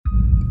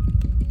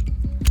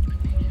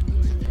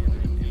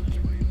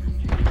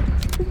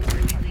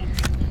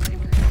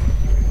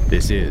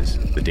This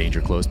is the Danger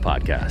Close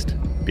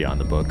podcast, Beyond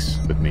the Books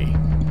with me,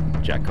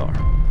 Jack Carr.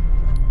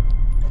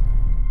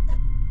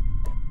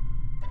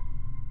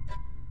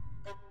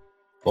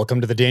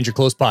 Welcome to the Danger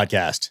Close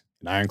podcast,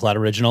 an Ironclad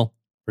original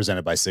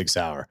presented by Sig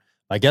Sauer.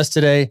 My guest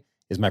today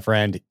is my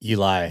friend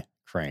Eli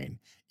Crane.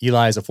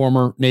 Eli is a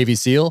former Navy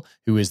SEAL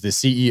who is the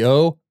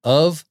CEO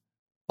of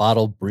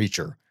Bottle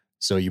Breacher.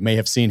 So you may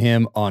have seen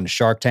him on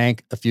Shark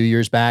Tank a few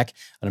years back.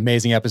 An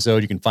amazing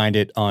episode. You can find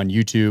it on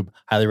YouTube.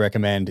 Highly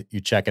recommend you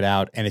check it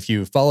out. And if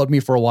you've followed me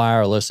for a while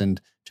or listened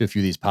to a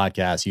few of these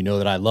podcasts, you know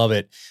that I love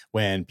it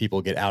when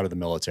people get out of the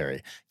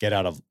military, get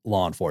out of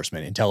law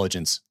enforcement,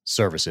 intelligence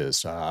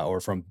services, or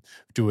from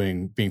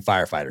being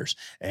firefighters,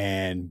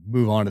 and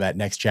move on to that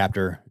next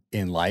chapter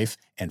in life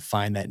and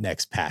find that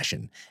next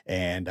passion.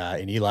 And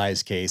in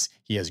Eli's case,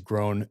 he has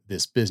grown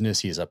this business.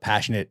 He is a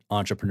passionate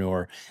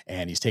entrepreneur,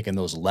 and he's taken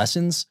those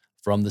lessons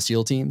from the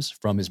SEAL teams,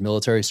 from his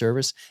military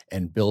service,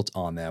 and built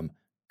on them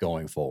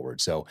going forward.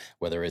 So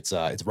whether it's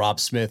Rob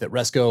Smith at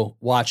Resco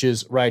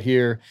Watches right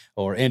here,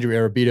 or Andrew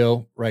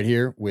Arabito right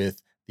here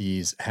with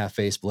these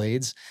half-face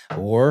blades,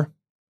 or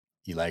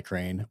Eli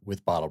Crane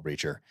with Bottle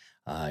Breacher.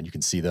 And you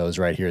can see those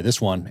right here. This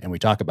one, and we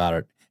talk about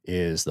it,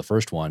 is the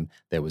first one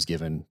that was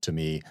given to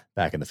me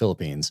back in the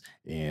Philippines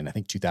in, I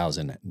think,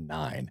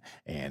 2009.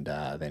 And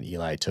then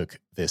Eli took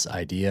this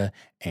idea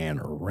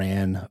and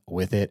ran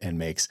with it and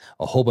makes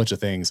a whole bunch of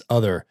things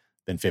other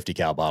than 50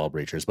 cal bottle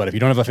breachers. But if you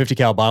don't have a 50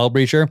 cal bottle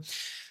breacher,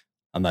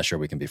 I'm not sure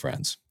we can be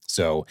friends.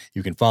 So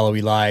you can follow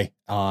Eli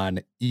on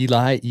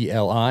Eli,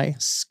 E-L-I,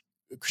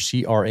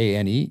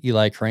 C-R-A-N-E,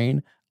 Eli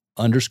Crane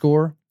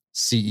 _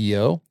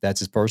 CEO, that's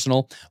his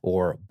personal,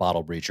 or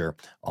Bottle Breacher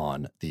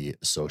on the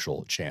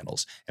social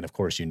channels. And of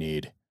course, you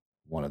need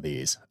one of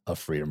these, a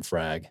Freedom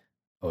Frag.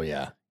 Oh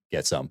yeah,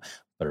 get some,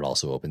 but it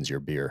also opens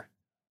your beer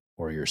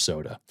or your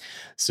soda.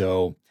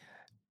 So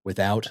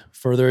without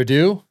further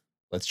ado,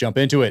 let's jump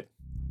into it.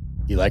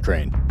 Eli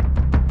Crane.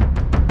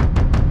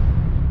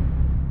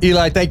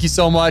 Eli, thank you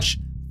so much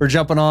for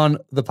jumping on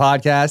the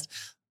podcast.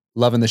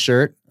 Loving the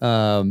shirt.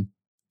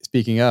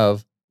 Speaking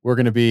of,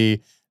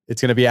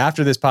 it's going to be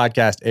after this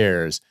podcast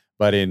airs,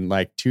 but in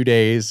like 2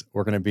 days,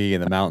 we're going to be in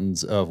the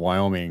mountains of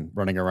Wyoming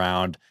running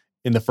around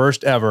in the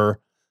first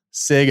ever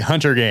SIG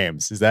Hunter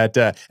Games. Is that,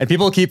 and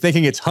people keep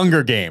thinking it's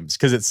Hunger Games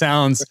because it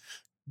sounds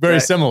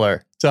very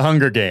similar to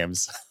Hunger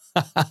Games.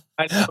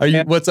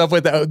 What's up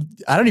with that?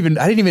 I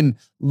didn't even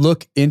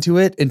look into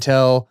it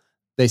until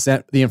they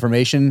sent the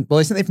information. Well,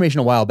 they sent the information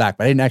a while back,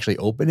 but I didn't actually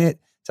open it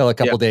till a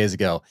couple days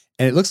ago.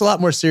 And it looks a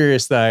lot more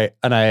serious than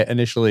I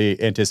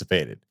initially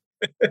anticipated.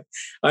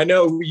 I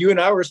know you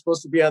and I were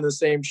supposed to be on the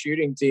same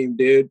shooting team,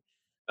 dude.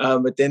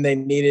 But then they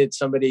needed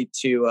somebody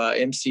to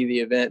MC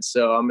the event.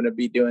 So I'm going to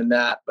be doing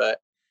that. But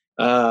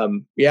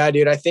yeah,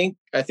 dude, I think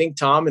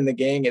Tom and the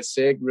gang at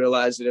SIG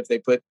realized that if they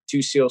put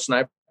 2 SEAL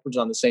snipers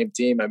on the same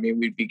team, I mean,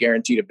 we'd be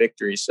guaranteed a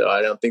victory. So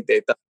I don't think they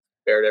thought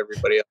fair to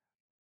everybody else.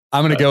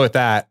 I'm going to go with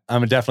that.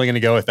 I'm definitely going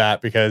to go with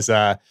that because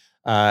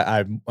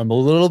I'm a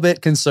little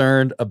bit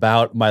concerned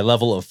about my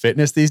level of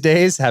fitness these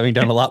days, having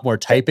done a lot more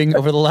typing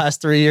over the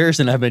last 3 years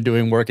than I've been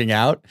doing working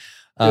out.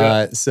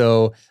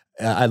 So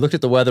I looked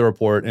at the weather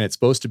report and it's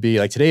supposed to be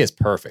like, today is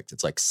perfect.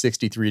 It's like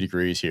 63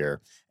 degrees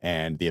here.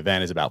 And the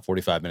event is about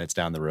 45 minutes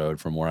down the road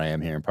from where I am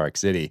here in Park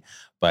City.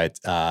 But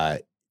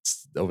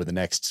it's over the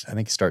next, I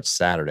think it starts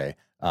Saturday.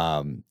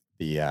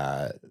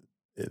 The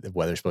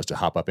weather's supposed to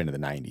hop up into the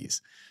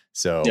 90s.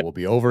 So we'll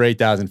be over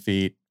 8,000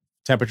 feet,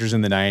 temperatures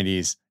in the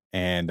 90s.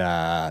 And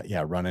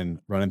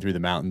running through the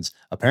mountains,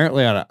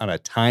 apparently on a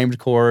timed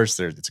course.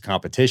 It's a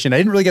competition. I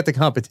didn't really get the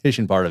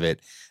competition part of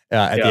it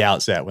at the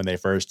outset when they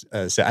first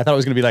said. I thought it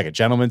was going to be like a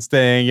gentleman's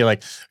thing.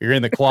 You're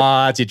in the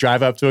quads, you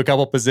drive up to a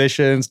couple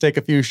positions, take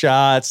a few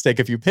shots, take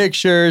a few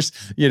pictures,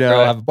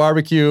 have a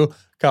barbecue,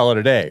 call it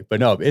a day. But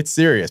no, it's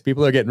serious.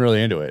 People are getting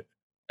really into it.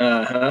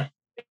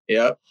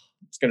 Yep.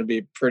 It's going to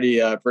be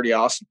pretty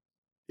awesome.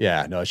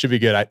 Yeah, no, it should be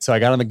good. So I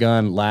got on the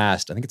gun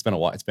last. I think it's been a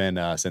while. It's been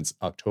since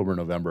October,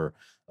 November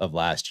of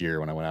last year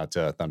when I went out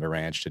to Thunder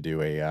Ranch to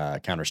do a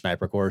counter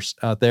sniper course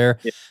out there,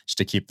 just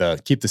to keep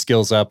the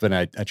skills up. And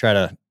I try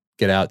to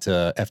get out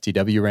to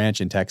FTW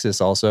Ranch in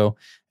Texas also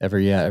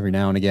every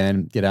now and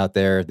again. Get out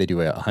there. They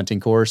do a hunting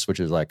course, which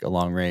is like a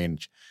long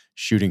range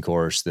shooting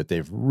course that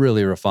they've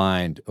really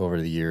refined over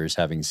the years,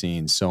 having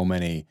seen so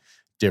many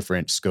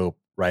different scope,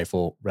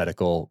 rifle,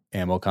 reticle,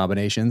 ammo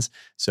combinations.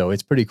 So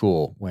it's pretty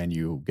cool when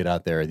you get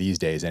out there these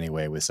days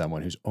anyway with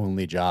someone whose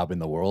only job in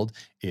the world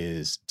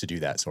is to do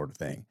that sort of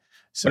thing.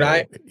 So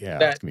it's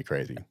gonna be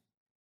crazy.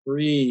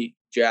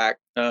 Jack.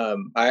 I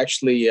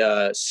actually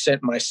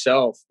sent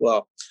myself.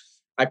 Well,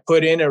 I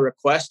put in a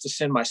request to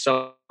send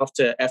myself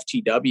to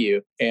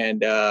FTW,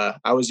 and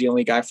I was the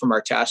only guy from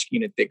our task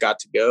unit that got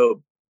to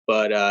go.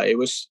 But it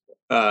was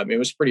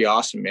pretty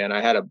awesome, man. I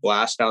had a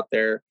blast out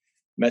there.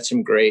 Met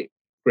some great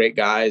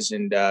guys,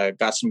 and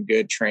got some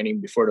good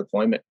training before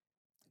deployment.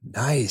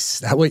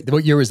 Nice.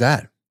 What year was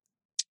that?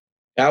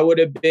 That would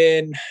have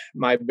been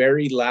my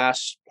very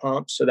last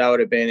pump. So that would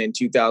have been in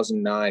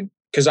 2009.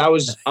 Because I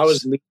was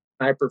leading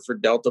sniper for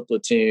Delta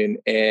Platoon,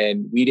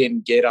 and we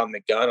didn't get on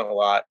the gun a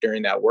lot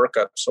during that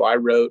workup. So I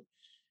wrote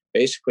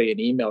basically an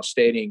email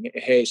stating,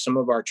 hey, some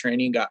of our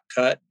training got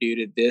cut due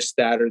to this,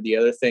 that, or the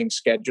other thing,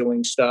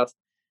 scheduling stuff.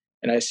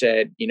 And I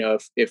said,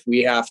 if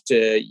we have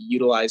to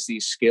utilize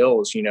these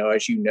skills,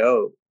 as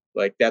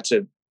like that's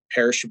a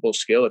perishable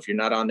skill. If you're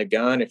not on the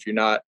gun, if you're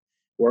not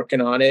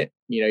working on it,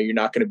 you're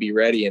not going to be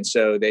ready. And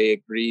so they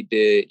agreed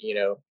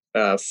to,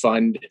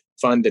 fund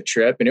the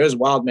trip. And it was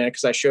wild, man,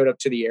 because I showed up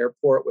to the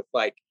airport with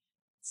like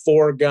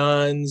 4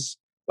 guns,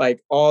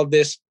 like all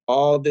this,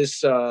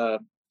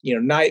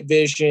 night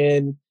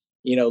vision,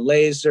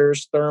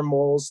 lasers,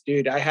 thermals,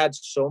 dude. I had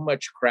so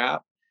much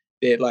crap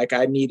that like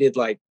I needed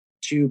like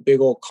 2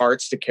 big old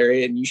carts to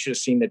carry it. And you should have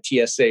seen the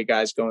TSA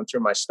guys going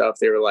through my stuff.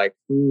 They were like,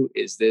 who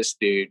is this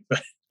dude?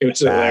 It was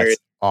hilarious.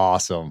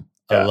 Awesome.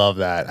 Yeah. I love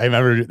that. I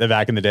remember that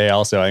back in the day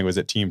also, I think it was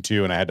at Team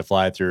 2 and I had to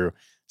fly through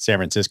San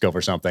Francisco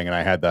for something. And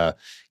I had the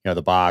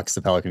box,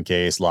 the Pelican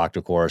case locked,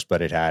 of course,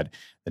 but it had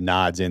the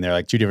nods in there,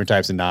 like 2 different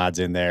types of nods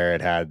in there.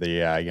 It had the,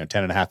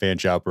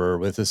 10.5-inch upper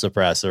with the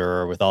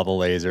suppressor, with all the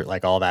laser,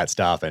 like all that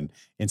stuff. And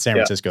in San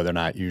Francisco, they're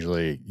not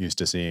usually used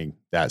to seeing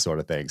that sort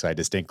of thing. So I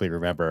distinctly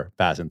remember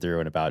passing through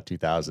in about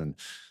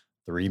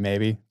 2003,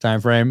 maybe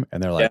timeframe.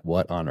 And they're like,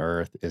 what on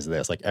earth is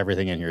this? Like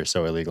everything in here is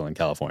so illegal in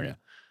California.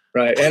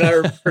 Right. And I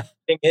remember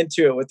getting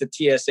into it with the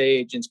TSA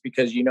agents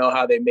because you know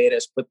how they made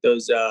us put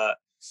those,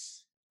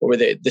 what were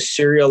they? The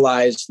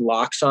serialized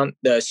locks on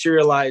the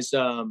serialized.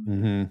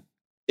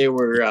 They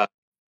were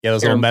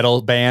those little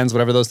metal bands,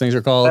 whatever those things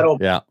are called. Metal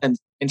yeah.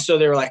 And so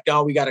they were like,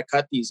 "No, we got to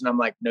cut these." And I'm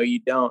like, "No, you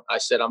don't." I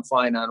said, "I'm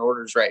flying on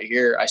orders right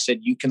here." I said,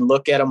 "You can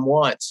look at them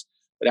once,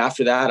 but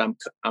after that,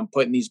 I'm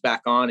putting these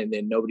back on, and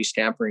then nobody's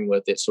tampering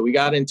with it." So we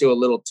got into a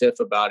little tiff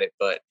about it,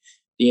 but at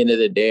the end of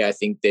the day, I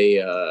think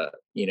they,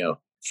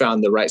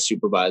 found the right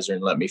supervisor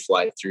and let me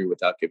fly through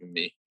without giving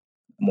me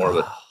more of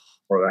a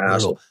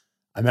hassle.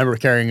 I remember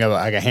carrying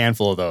like a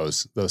handful of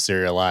those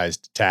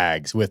serialized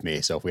tags with me.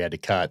 So if we had to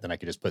cut, then I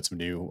could just put some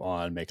new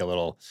on, make a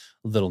little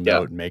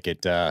note and make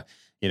it,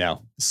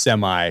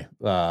 semi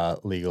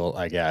legal,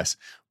 I guess.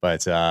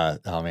 But,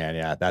 oh man,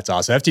 yeah, that's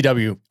awesome.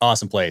 FTW,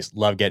 awesome place.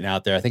 Love getting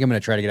out there. I think I'm going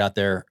to try to get out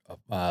there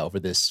over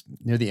this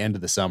near the end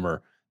of the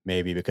summer,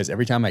 maybe, because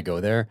every time I go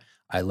there,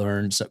 I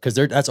learn because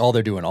that's all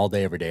they're doing all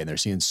day, every day. And they're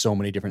seeing so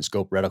many different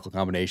scope reticle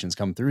combinations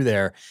come through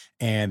there.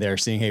 And they're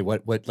seeing, hey,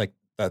 what like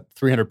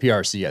 300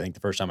 PRC, I think the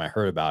first time I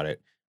heard about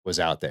it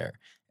was out there.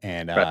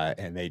 And,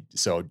 and they,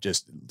 so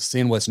just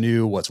seeing what's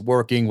new, what's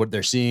working, what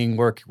they're seeing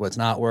work, what's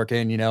not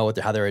working, how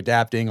they're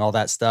adapting, all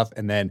that stuff.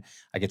 And then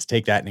I get to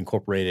take that and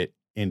incorporate it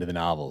into the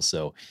novels.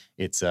 So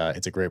it's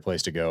a great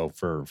place to go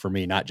for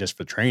me, not just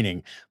for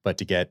training, but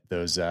to get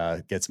those,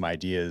 get some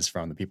ideas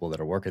from the people that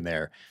are working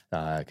there.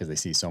 Cause they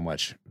see so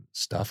much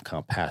stuff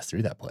pass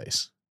through that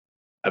place.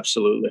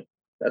 Absolutely.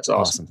 That's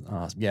awesome.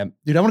 Awesome. Yeah.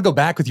 Dude, I want to go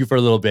back with you for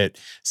a little bit.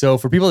 So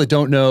for people that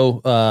don't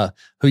know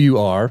who you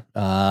are,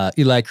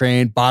 Eli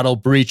Crane, bottle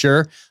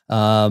breacher,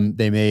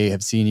 they may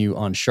have seen you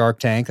on Shark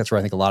Tank. That's where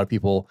I think a lot of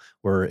people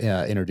were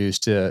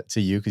introduced to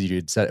you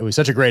because it was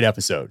such a great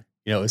episode,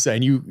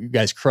 and you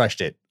guys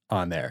crushed it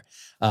on there.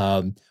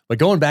 But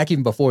going back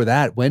even before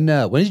that, when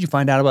did you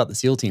find out about the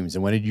SEAL teams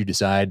and when did you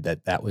decide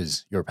that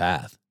was your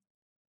path?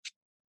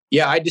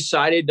 Yeah, I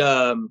decided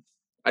I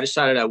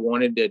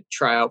wanted to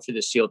try out for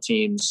the SEAL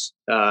teams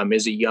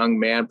as a young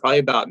man, probably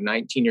about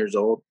 19 years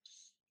old.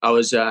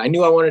 I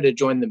knew I wanted to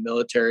join the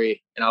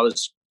military, and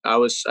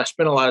I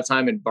spent a lot of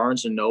time in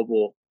Barnes and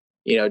Noble,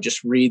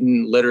 just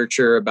reading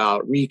literature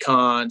about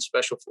recon,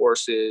 special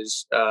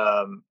forces,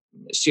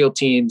 SEAL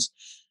teams.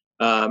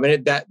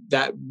 And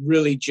that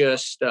really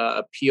just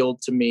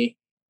appealed to me.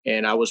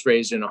 And I was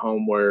raised in a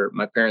home where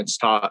my parents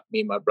taught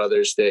me, my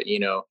brothers, that,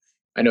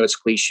 I know it's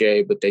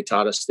cliche, but they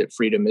taught us that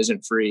freedom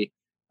isn't free.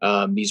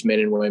 These men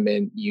and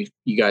women you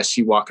guys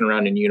see walking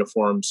around in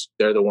uniforms,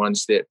 they're the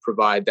ones that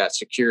provide that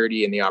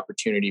security and the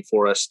opportunity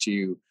for us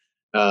to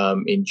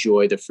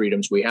enjoy the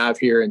freedoms we have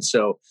here. And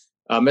so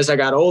as I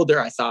got older,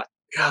 I thought,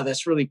 God,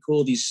 that's really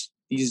cool. These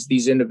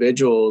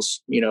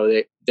individuals,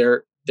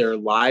 their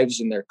lives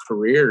and their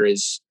career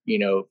is,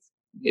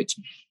 it's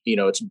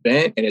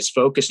bent and it's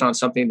focused on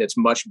something that's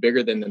much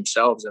bigger than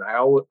themselves. And I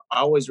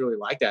always really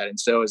like that. And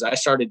so as I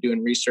started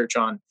doing research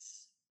on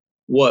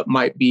what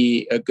might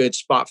be a good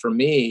spot for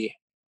me,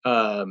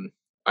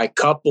 I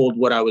coupled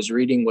what I was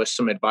reading with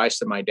some advice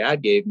that my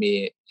dad gave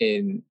me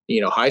in,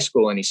 high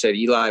school. And he said,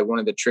 Eli, one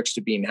of the tricks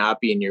to being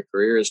happy in your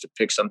career is to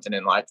pick something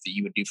in life that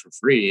you would do for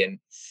free. And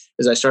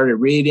as I started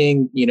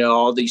reading,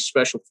 all these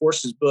special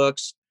forces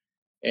books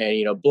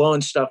and,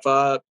 blowing stuff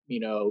up,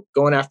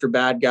 going after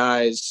bad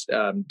guys,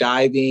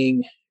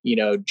 diving,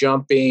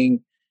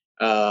 jumping,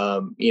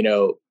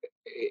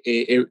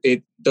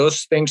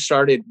 those things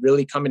started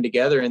really coming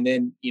together. And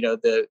then,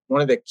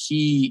 one of the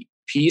key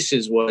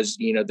pieces was,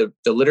 the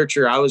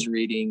literature I was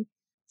reading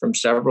from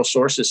several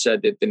sources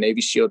said that the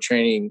Navy SEAL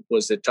training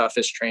was the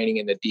toughest training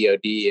in the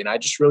DoD. And I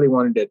just really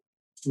wanted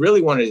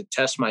to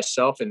test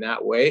myself in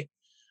that way.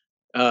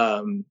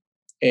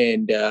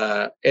 And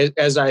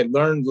as I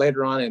learned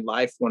later on in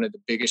life, one of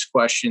the biggest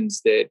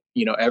questions that,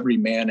 every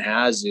man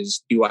has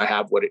is, do I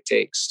have what it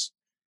takes?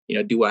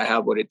 Do I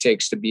have what it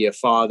takes to be a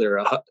father,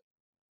 a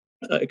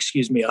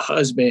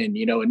husband,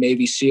 a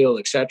Navy SEAL,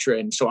 etc.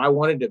 And so I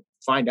wanted to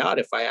find out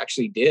if I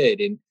actually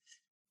did. And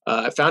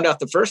I found out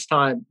the first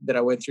time that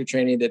I went through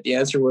training that the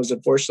answer was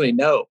unfortunately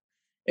no.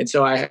 And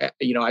so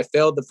I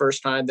failed the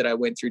first time that I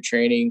went through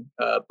training,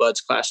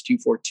 BUD/S class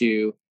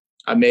 242.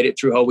 I made it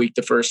through Hell Week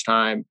the first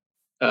time,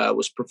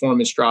 was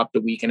performance dropped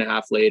a week and a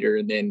half later.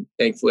 And then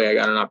thankfully I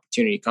got an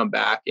opportunity to come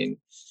back in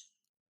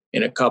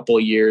a couple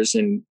of years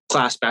and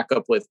class back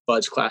up with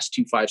BUD/S class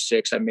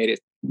 256. I made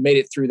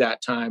it through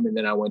that time. And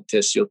then I went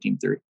to SEAL Team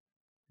 3.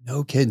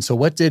 No kidding. So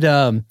what did,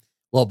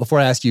 well, before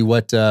I ask you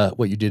what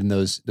you did in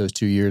those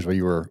 2 years while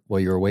you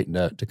were waiting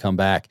to come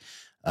back,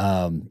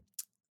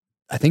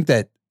 I think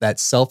that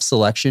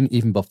self-selection,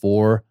 even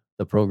before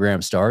the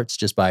program starts,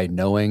 just by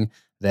knowing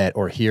that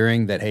or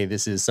hearing that, hey,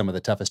 this is some of the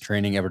toughest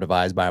training ever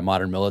devised by a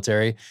modern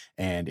military.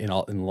 And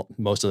in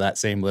most of that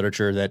same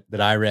literature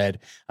that I read,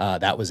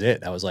 that was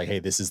it. That was like, hey,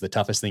 this is the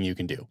toughest thing you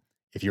can do.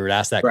 If you were to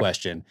ask that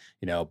question,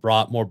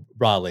 more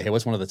broadly, hey,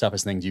 what's one of the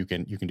toughest things you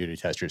can do to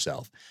test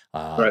yourself?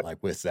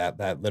 Like with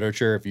that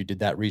literature, if you did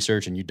that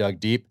research and you dug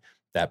deep,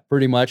 that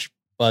pretty much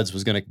BUD/S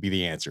was going to be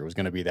the answer. It was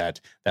going to be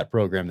that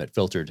program that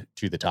filtered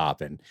to the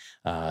top. And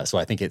so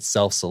I think it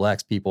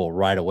self-selects people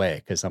right away,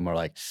 because some are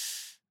like,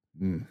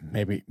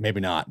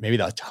 maybe not. Maybe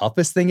the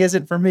toughest thing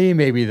isn't for me.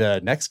 Maybe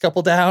the next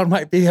couple down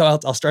might be.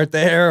 I'll start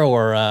there,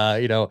 or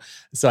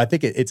So I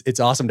think it's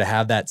awesome to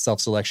have that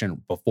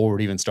self-selection before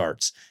it even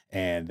starts.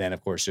 And then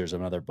of course there's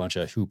another bunch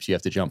of hoops you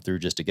have to jump through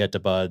just to get to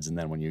BUD/S. And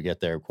then when you get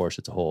there, of course,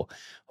 it's a whole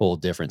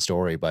different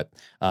story. But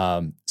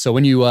so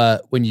when you were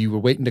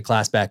waiting to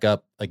class back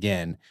up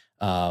again,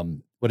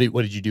 what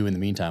did you do in the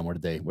meantime? Where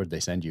did they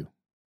send you?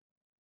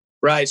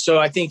 Right. So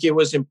I think it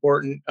was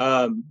important.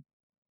 That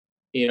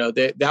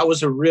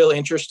was a real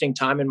interesting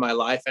time in my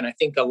life. And I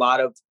think a lot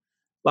of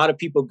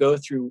people go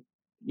through,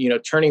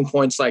 turning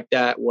points like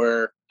that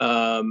where,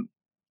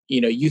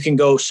 you can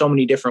go so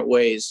many different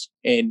ways.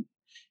 And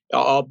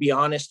I'll be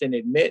honest and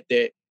admit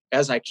that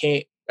as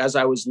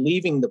I was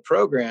leaving the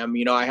program,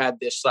 I had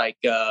this like,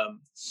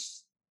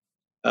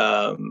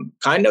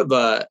 kind of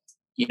a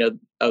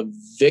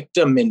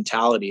victim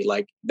mentality.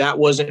 Like, that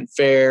wasn't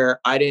fair.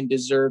 I didn't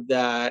deserve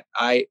that.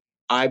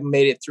 I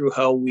made it through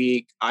Hell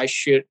Week.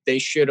 They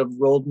should have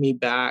rolled me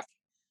back,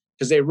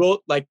 because they rolled,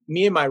 like,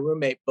 me and my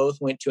roommate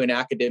both went to an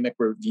academic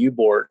review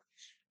board.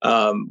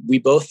 We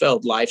both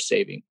failed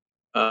life-saving.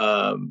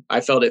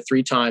 I failed it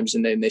 3 times,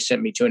 and then they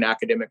sent me to an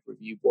academic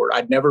review board.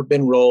 I'd never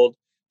been rolled,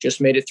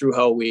 just made it through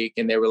Hell Week.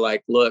 And they were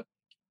like, look,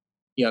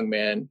 young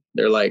man,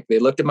 they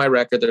looked at my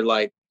record. They're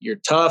like, you're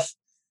tough.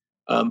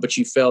 But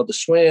you failed to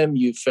swim,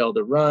 you failed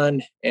to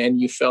run, and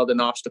you failed an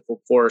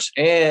obstacle course.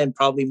 And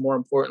probably more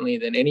importantly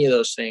than any of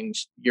those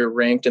things, you're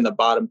ranked in the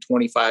bottom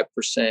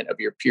 25% of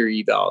your peer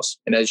evals.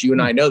 And as you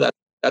and I know,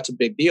 that's a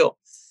big deal.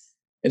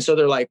 And so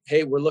they're like,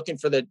 hey, we're looking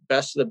for the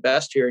best of the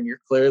best here, and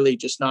you're clearly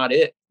just not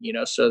it.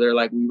 So they're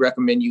like, we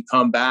recommend you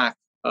come back,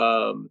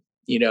 in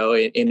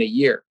a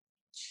year.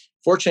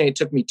 Fortunately, it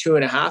took me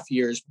 2.5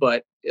 years,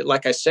 but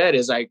like I said,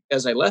 as I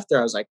left there,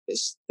 I was like,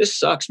 this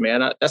sucks,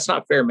 man. That's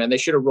not fair, man. They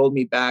should have rolled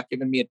me back,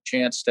 given me a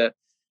chance to,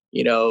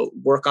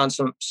 work on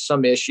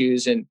some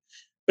issues.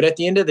 But at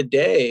the end of the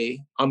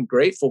day, I'm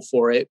grateful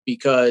for it,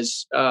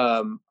 because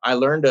I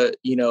learned a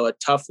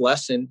tough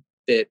lesson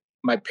that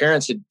my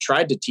parents had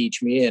tried to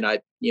teach me. And I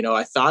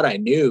thought I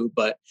knew,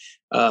 but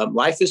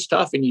life is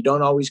tough, and you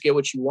don't always get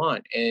what you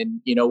want.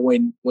 And,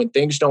 when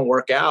things don't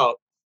work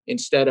out,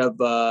 instead of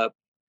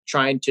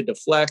trying to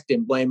deflect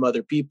and blame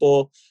other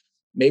people,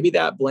 maybe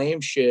that blame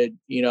should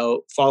have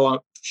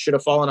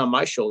fallen on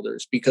my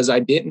shoulders, because I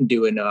didn't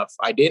do enough.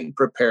 I didn't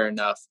prepare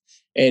enough.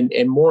 And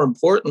more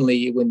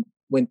importantly,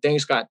 when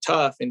things got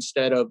tough,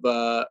 instead of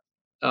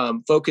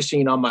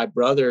focusing on my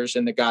brothers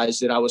and the guys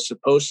that I was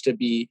supposed to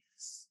be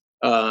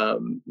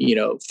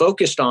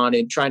focused on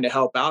and trying to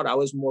help out, I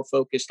was more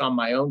focused on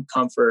my own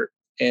comfort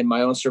and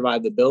my own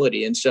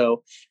survivability. And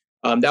so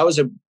that was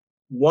a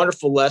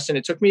wonderful lesson.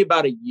 It took me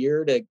about a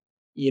year to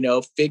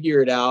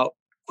figure it out,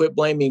 quit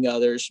blaming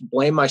others,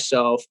 blame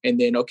myself. And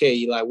then, okay,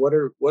 Eli, what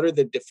are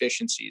the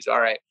deficiencies?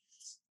 All right.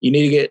 You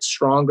need to get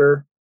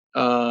stronger.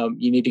 You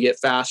need to get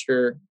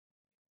faster.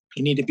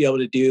 You need to be able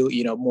to do,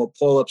 more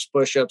pull-ups,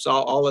 push-ups,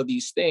 all of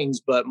these things.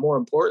 But more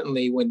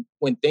importantly, when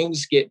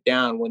things get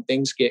down, when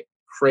things get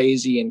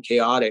crazy and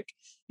chaotic,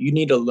 you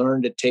need to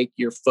learn to take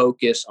your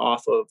focus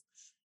off of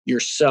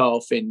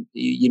yourself and,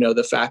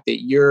 the fact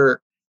that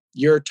you're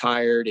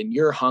tired and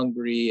you're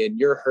hungry and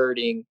you're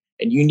hurting.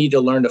 And you need to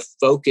learn to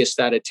focus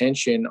that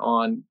attention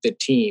on the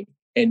team.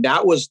 And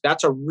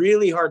that's a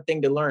really hard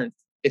thing to learn.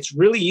 It's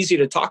really easy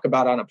to talk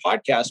about on a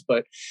podcast,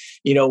 but,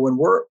 when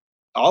we're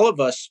all of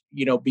us,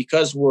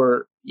 because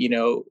we're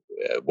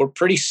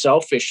pretty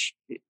selfish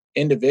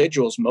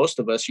individuals, most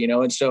of us,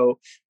 and so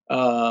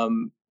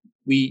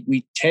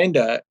we tend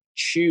to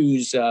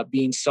choose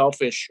being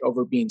selfish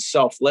over being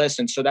selfless.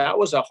 And so that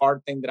was a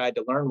hard thing that I had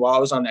to learn while I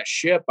was on that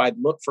ship.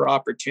 I'd look for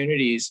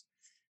opportunities,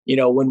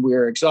 when we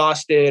were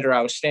exhausted, or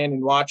I was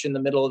standing watch in the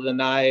middle of the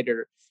night,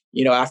 or,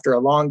 after a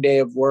long day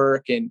of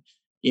work, and,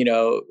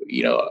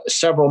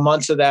 several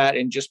months of that,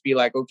 and just be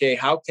like, okay,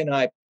 how can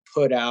I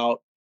put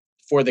out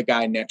for the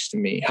guy next to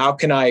me? How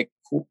can I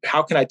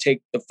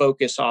take the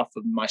focus off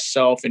of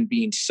myself and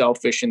being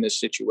selfish in this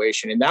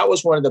situation? And that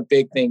was one of the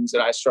big things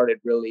that I started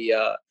really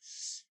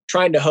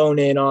trying to hone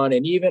in on.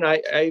 And even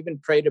I even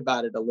prayed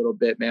about it a little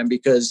bit, man,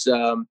 because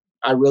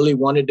I really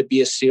wanted to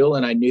be a SEAL,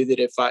 and I knew that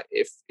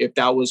if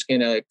that was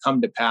going to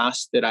come to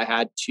pass, that I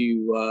had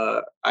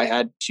to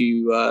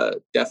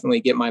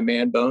definitely get my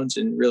man bones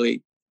and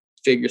really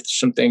figure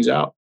some things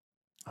out.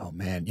 Oh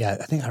man, yeah.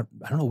 I think I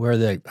don't know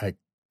where I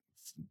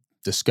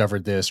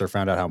discovered this or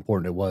found out how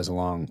important it was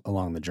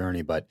along the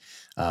journey, but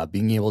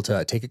being able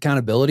to take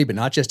accountability, but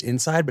not just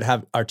inside, but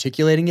have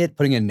articulating it,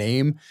 putting a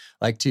name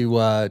like to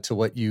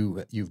what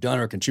you've done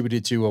or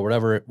contributed to, or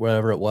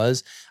whatever it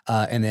was,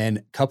 and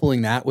then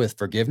coupling that with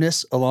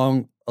forgiveness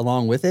along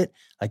with it,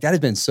 like that has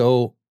been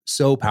so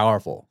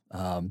powerful.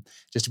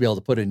 Just to be able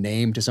to put a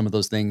name to some of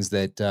those things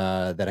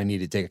that I need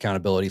to take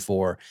accountability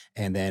for,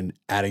 and then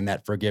adding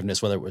that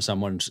forgiveness, whether it was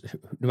someone's,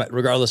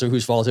 regardless of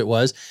whose fault it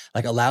was,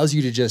 like allows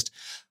you to just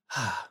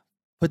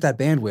put that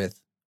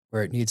bandwidth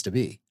where it needs to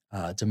be,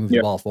 to move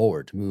the ball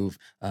forward, to move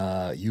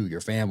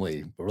your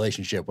family,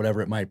 relationship,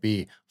 whatever it might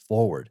be,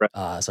 forward.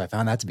 Right. So I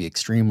found that to be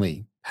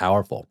extremely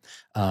powerful.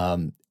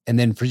 And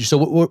then for you, so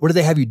what did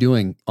they have you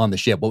doing on the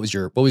ship? What was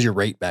your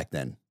rate back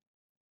then?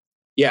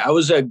 Yeah, I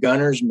was a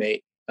gunner's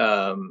mate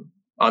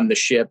on the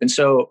ship. And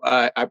so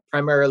I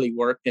primarily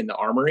worked in the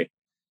armory.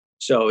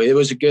 So it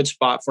was a good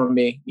spot for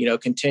me,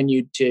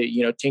 continued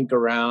to, tinker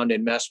around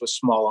and mess with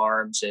small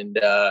arms, and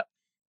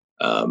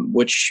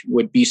which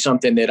would be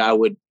something that I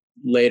would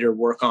later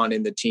work on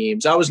in the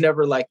teams. I was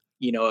never like,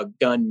 a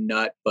gun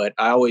nut, but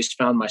I always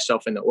found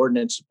myself in the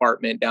ordnance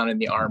department down in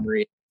the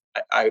armory.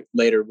 I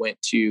later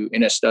went to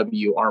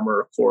NSW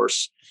armor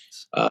course.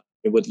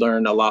 It would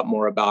learn a lot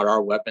more about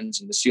our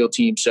weapons and the SEAL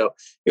team. So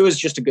it was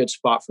just a good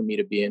spot for me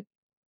to be in.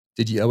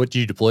 Did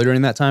you deploy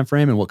during that time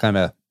frame, and what kind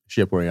of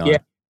ship were you on? Yeah,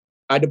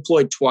 I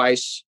deployed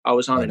twice. I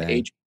was on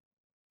an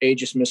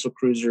Aegis missile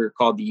cruiser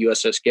called the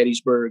USS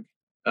Gettysburg,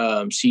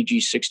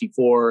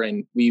 CG-64.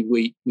 And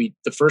we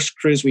the first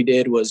cruise we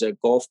did was a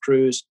Gulf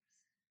cruise.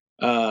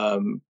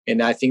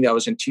 And I think that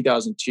was in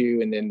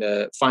 2002. And then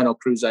the final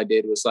cruise I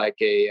did was like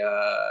a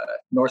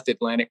North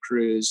Atlantic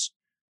cruise.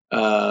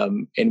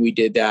 And we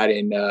did that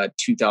in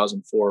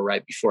 2004,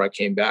 right before I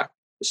came back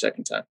the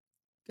second time.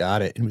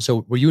 Got it. And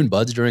so were you in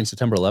BUD/S during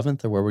September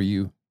 11th, or where were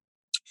you?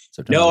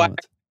 No, 11th? I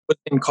was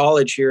in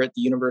college here at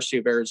the University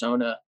of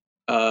Arizona.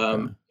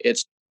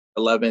 It's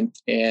 11th,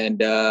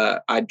 and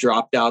I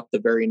dropped out the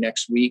very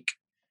next week.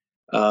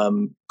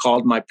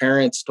 Called my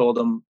parents, told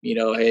them,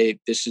 hey,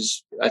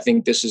 I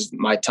think this is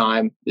my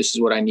time. This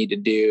is what I need to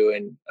do.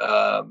 And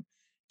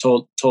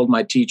told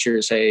my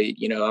teachers, hey,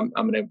 I'm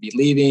going to be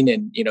leaving,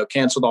 and,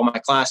 canceled all my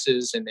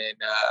classes. And then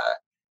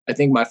I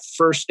think my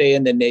first day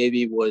in the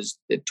Navy was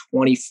the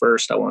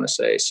 21st, I want to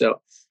say. So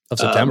of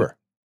September.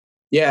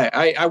 Yeah.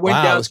 I went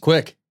down. It was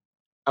quick.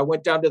 I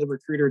went down to the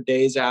recruiter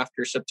days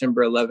after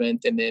September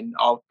 11th, and then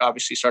I'll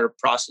obviously started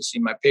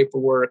processing my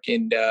paperwork,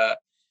 and,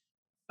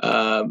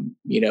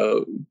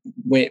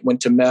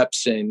 went to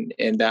MEPS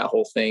and that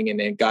whole thing, and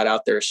then got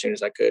out there as soon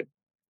as I could.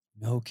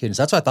 No kidding.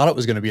 So that's what I thought it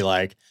was going to be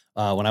like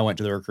when I went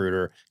to the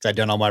recruiter, because I'd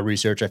done all my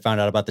research. I found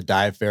out about the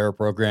Dive Fair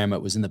program.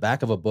 It was in the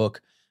back of a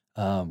book.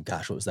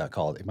 What was that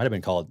called? It might've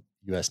been called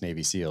U.S.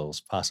 Navy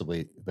SEALs,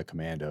 possibly the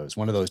Commandos.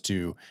 One of those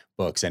two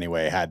books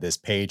anyway had this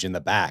page in the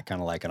back,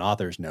 kind of like an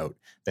author's note,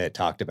 that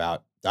talked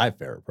about Dive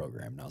Fair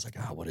program. And I was like,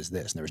 what is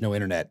this? And there was no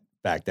internet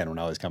back then when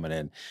I was coming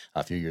in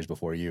a few years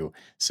before you.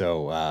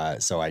 So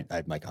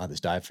I'm like, this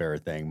Dive Fair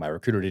thing. My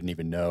recruiter didn't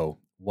even know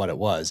what it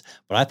was,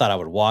 but I thought I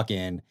would walk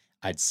in,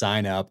 I'd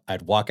sign up,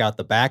 I'd walk out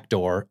the back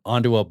door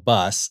onto a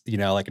bus, like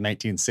a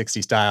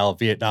 1960 style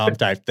Vietnam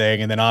type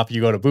thing. And then off you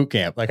go to boot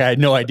camp. Like I had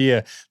no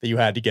idea that you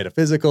had to get a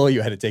physical,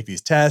 you had to take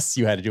these tests,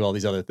 you had to do all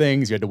these other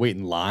things. You had to wait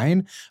in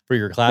line for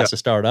your class to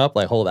start up,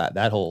 like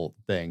that whole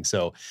thing.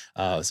 So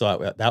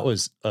that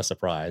was a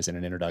surprise and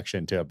an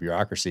introduction to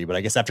bureaucracy. But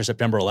I guess after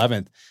September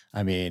 11th,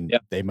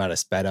 they might've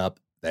sped up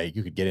that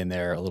you could get in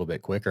there a little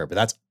bit quicker, but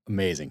that's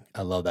amazing.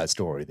 I love that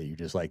story that you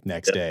just like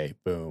next day,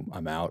 boom,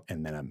 I'm out.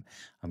 And then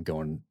I'm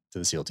going to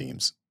the SEAL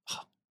teams.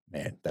 Oh,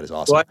 man, that is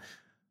awesome. Well,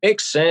 it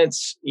makes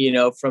sense,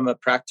 from a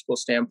practical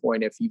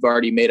standpoint, if you've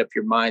already made up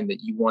your mind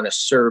that you want to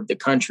serve the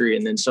country,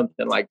 and then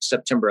something like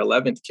September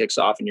 11th kicks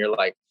off and you're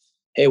like,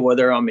 hey,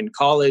 whether I'm in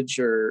college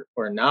or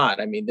not,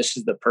 this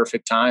is the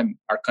perfect time.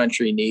 Our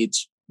country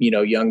needs,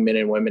 young men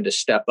and women to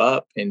step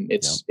up, and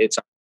it's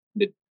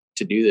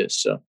to do this.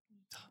 So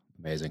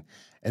amazing.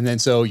 And then,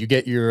 so you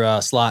get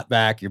your slot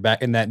back, you're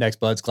back in that next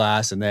BUD/S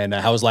class. And then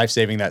how was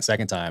life-saving that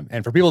second time?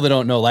 And for people that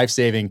don't know,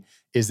 life-saving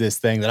is this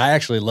thing that I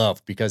actually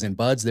love, because in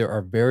BUD/S, there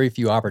are very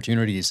few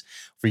opportunities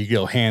for you to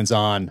go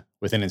hands-on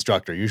with an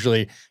instructor.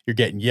 Usually you're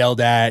getting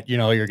yelled at,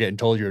 you're getting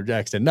told you're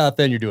next to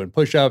nothing. You're doing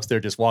push-ups. They're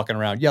just walking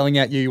around yelling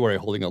at you, or you're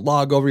holding a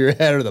log over your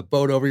head or the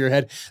boat over your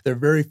head. There are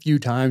very few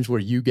times where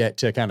you get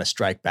to kind of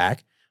strike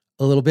back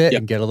a little bit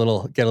and get a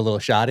little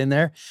shot in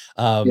there.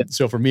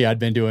 So for me, I'd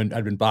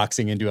been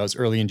boxing I was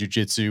early in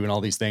jiu-jitsu and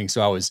all these things.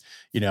 So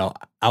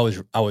I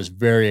was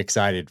very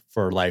excited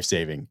for life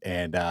saving.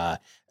 And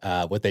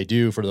what they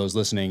do for those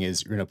listening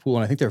is you're in a pool,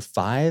 and I think there are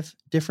 5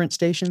 different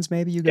stations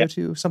maybe you go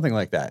to, something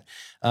like that.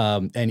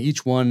 And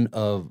each one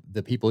of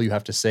the people you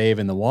have to save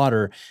in the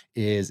water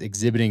is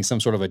exhibiting some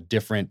sort of a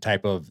different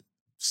type of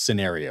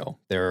scenario.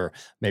 They're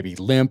maybe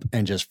limp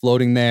and just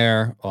floating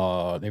there.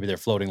 Maybe they're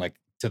floating like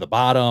to the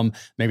bottom.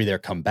 Maybe they're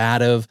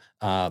combative.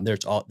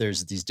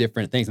 There's these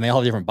different things, and they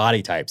all have different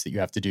body types that you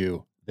have to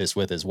do this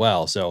with as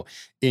well. So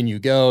in you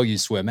go, you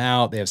swim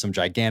out. They have some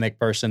gigantic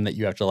person that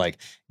you have to like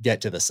get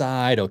to the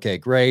side. Okay,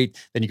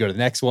 great. Then you go to the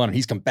next one, and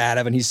he's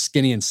combative and he's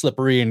skinny and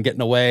slippery and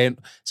getting away. And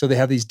so they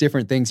have these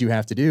different things you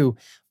have to do.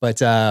 But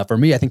for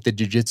me, I think the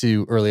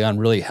jiu-jitsu early on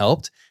really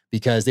helped,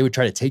 because they would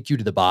try to take you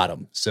to the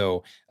bottom.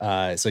 So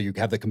you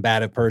have the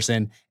combative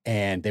person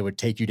and they would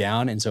take you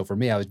down. And so for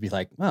me, I would be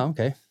like, oh,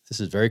 okay, this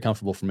is very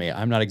comfortable for me.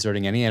 I'm not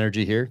exerting any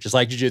energy here. Just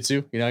like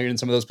jiu-jitsu, you're in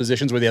some of those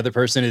positions where the other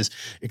person is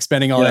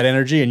expending all that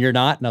energy and you're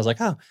not. And I was like,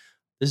 oh,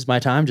 this is my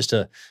time just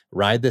to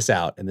ride this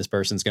out. And this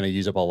person's going to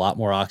use up a lot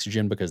more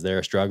oxygen because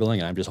they're struggling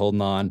and I'm just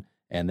holding on.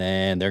 And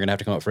then they're going to have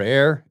to come up for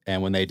air.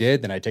 And when they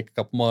did, then I take a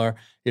couple more,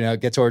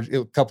 get towards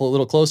a couple a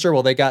little closer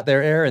while they got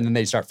their air. And then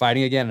they start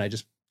fighting again. And I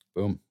just,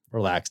 boom,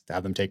 relaxed,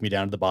 have them take me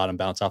down to the bottom,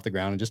 bounce off the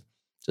ground, and just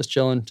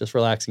chilling, just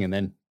relaxing, and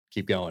then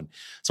keep going.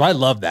 So I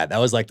love that. That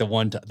was like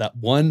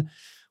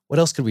what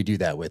else could we do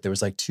that with? There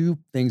was like 2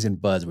 things in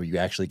BUD/S where you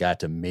actually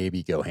got to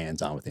maybe go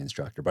hands-on with the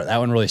instructor, but that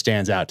one really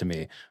stands out to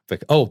me.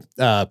 Like,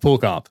 pool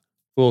comp.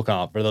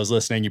 For those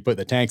listening, you put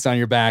the tanks on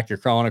your back, you're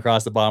crawling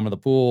across the bottom of the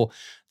pool.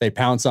 They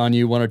pounce on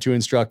you, 1 or 2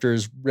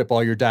 instructors, rip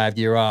all your dive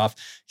gear off,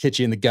 hit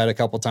you in the gut a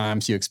couple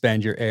times. You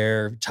expend your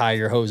air, tie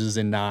your hoses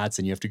in knots,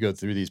 and you have to go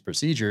through these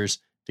procedures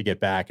to get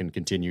back and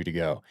continue to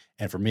go.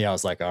 And for me, I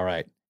was like, all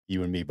right,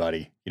 you and me,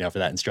 buddy, for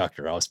that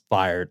instructor, I was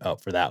fired up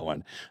for that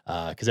one.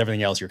 Cause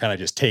everything else, you're kind of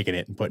just taking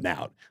it and putting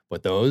out.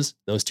 But those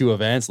 2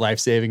 events,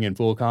 life-saving and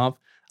pool comp,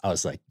 I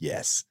was like,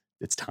 yes,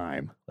 it's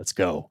time. Let's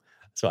go.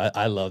 So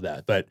I love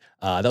that. But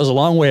that was a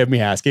long way of me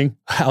asking,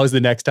 how was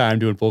the next time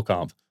doing pool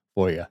comp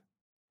for you?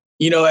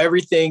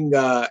 Everything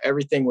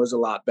was a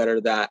lot better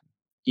that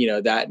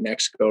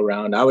next go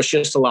round. I was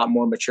just a lot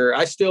more mature.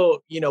 I still,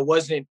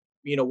 wasn't,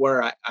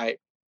 where I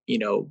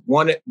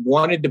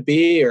wanted to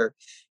be,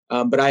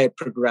 but I had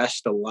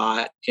progressed a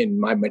lot in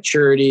my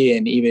maturity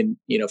and even,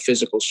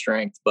 physical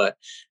strength. But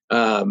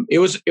it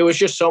was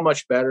just so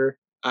much better.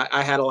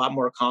 I had a lot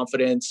more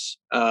confidence.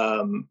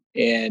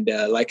 And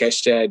like I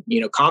said,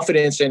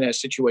 confidence in a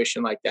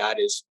situation like that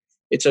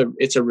it's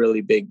a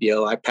really big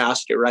deal. I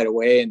passed it right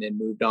away and then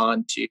moved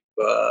on to,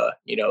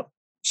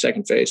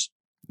 second phase.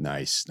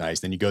 Nice.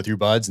 Then you go through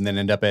BUD/S and then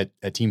end up at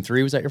team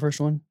 3. Was that your first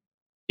one?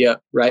 Yeah.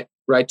 Right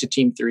to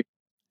team 3.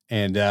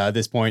 And at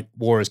this point,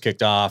 war is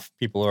kicked off.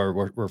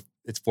 People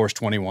it's Force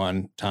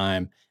 21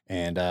 time,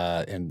 and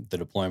the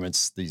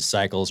deployments, these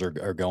cycles are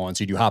going.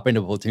 So do you hop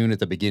into a platoon at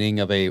the beginning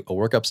of a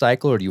workup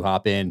cycle, or do you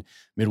hop in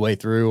midway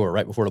through or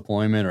right before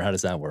deployment, or how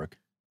does that work?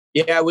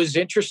 Yeah, it was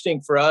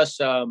interesting for us.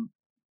 I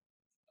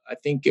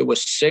think it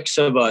was 6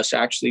 of us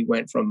actually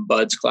went from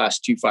BUD/S class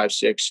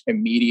 256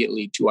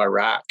 immediately to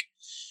Iraq.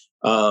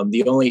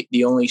 The only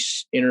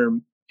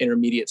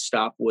intermediate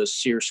stop was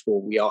SEER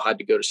school. We all had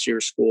to go to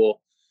SEER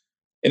school.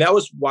 And that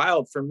was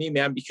wild for me,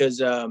 man, because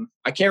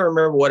I can't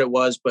remember what it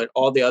was, but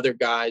all the other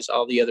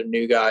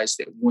new guys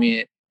that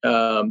went,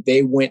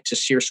 they went to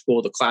SEER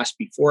school, the class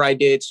before I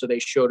did. So they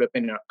showed up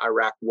in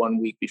Iraq 1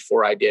 week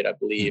before I did, I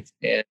believe.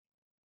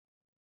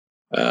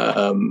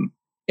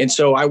 And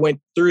so I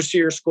went through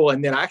SEER school,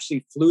 and then I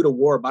actually flew to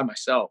war by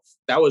myself.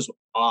 That was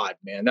odd,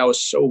 man. That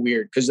was so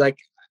weird. Cause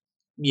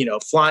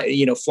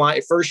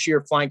flying first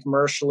year flying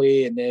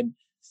commercially, and then,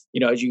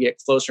 as you get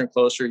closer and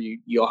closer,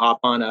 you'll hop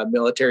on a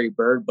military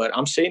bird, but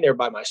I'm sitting there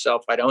by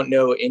myself. I don't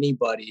know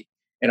anybody,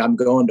 and I'm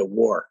going to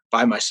war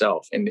by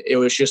myself. And it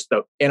was just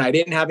and I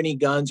didn't have any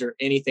guns or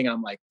anything.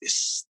 I'm like,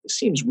 this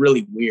seems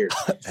really weird.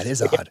 That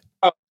is odd.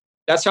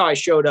 That's how I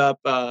showed up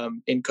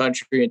in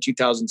country in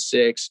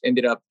 2006,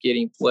 ended up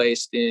getting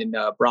placed in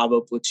Bravo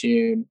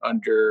platoon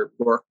under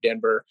Rourke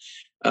Denver.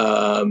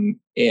 It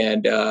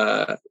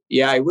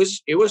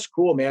was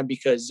cool, man,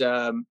 because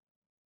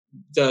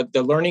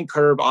the learning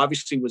curve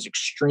obviously was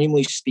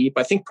extremely steep.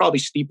 I think probably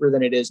steeper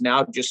than it is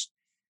now, just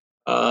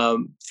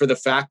for the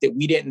fact that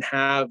we didn't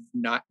have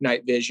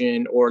night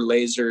vision or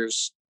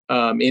lasers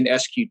in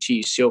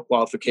SQT, SEAL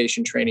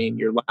qualification training,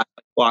 your last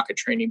block of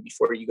training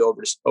before you go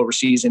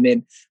overseas. And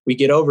then we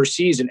get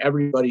overseas and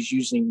everybody's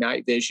using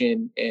night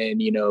vision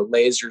and,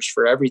 lasers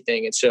for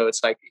everything. And so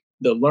it's like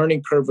the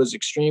learning curve was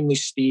extremely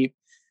steep,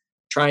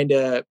 trying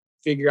to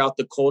figure out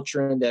the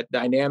culture and the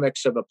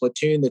dynamics of a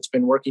platoon that's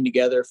been working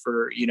together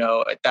for,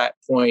 at that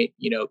point,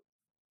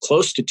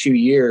 close to 2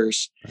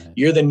 years. Right.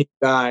 You're the new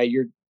guy.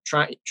 You're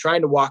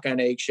trying to walk on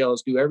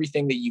eggshells, do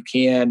everything that you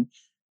can,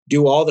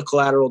 do all the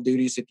collateral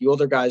duties that the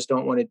older guys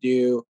don't want to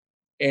do,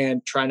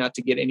 and try not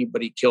to get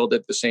anybody killed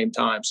at the same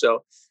time.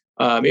 So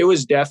it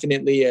was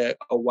definitely a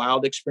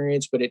wild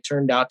experience, but it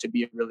turned out to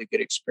be a really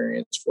good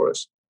experience for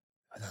us.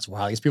 That's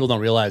wild. I guess people don't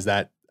realize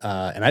that.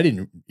 And I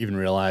didn't even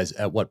realize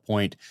at what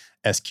point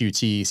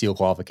SQT, SEAL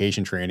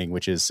qualification training,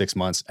 which is 6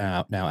 months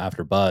out now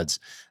after BUD/S,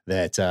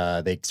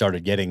 that they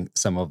started getting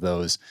some of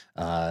those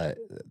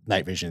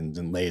night visions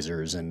and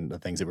lasers and the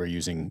things that we're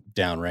using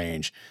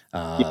downrange.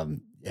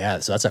 Yeah,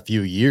 so that's a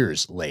few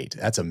years late.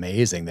 That's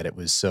amazing that it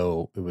was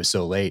so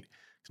late.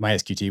 My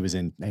SQT was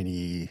in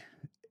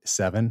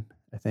 97,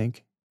 I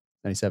think.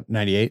 97,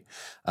 98.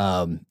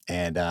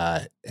 And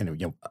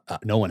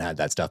no one had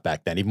that stuff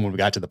back then. Even when we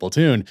got to the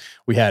platoon,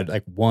 we had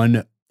like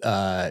one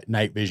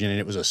night vision, and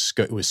it was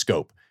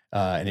scope.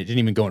 And it didn't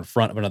even go in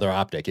front of another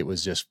optic. It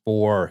was just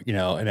four,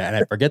 and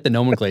I forget the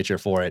nomenclature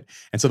for it.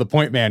 And so the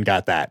point man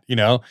got that,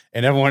 and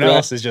everyone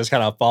else is just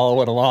kind of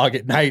following along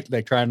at night,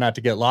 like trying not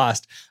to get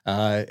lost,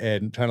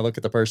 and trying to look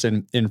at the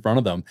person in front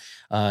of them.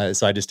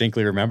 So I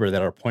distinctly remember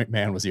that our point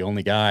man was the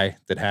only guy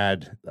that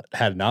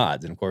had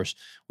nods. And of course,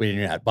 we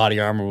didn't have body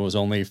armor, was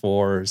only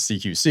for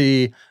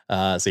CQC.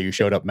 So you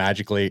showed up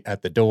magically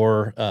at the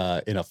door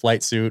in a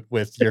flight suit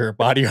with your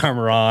body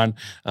armor on.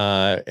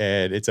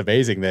 And it's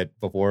amazing that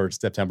before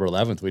September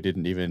 11th, we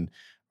didn't even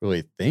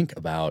really think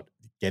about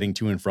getting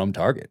to and from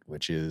target,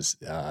 which is,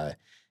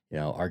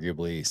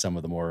 arguably some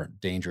of the more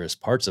dangerous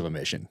parts of a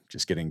mission,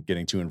 just getting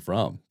to and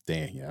from,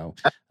 danger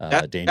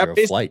of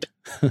flight.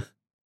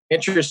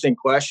 Interesting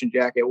question,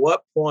 Jack. At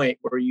what point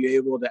were you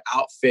able to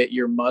outfit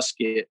your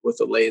musket with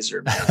a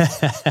laser, man?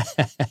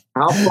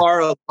 How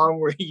far along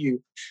were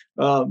you?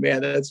 Oh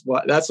man,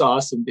 that's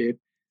awesome, dude.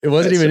 It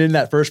wasn't even in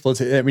that first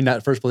platoon. I mean,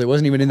 not first platoon. It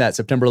wasn't even in that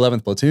September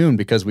 11th platoon,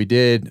 because we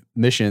did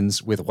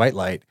missions with white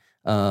light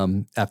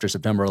after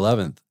September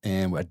 11th,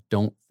 and I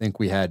don't think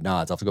we had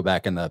nods. I'll have to go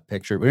back in the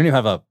picture. We didn't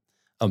even have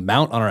a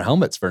mount on our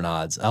helmets for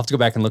nods. I'll have to go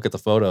back and look at the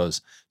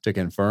photos to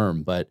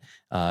confirm, but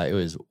it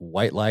was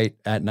white light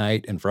at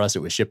night. And for us,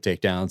 it was ship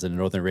takedowns in the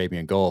Northern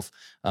Arabian Gulf.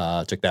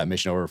 Took that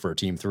mission over for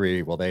Team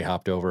 3 while they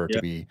hopped over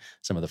to be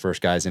some of the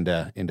first guys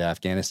into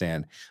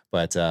Afghanistan.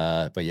 But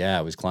yeah,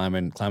 I was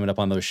climbing up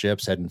on those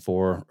ships, heading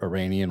for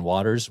Iranian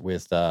waters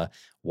with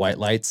white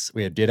lights.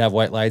 We did have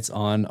white lights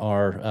on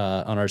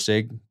our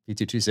SIG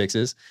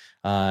P226s,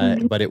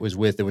 but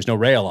there was no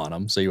rail on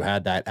them. So you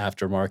had that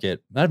aftermarket,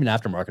 not even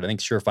aftermarket. I think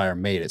Surefire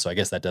made it. So I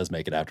guess that does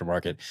make it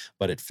aftermarket,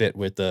 but it fit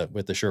with the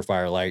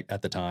Surefire light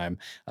at the time.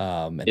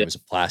 And it was a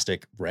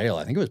plastic rail.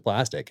 I think it was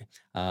plastic.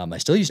 I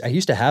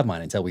used to have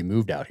mine until we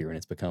moved out here, and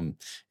it's become,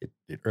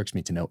 it irks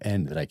me to no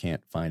end that I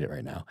can't find it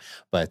right now.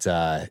 But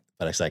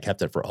actually I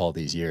kept it for all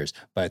these years.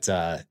 But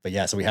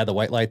yeah, so we had the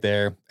white light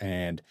there,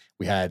 and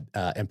we had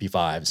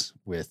MP5s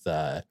with,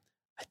 I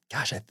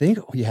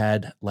think we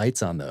had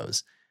lights on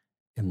those,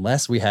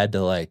 unless we had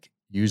to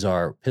use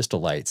our pistol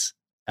lights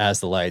as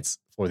the lights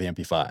for the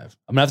MP5.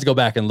 I'm gonna have to go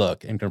back and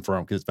look and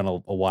confirm, because it's been a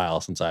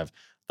while since I've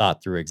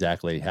thought through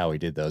exactly how we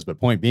did those. But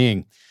point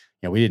being,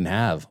 we didn't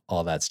have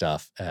all that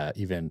stuff,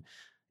 even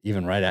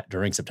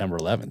during September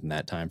 11th, and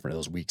that time for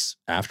those weeks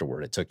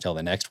afterward. It took till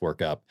the next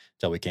workup,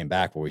 till we came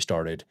back, where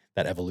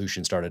that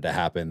evolution started to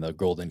happen. The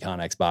Golden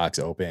Connex box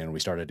opened. We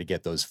started to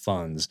get those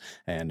funds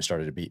and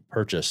started to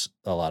purchase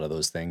a lot of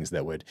those things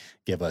that would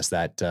give us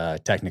that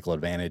technical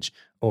advantage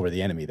over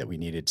the enemy that we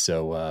needed.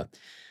 So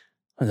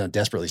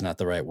desperately is not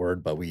the right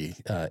word, but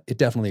it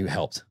definitely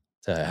helped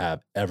to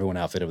have everyone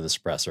outfitted with a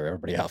suppressor,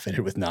 everybody outfitted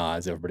with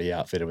nods, everybody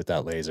outfitted with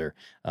that laser,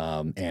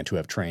 and to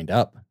have trained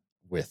up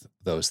with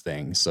those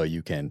things, so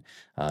you can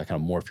kind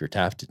of morph your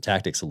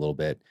tactics a little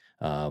bit,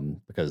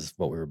 because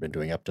what we've been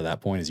doing up to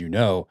that point, as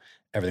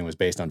everything was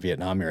based on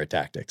Vietnam era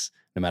tactics.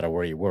 No matter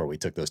where you were, we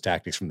took those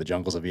tactics from the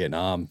jungles of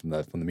Vietnam, from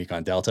the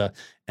Mekong Delta,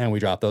 and we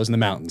dropped those in the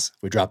mountains.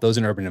 We dropped those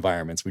in urban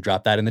environments. We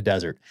dropped that in the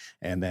desert.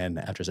 And then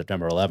after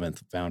September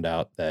 11th, found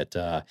out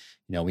that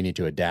we need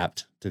to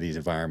adapt to these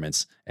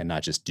environments and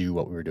not just do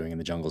what we were doing in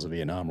the jungles of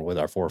Vietnam, or with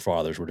our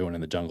forefathers were doing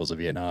in the jungles of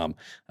Vietnam.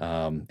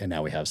 And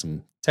now we have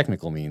some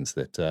technical means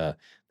that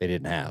they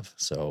didn't have.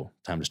 So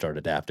time to start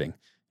adapting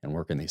and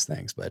working these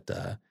things. But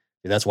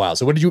that's wild.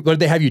 So what did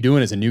they have you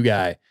doing as a new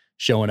guy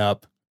showing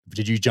up?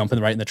 Did you jump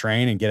right in the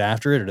train and get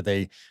after it, or did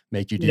they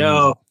make you do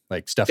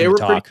stuff in the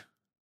talk?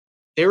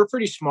 They were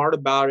pretty smart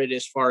about it,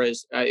 as far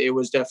as it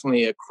was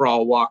definitely a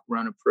crawl, walk,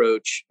 run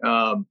approach.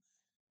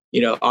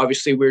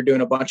 Obviously we were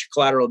doing a bunch of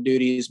collateral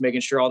duties, making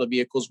sure all the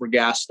vehicles were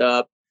gassed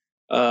up,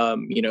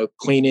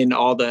 cleaning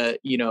all the,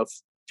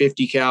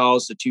 50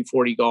 cals, the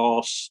 240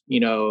 Golfs,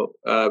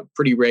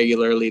 pretty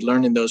regularly,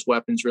 learning those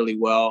weapons really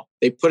well.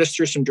 They put us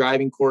through some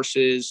driving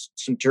courses,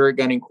 some turret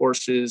gunning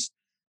courses,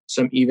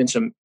 some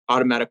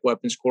automatic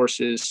weapons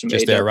courses, some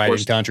just there right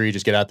in country,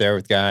 just get out there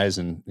with guys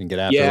and get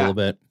after it a little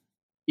bit.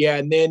 Yeah.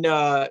 And then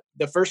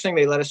the first thing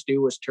they let us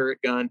do was turret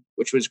gun,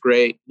 which was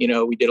great.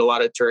 We did a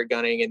lot of turret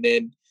gunning, and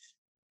then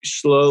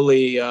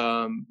slowly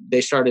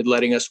they started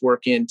letting us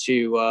work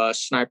into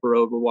sniper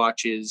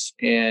overwatches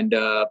and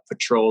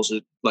patrols,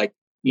 like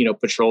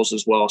patrols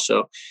as well.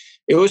 So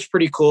it was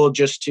pretty cool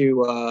just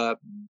to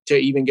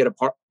even be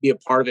a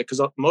part of it.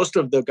 Cause most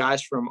of the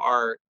guys from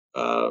our,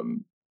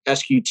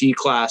 SQT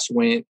class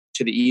went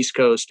to the East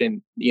Coast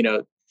and,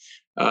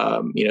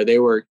 they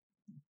were,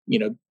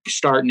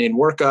 starting in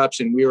workups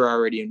and we were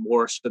already in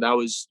war. So that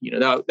was,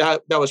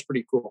 that was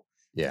pretty cool.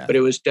 Yeah. But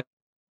it was,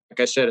 like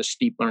I said, a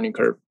steep learning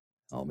curve.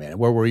 Oh man.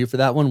 Where were you for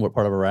that one? What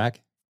part of Iraq?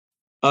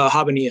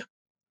 Habanilla.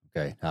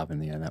 Okay.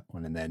 Habanilla, that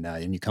one. And then,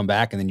 and you come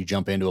back and then you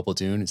jump into a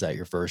platoon. Is that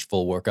your first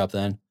full workup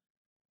then?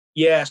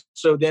 Yeah.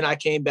 So then I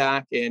came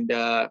back and,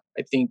 I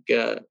think,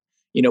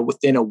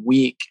 within a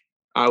week,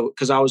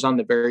 cause I was on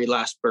the very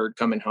last bird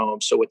coming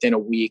home. So within a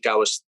week I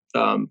was,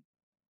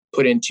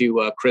 put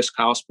into Chris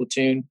Kyle's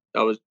platoon.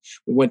 We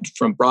went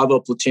from Bravo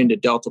platoon to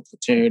Delta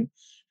platoon.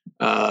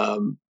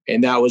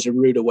 And that was a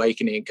rude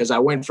awakening because I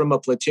went from a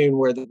platoon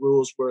where the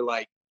rules were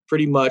like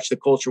pretty much the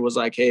culture was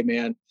like, hey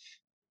man,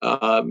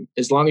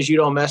 as long as you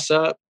don't mess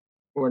up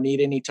or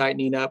need any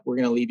tightening up, we're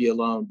going to leave you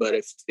alone. But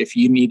if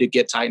you need to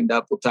get tightened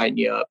up, we'll tighten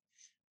you up.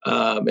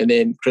 And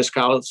then Chris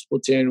Kyle's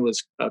platoon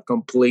was a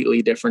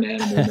completely different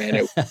animal, man.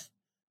 It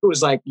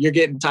was like, you're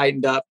getting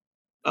tightened up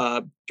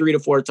 3 to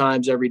 4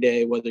 times every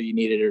day, whether you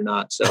need it or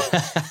not. So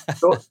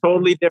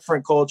totally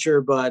different culture.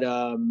 But,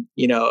 I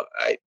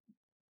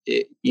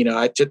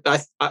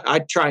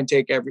try and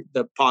take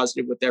the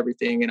positive with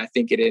everything. And I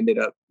think it ended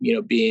up,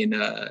 being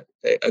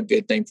a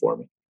good thing for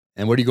me.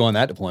 And where do you go on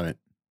that deployment?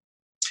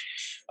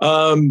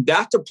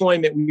 That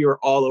deployment, we were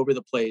all over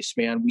the place,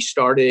 man. We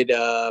started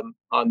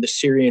on the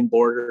Syrian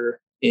border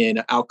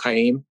in Al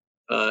Qaim.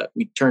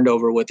 We turned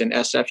over with an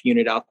SF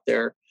unit out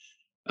there.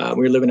 We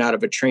were living out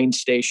of a train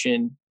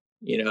station.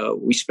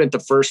 We spent the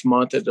first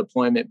month of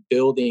deployment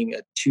building a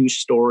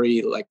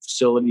 2-story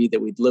facility that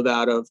we'd live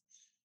out of.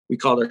 We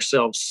called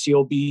ourselves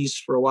SEAL Bees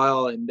for a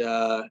while. And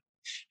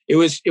it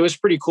was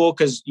pretty cool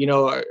because,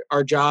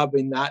 our job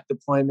in that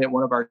deployment,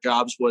 one of our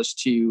jobs was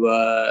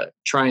to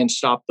try and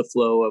stop the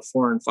flow of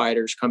foreign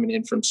fighters coming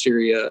in from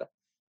Syria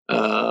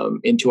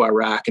into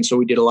Iraq. And so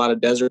we did a lot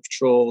of desert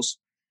patrols,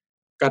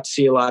 got to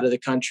see a lot of the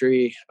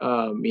country,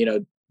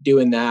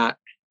 doing that.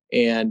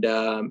 And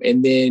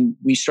then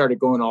we started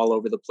going all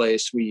over the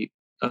place. We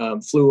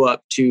flew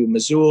up to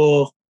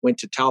Mosul, went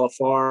to Tal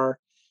Afar,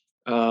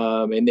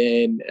 and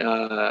then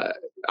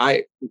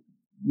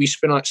we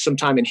spent some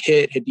time in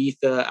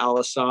Haditha, Al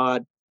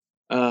Assad,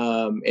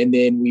 and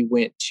then we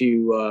went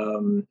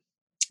to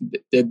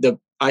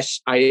I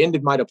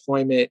ended my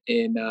deployment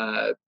in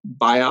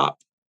Biop,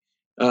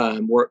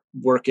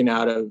 working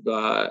out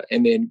of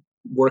and then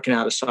working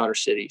out of Sadr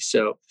City.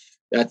 So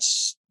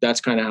that's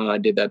kind of how I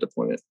did that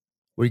deployment.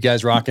 Were you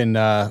guys rocking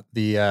the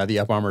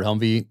up armored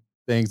Humvee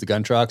things, the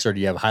gun trucks, or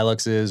do you have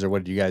Hiluxes, or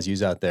what did you guys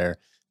use out there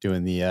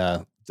doing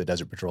the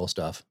desert patrol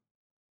stuff?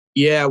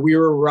 Yeah, we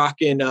were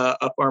rocking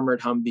up armored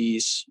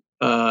Humvees,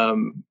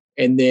 and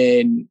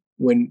then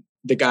when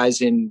the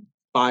guys in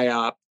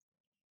Biop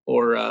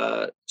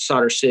or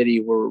Sadr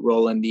City were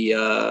rolling the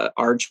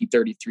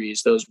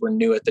RG-33s, those were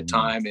new at the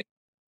time, and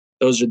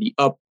those are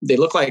they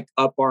look like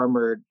up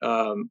armored,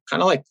 kind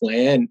of like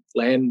Land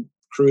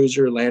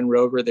Cruiser, Land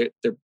Rover.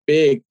 They're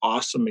big,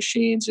 awesome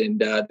machines, and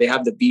they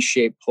have the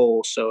V-shaped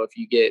hull. So if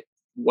you get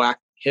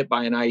hit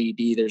by an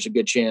IED, there's a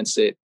good chance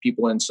that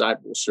people inside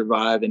will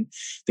survive. And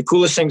the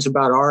coolest things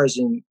about ours,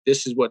 and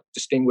this is what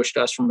distinguished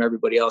us from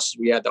everybody else, is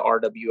we had the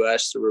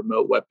RWS, the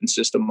remote weapon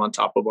system, on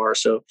top of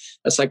ours. So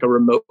that's like a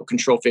remote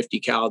control 50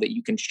 cal that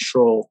you can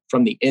control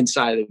from the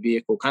inside of the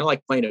vehicle, kind of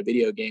like playing a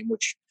video game,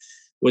 which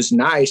was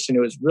nice. And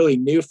it was really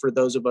new for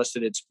those of us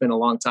that had spent a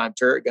long time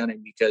turret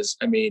gunning, because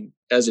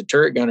as a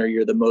turret gunner,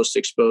 you're the most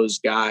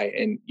exposed guy,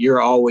 and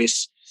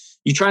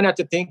you try not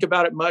to think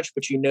about it much,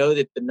 but you know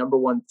that the number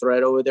one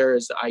threat over there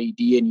is the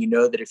IED. And you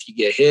know that if you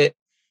get hit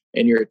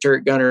and you're a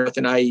turret gunner with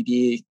an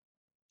IED,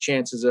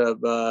 chances of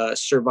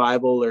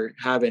survival or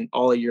having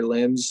all of your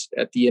limbs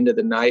at the end of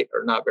the night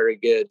are not very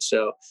good.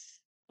 So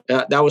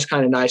that was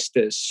kind of nice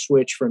to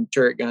switch from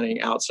turret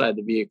gunning outside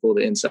the vehicle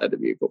to inside the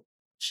vehicle.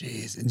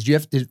 Jeez.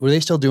 And were they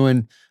still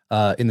doing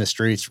in the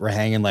streets, we're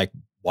hanging like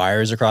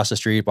wires across the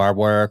street, barbed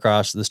wire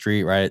across the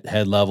street, right at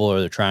head level, or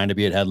they're trying to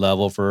be at head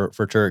level for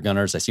turret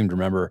gunners? I seem to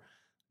remember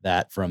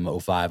that from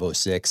 05,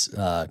 06,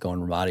 going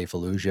Ramadi,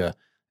 Fallujah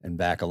and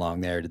back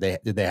along there.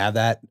 Did they have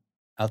that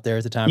out there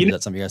at the time? Is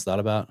that something you guys thought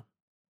about?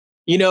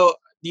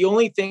 The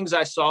only things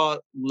I saw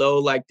low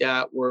like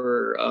that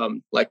were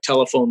like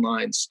telephone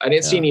lines. I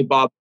didn't see any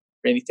bob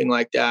or anything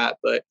like that,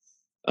 but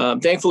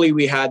thankfully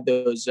we had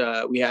those,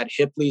 we had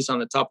Hipleys on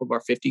the top of our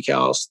 50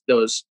 cals,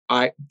 those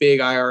big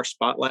IR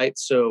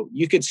spotlights. So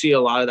you could see a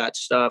lot of that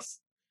stuff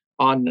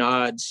on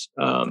nods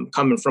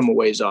coming from a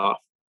ways off.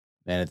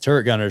 And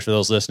turret gunners, for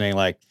those listening,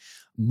 like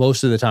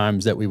most of the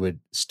times that we would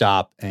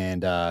stop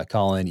and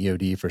call in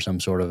EOD for some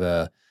sort of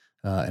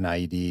an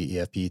IED,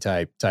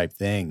 EFP type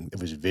thing, it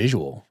was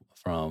visual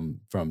from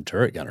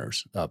turret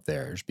gunners up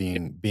there, just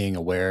being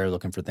aware,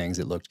 looking for things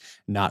that looked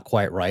not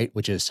quite right,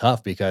 which is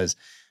tough because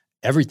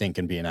everything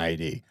can be an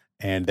IED.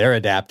 and they're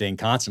adapting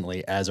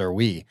constantly, as are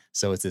we.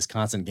 So it's this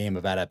constant game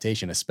of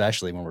adaptation,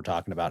 especially when we're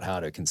talking about how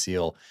to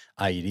conceal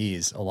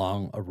IEDs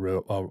along a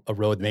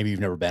road maybe you've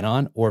never been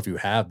on, or if you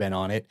have been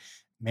on it,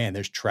 man,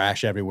 there's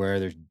trash everywhere.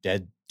 There's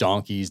dead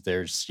donkeys.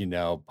 There's,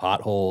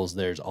 potholes.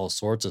 There's all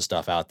sorts of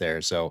stuff out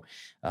there. So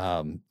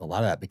a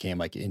lot of that became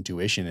like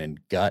intuition and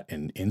gut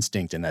and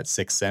instinct and that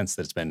sixth sense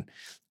that's been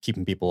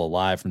keeping people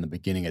alive from the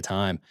beginning of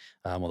time.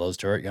 Well, those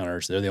turret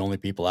gunners, they're the only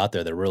people out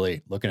there that are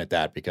really looking at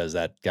that, because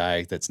that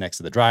guy that's next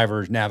to the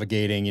driver's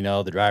navigating,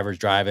 the driver's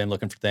driving,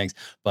 looking for things,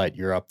 but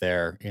you're up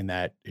there in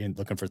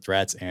looking for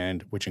threats,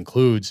 and which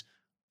includes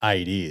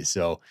IEDs.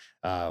 So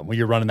when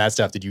you're running that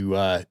stuff, did you,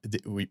 what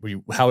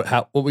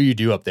will you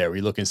do up there? Were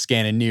you looking,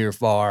 scanning near,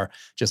 far,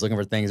 just looking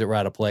for things that were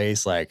out of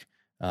place? Like,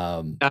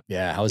 how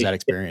was that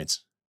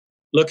experience?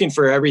 Looking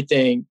for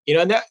everything,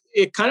 and that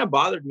it kind of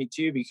bothered me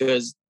too,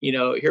 because,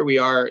 here we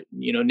are,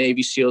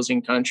 Navy SEALs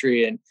in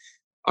country, and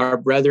our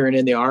brethren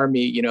in the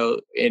Army,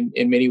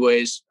 in many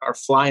ways are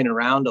flying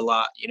around a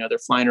lot. They're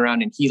flying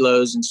around in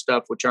helos and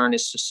stuff, which aren't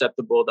as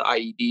susceptible to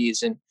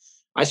IEDs. And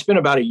I spent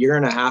about a year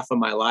and a half of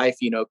my life,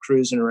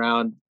 cruising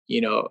around,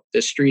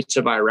 the streets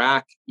of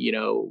Iraq,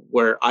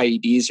 where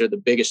IEDs are the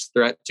biggest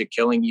threat to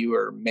killing you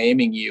or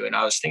maiming you. And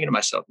I was thinking to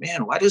myself,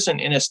 man, why doesn't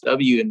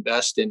NSW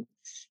invest in,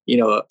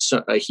 a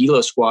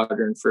helo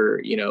squadron for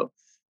the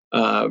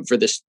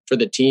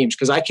teams?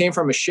 Because I came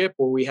from a ship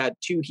where we had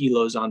 2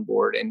 helos on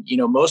board, and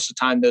most of the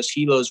time those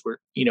helos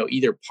were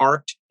either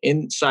parked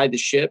inside the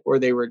ship, or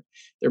their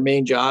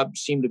main job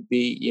seemed to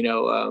be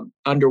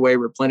underway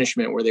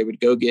replenishment, where they would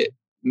go get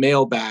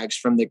mail bags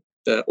from the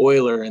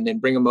oiler and then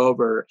bring them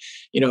over,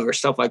 or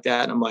stuff like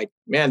that. And I'm like,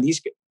 man,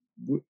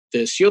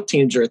 the SEAL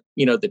teams are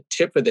the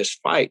tip of this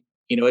fight.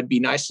 It'd be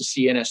nice to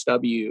see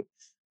NSW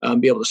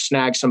be able to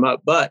snag some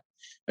up, but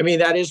I mean,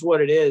 that is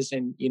what it is.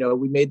 And,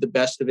 we made the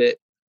best of it.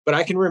 But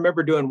I can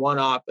remember doing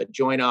a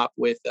joint op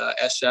with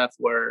SF,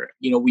 where,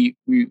 we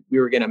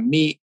were going to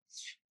meet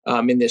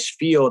in this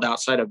field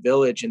outside a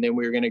village, and then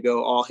we were going to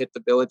go all hit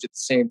the village at the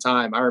same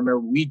time. I remember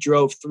we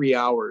drove 3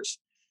 hours,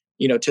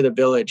 to the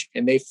village,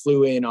 and they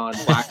flew in on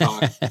Black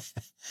Hawk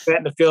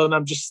in the field. And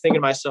I'm just thinking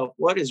to myself,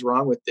 what is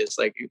wrong with this?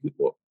 Like,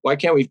 why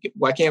can't we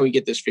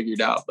get this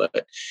figured out?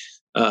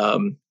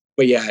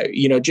 But yeah,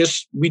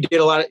 we did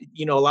a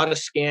lot of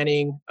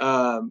scanning,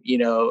 and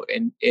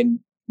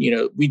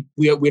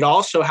we'd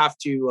also have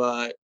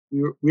to,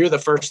 we were the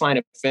first line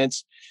of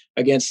defense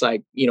against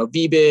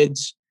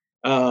VBIDs,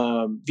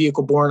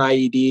 vehicle-borne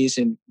IEDs,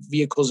 and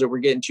vehicles that were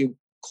getting too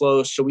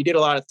close. So we did a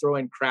lot of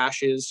throwing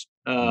crashes,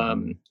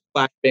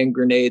 flashbang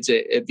grenades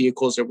at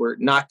vehicles that were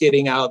not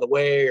getting out of the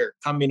way or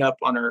coming up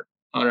on our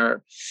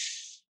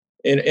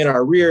in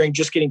our rear and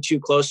just getting too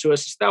close to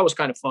us. That was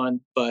kind of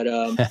fun, but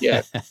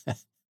yeah.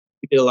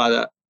 We did a lot of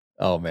that.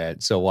 Oh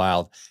man, so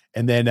wild.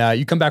 And then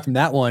you come back from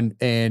that one,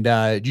 and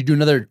do you do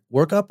another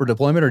workup or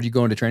deployment, or do you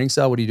go into training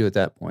cell? What do you do at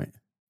that point?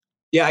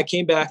 Yeah, I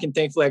came back, and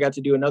thankfully I got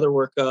to do another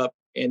workup,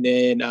 and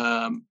then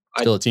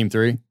still a team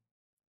 3?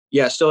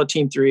 Yeah, still a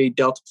team 3,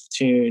 Delta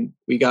platoon.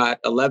 We got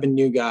 11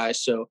 new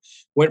guys, so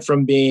went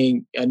from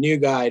being a new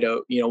guy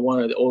to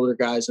one of the older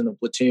guys in the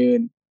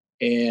platoon,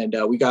 and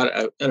we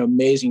got an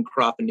amazing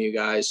crop of new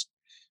guys.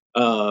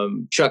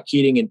 Chuck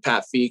Keating and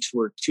Pat Feeks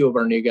were 2 of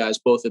our new guys.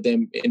 Both of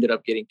them ended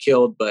up getting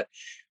killed, but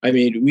I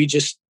mean, we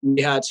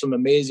had some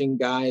amazing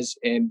guys,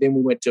 and then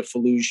we went to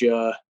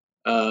Fallujah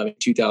in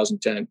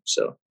 2010.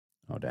 So,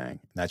 oh dang,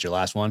 that's your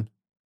last one?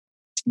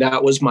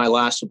 That was my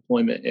last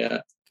deployment. Yeah,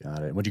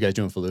 got it. What did you guys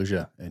do in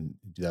Fallujah in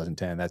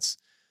 2010? That's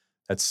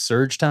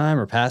surge time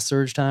or past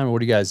surge time, or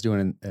what are you guys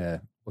doing?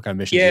 What kind of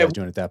missions are you guys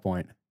doing at that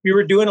point? We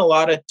were doing a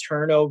lot of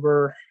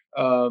turnover.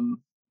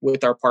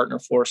 With our partner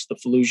force, the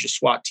Fallujah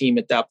SWAT team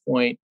at that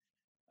point.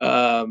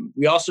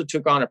 We also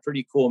took on a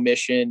pretty cool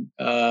mission.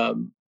 I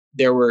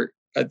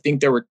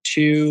think there were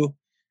 2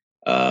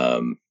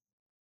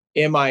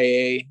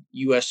 MIA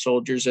U.S.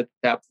 soldiers at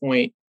that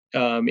point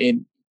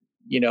around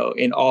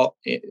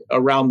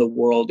the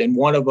world. And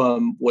one of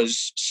them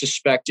was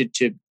suspected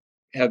to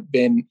have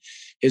been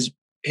his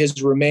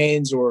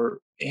remains, or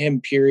him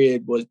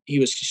period, he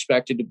was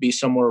suspected to be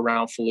somewhere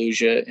around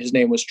Fallujah. His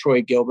name was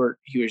Troy Gilbert.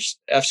 He was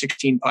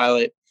F-16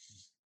 pilot.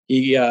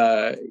 He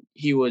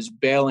was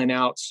bailing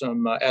out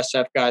some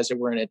SF guys that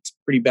were in a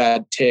pretty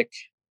bad tick,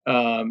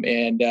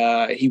 and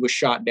he was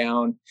shot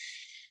down.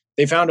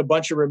 They found a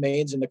bunch of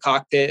remains in the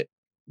cockpit,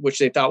 which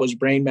they thought was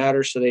brain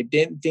matter, so they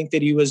didn't think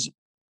that he was.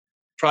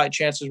 Probably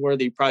chances were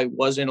that he probably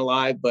wasn't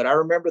alive. But I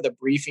remember the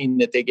briefing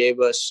that they gave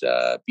us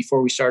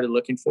before we started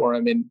looking for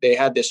him, and they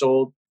had this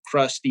old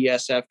crusty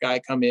SF guy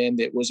come in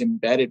that was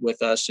embedded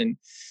with us, and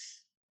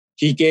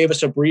he gave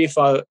us a brief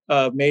of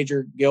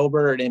Major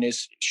Gilbert, and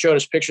showed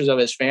us pictures of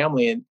his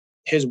family and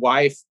his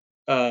wife.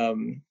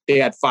 They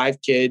had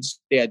 5 kids.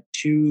 They had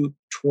 2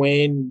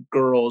 twin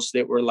girls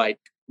that were like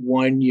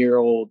 1 year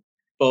old,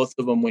 both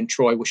of them, when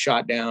Troy was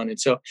shot down. And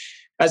so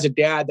as a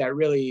dad, that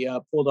really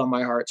pulled on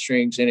my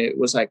heartstrings. And it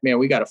was like, man,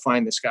 we got to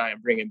find this guy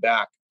and bring him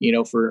back,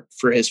 for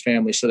his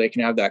family, so they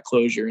can have that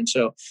closure. And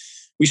so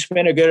we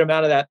spent a good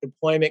amount of that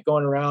deployment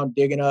going around,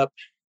 digging up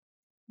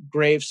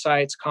grave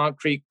sites,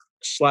 concrete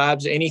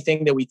slabs,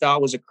 anything that we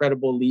thought was a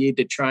credible lead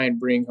to try and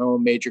bring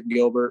home Major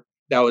Gilbert.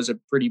 That was a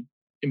pretty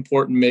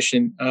important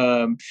mission.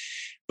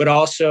 But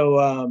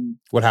also,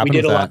 what happened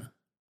we did with a that?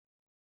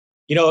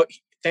 lot.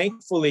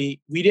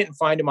 Thankfully, we didn't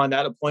find him on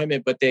that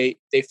deployment, but they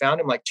found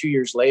him like 2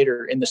 years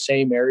later in the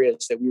same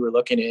areas that we were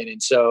looking in.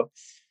 And so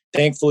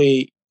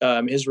thankfully,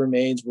 his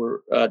remains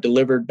were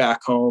delivered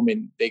back home,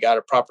 and they got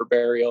a proper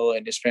burial,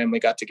 and his family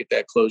got to get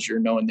that closure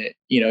knowing that,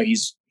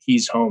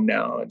 he's home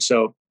now. And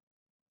so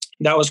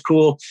that was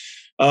cool.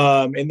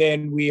 And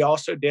then we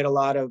also did a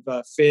lot of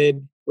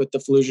FID with the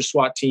Fallujah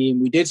SWAT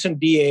team. We did some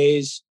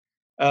DAs,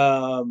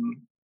 and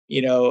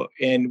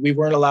we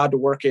weren't allowed to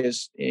work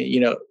as,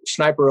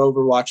 sniper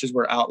overwatches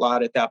were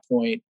outlawed at that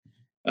point.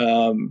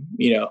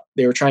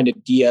 They were trying to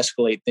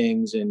de-escalate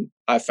things, and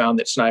I found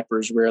that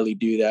snipers rarely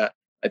do that.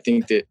 I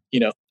think that,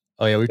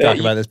 Oh yeah, we've talked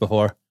about this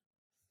before.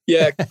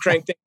 Yeah,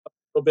 crank things up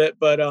a little bit,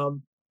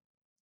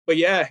 but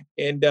yeah.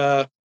 And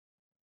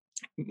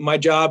my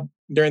job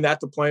during that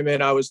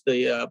deployment, I was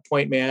the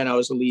point man. I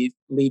was the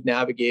lead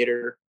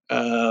navigator,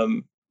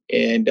 and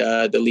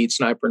the lead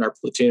sniper in our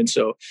platoon.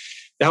 So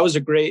that was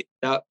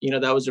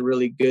that was a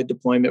really good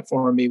deployment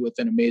for me with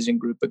an amazing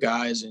group of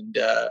guys, and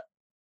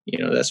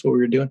that's what we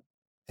were doing.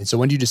 And so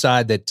when do you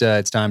decide that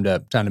it's time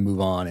to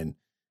move on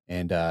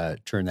and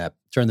turn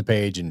the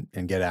page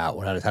and get out?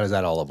 How does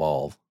that all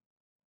evolve?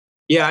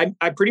 Yeah,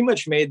 I pretty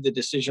much made the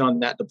decision on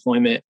that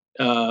deployment.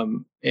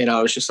 And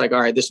I was just like, all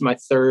right, this is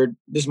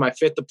my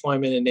fifth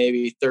deployment in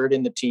Navy, third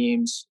in the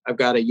teams. I've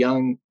got a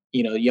young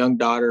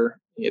daughter.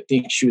 I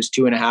think she was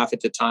 2.5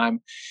 at the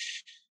time.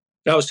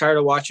 I was tired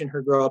of watching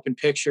her grow up in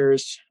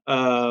pictures.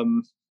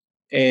 So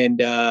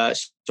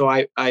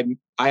I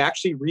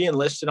actually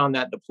re-enlisted on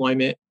that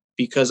deployment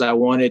because I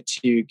wanted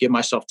to give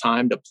myself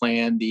time to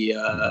plan the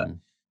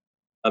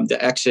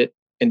exit.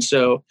 And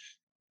so,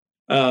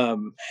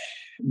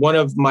 one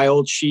of my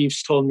old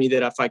chiefs told me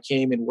that if I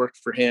came and worked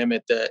for him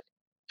at the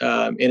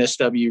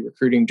NSW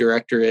recruiting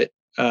directorate,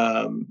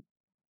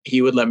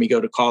 he would let me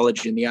go to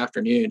college in the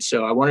afternoon.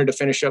 So I wanted to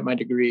finish up my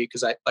degree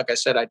because like I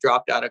said, I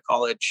dropped out of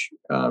college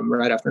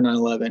right after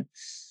 9/11.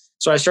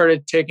 So I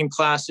started taking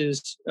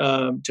classes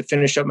to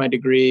finish up my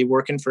degree,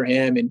 working for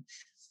him. And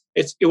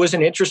it was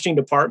an interesting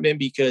department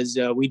because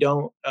we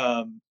don't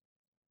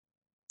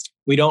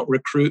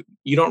recruit.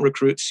 You don't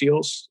recruit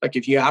SEALs. Like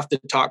if you have to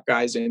talk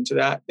guys into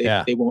that,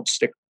 they won't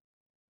stick.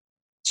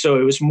 So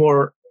it was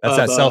more. That's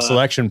that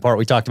self-selection part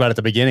we talked about at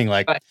the beginning,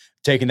 like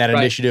taking that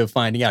initiative,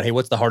 finding out, hey,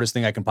 what's the hardest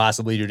thing I can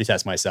possibly do to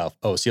test myself?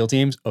 Oh, SEAL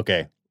teams.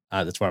 Okay.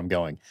 That's where I'm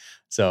going.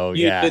 So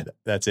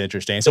that's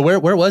interesting. So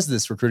where was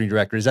this recruiting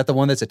director? Is that the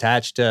one that's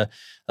attached to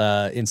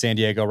in San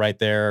Diego, right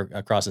there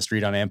across the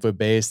street on Amphib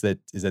Base? That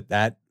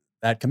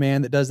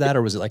command that does that,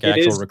 or was it like an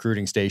actual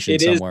recruiting station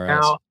somewhere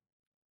else?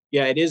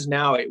 Yeah, it is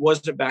now. It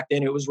wasn't back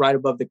then. It was right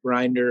above the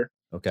grinder.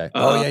 Okay.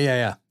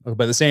 Yeah.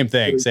 But the same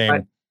thing.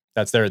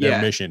 That's their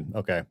mission.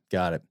 Okay,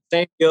 got it.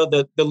 Same deal.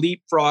 The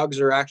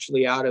leapfrogs are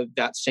actually out of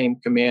that same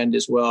command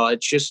as well.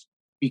 It's just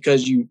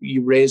because you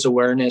raise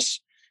awareness.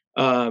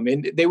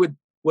 And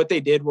what they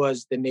did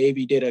was the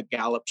Navy did a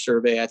Gallup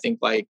survey, I think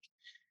like,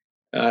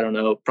 I don't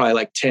know, probably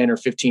like 10 or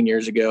 15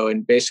 years ago.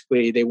 And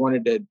basically they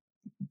wanted to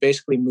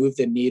move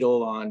the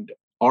needle on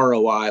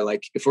ROI.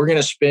 Like if we're going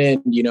to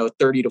spend,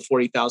 $30,000 to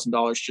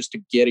 $40,000 just to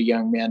get a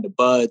young man to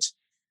BUD/S,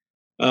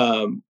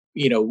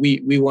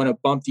 we want to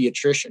bump the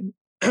attrition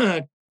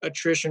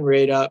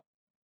rate up,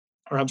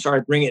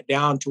 bring it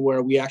down to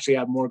where we actually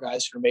have more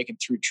guys that are making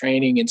through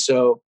training. And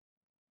so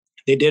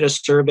they did a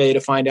survey to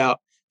find out,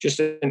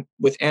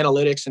 with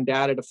analytics and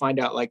data, to find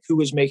out like who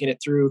was making it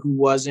through, who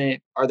wasn't.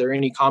 Are there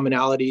any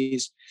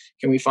commonalities?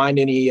 Can we find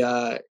any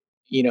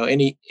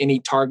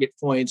target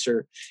points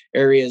or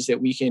areas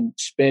that we can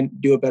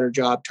do a better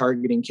job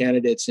targeting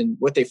candidates? And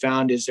what they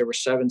found is there were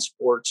 7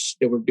 sports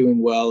that were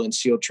doing well in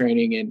SEAL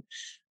training,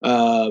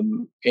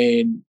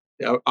 and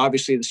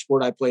obviously the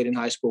sport I played in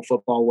high school,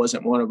 football,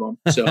 wasn't one of them.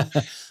 So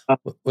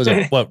was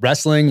it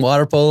wrestling,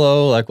 water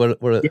polo? Like what?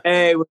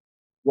 Yeah,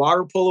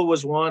 water polo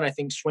was 1. I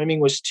think swimming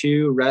was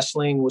 2.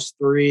 Wrestling was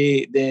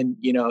 3. Then,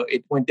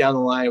 it went down the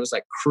line. It was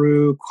like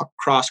crew,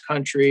 cross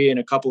country, and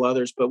a couple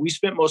others. But we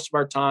spent most of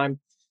our time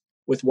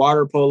with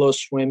water polo,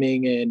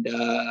 swimming, and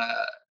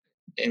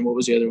what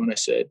was the other one I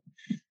said?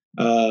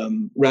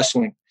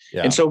 Wrestling.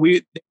 Yeah. And so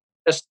we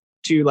just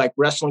to like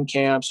wrestling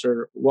camps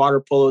or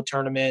water polo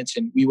tournaments,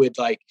 and we would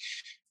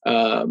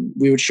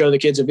show the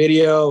kids a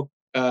video.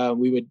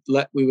 We would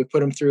put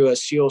them through a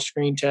SEAL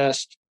screen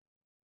test,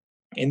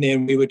 and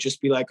then we would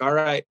just be like, all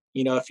right,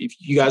 if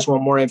you guys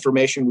want more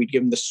information, we'd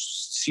give them the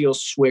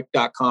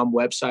SEALSWIC.com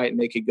website, and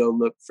they could go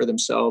look for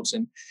themselves.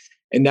 And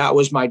that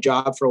was my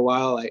job for a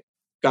while. I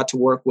got to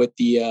work with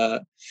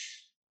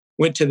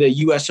went to the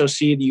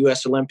USOC, the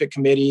U.S. Olympic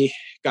Committee,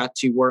 got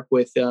to work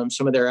with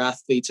some of their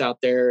athletes out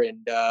there,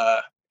 and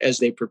as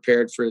they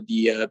prepared for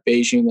the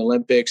Beijing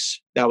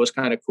Olympics. That was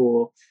kind of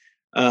cool.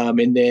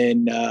 And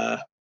then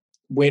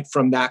went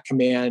from that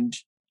command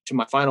to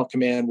my final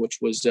command, which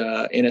was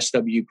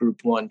NSW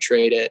Group 1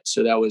 TRADET.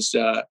 So that was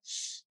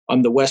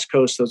on the West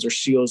Coast, those are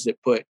SEALs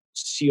that put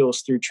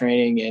SEALs through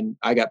training, and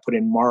I got put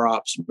in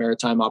MAROPS,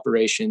 Maritime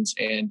Operations,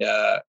 and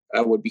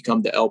I would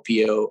become the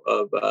LPO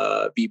of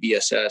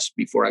VBSS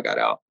before I got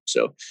out.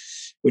 So,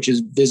 which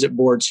is Visit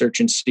Board Search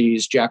and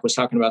Seize. Jack was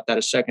talking about that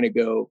a second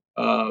ago.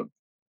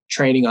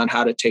 Training on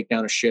how to take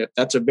down a ship.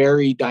 That's a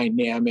very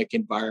dynamic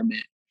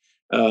environment,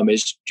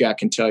 as Jack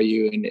can tell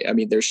you. And I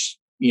mean, there's,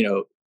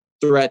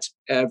 threats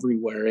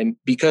everywhere. And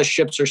because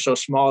ships are so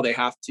small, they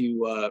have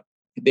to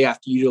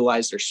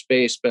utilize their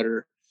space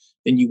better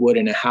than you would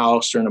in a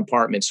house or an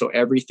apartment. So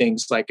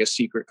everything's like a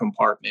secret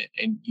compartment,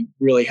 and you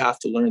really have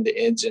to learn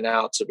the ins and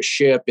outs of a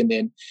ship, and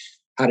then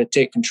how to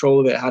take control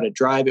of it, how to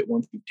drive it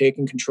once you've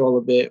taken control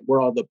of it,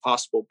 where all the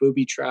possible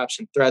booby traps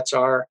and threats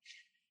are.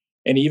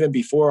 And even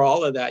before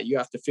all of that, you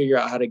have to figure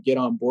out how to get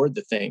on board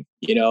the thing,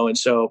 and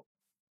so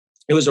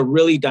it was a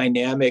really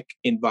dynamic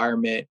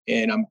environment,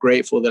 and I'm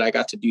grateful that I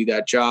got to do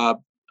that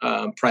job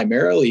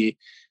primarily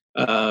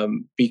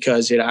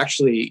because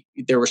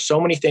there were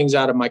so many things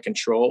out of my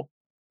control,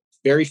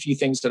 very few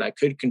things that I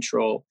could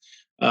control.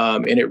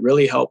 And it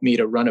really helped me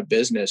to run a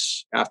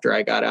business after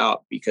I got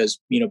out because,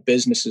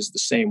 business is the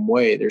same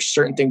way. There's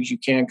certain things you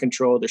can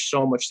control. There's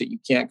so much that you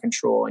can't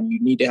control, and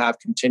you need to have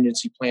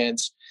contingency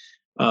plans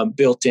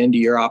built into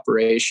your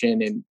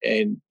operation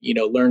and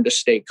learn to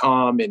stay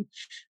calm and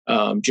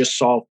just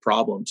solve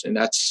problems. And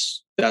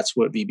that's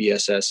what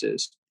VBSS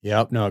is.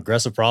 Yep. No,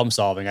 aggressive problem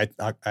solving.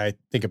 I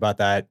think about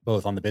that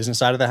both on the business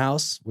side of the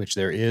house, which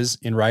there is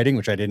in writing,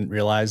 which I didn't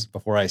realize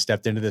before I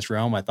stepped into this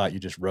realm. I thought you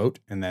just wrote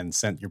and then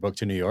sent your book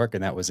to New York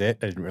and that was it.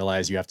 I didn't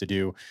realize you have to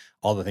do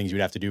all the things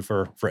you'd have to do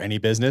for any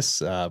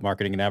business,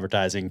 marketing and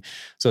advertising,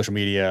 social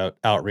media,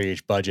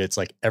 outreach, budgets,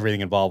 like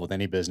everything involved with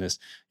any business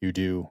you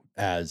do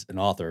as an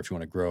author if you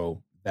want to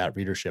grow that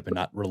readership and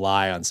not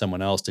rely on someone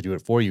else to do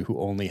it for you who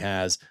only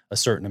has a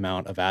certain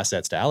amount of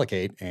assets to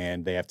allocate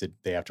and they have to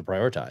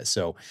prioritize.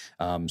 So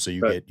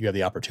you have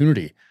the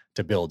opportunity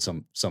to build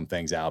some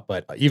things out,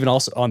 but even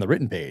also on the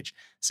written page,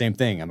 same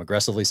thing. I'm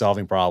aggressively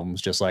solving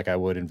problems just like I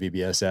would in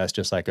VBSS,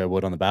 just like I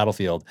would on the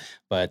battlefield.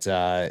 But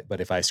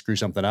if I screw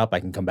something up, I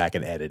can come back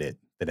and edit it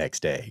the next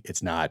day.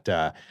 It's not,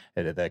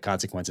 the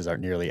consequences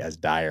aren't nearly as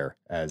dire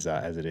as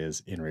it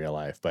is in real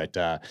life. But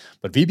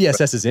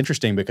VBSS is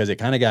interesting because it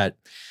kind of got,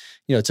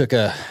 took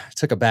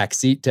a back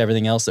seat to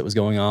everything else that was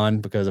going on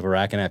because of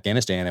Iraq and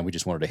Afghanistan. And we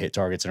just wanted to hit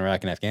targets in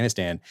Iraq and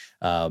Afghanistan.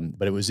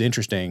 But it was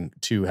interesting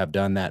to have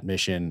done that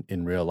mission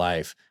in real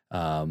life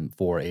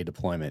for a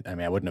deployment. I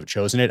mean, I wouldn't have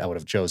chosen it. I would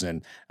have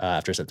chosen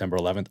after September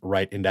 11th,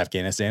 right into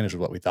Afghanistan, which is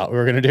what we thought we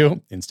were going to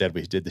do. Instead,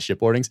 we did the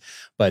shipboardings.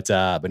 But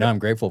now I'm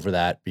grateful for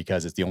that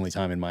because it's the only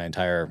time in my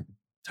entire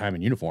time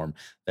in uniform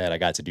that I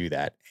got to do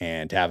that,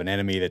 and to have an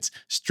enemy that's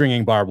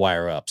stringing barbed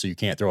wire up so you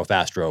can't throw a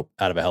fast rope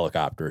out of a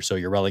helicopter, so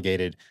you're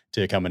relegated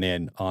to coming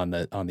in on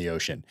the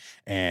ocean,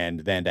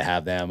 and then to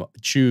have them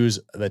choose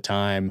the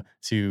time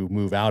to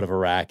move out of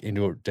Iraq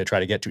to try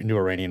to get into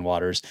Iranian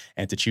waters,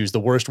 and to choose the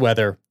worst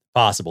weather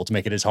possible to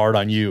make it as hard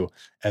on you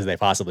as they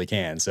possibly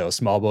can. So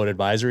small boat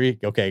advisory.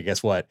 Okay,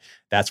 guess what?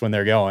 That's when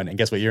they're going. And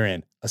guess what you're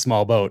in? A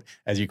small boat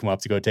as you come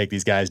up to go take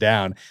these guys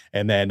down.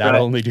 And then not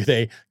only do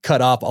they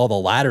cut off all the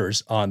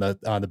ladders on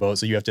the boat,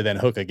 so you have to then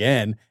hook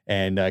again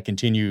and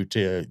continue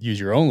to use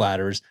your own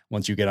ladders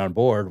once you get on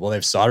board. Well,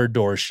 they've soldered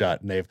doors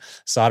shut and they've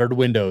soldered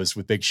windows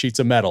with big sheets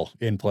of metal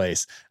in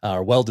place,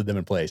 or welded them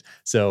in place.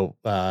 So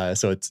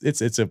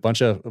it's a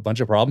bunch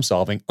of problem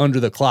solving under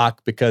the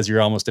clock because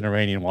you're almost in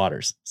Iranian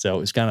waters.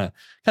 So it's kind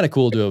of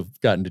cool to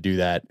have gotten to do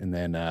that. And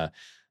then,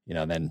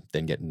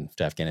 then getting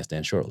to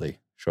Afghanistan shortly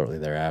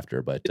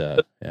thereafter. But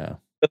yeah.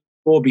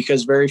 Cool,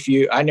 because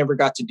I never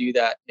got to do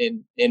that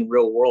in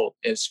real world.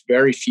 It's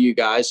very few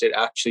guys that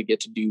actually get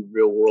to do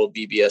real world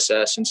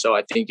VBSS. And so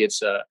I think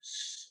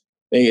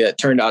it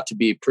turned out to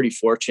be pretty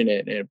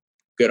fortunate and a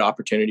good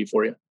opportunity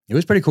for you. It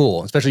was pretty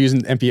cool, especially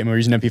using we're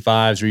using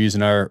MP5s, we're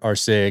using our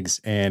SIGs.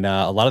 And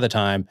a lot of the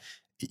time,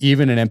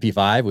 even an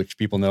MP5, which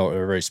people know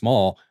are very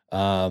small,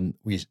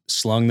 we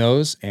slung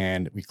those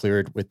and we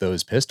cleared with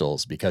those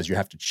pistols because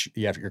you're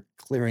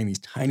clearing these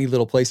tiny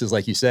little places,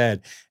 like you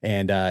said.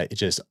 And it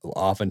just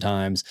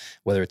oftentimes,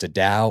 whether it's a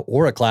Dow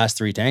or a class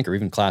 3 tanker,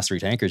 even class 3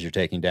 tankers you're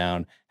taking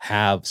down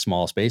have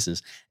small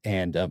spaces,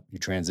 and you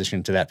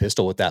transition to that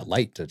pistol with that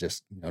light to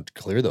just, to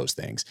clear those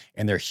things.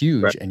 And they're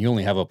huge, right. And you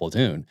only have a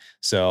platoon.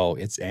 So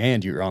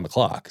and you're on the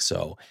clock.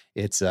 So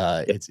it's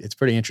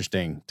pretty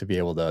interesting to be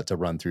able to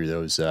run through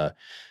those,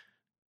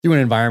 through an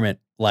environment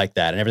like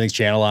that, and everything's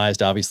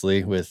channelized,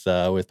 obviously, with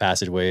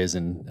passageways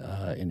and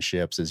in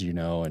ships, as you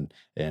know,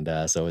 and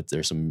so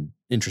there's some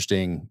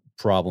interesting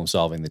problem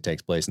solving that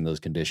takes place in those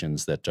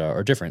conditions that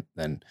are different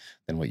than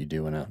what you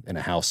do in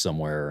a house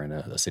somewhere or in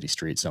a city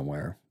street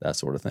somewhere, that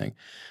sort of thing.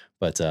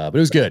 But it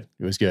was good.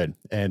 It was good,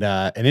 and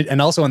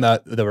also on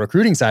the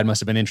recruiting side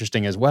must have been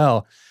interesting as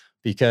well,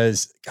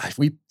 because gosh,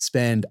 we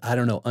spend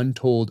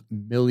untold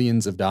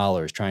millions of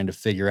dollars trying to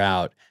figure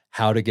out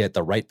how to get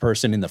the right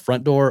person in the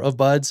front door of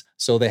BUD/S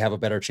so they have a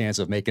better chance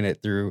of making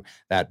it through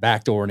that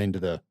back door and into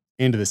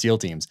the SEAL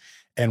teams.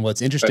 And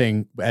what's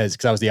interesting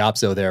because I was the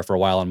OPSO there for a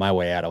while on my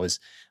way out, I was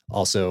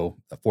also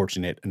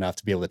fortunate enough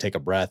to be able to take a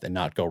breath and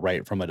not go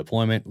right from a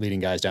deployment leading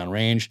guys down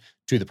range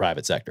to the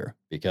private sector,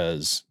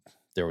 because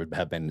there would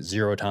have been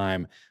zero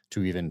time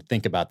to even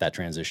think about that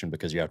transition,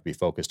 because you have to be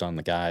focused on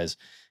the guys,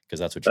 because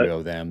that's what you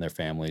owe them, their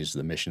families,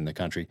 the mission, the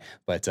country.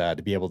 But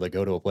to be able to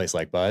go to a place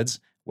like BUD/S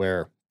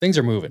where things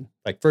are moving,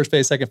 like first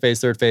phase, second phase,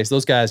 third phase,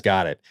 those guys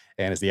got it.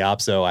 And as the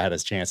OPSO, I had a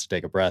chance to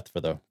take a breath for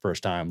the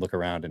first time, look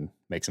around and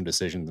make some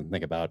decisions and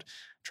think about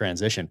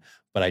transition.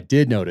 But I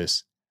did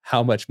notice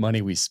how much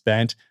money we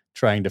spent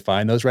trying to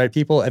find those right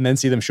people and then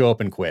see them show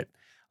up and quit,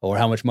 or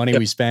how much money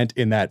we spent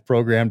in that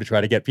program to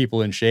try to get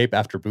people in shape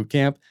after boot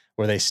camp,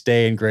 where they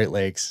stay in Great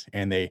Lakes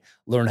and they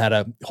learn how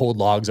to hold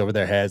logs over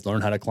their heads,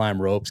 learn how to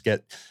climb ropes,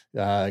 get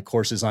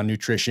courses on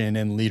nutrition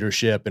and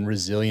leadership and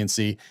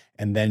resiliency,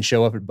 and then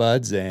show up at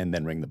BUD/S and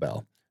then ring the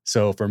bell.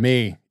 So for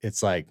me,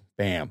 it's like,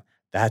 bam,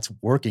 that's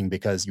working,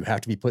 because you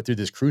have to be put through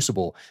this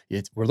crucible.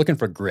 We're looking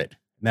for grit,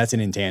 and that's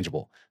an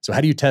intangible. So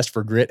how do you test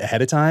for grit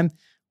ahead of time?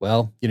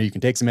 Well, you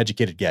can take some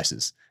educated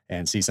guesses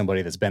and see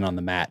somebody that's been on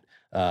the mat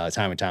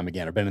time and time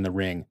again, or been in the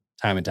ring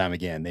time and time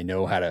again. They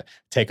know how to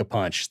take a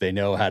punch. They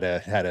know how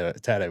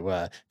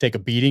to take a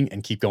beating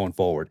and keep going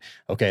forward.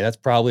 Okay, that's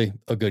probably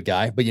a good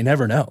guy, but you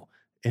never know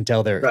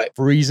until they're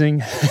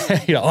freezing,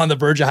 on the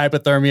verge of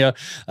hypothermia,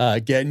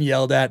 getting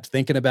yelled at,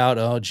 thinking about,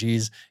 oh,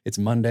 geez, it's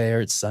Monday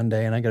or it's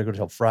Sunday and I got to go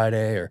till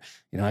Friday, or,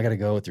 I got to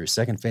go through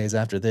second phase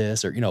after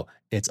this, or,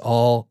 it's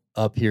all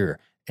up here.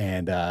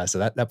 And so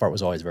that part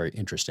was always very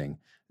interesting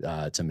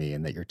to me,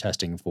 and that you're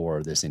testing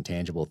for this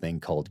intangible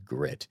thing called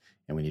grit,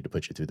 and we need to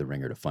put you through the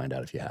ringer to find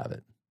out if you have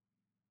it.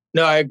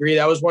 No, I agree.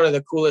 That was one of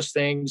the coolest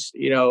things,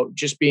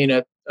 just being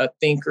a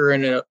thinker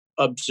and an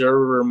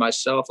observer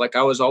myself. Like,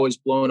 I was always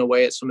blown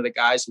away at some of the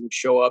guys that would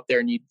show up there,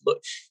 and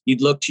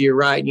you'd look to your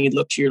right and you'd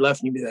look to your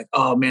left and you'd be like,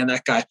 oh man,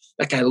 that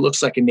guy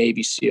looks like a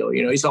Navy SEAL.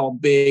 He's all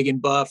big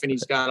and buff and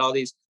he's got all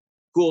these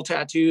cool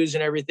tattoos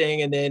and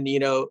everything. And then,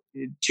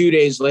 2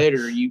 days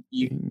later,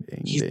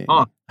 he's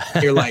gone.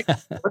 You're like,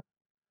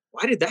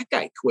 why did that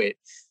guy quit?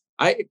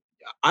 I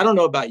don't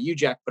know about you,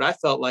 Jack, but I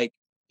felt like,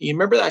 you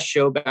remember that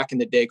show back in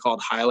the day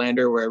called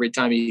Highlander, where every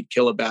time he'd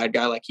kill a bad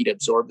guy, like, he'd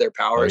absorb their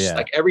powers. Oh, yeah.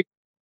 Like,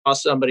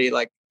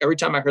 every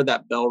time I heard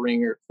that bell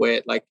ring or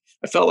quit, like,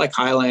 I felt like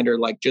Highlander,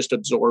 like, just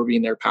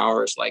absorbing their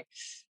powers. Like,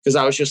 cause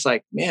I was just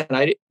like, man,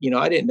 I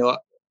didn't know,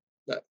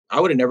 I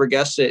would have never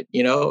guessed it,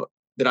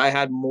 that I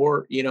had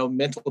more,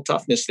 mental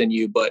toughness than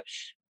you, but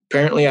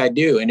apparently I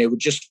do. And it would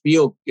just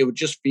feel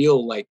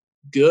like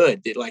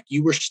good that, like,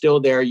 you were still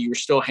there, you were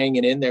still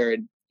hanging in there,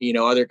 and,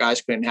 other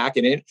guys couldn't hack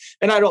it in.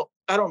 And I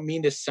don't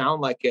mean to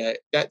sound like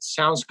that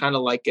sounds kind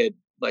of like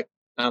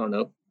I don't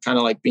know, kind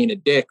of like being a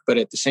dick, but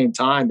at the same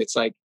time, it's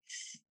like,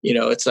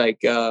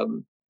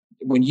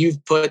 when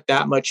you've put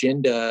that much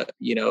into,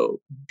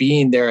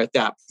 being there at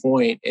that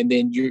point, and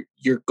then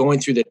you're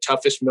going through the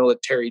toughest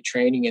military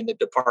training in the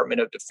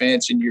Department of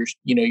Defense, and you're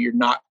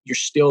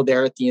still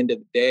there at the end of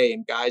the day,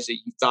 and guys that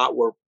you thought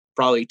were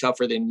probably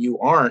tougher than you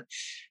aren't,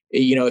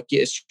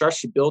 it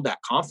starts to build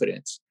that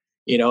confidence,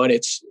 and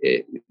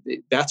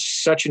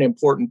that's such an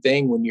important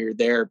thing when you're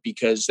there,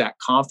 because that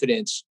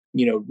confidence,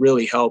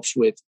 really helps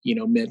with,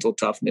 mental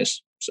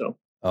toughness. So.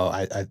 Oh,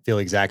 I feel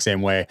the exact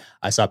same way.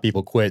 I saw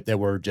people quit that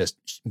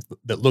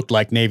looked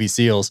like Navy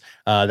SEALs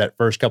that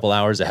first couple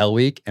hours of Hell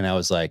Week. And I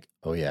was like,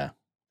 oh yeah,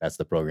 that's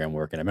the program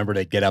working. I remember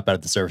they'd get up out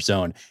of the surf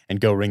zone and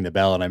go ring the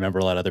bell. And I remember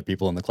a lot of other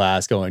people in the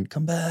class going,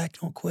 come back,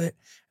 don't quit.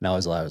 And I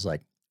was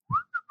like,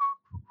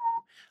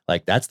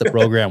 that's the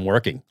program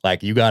working.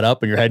 Like, you got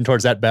up and you're heading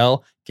towards that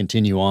bell,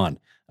 continue on.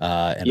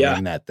 And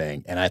ring that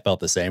thing. And I felt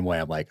the same way.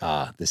 I'm like,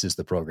 this is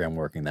the program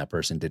working. That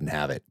person didn't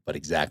have it, but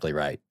exactly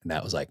right. And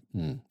that was like,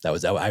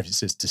 I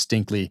just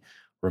distinctly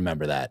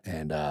remember that.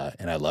 And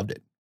I loved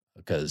it,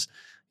 because,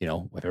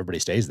 if everybody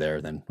stays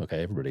there, then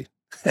okay, everybody,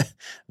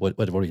 what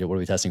are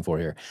we testing for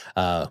here?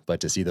 But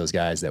to see those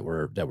guys that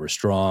were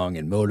strong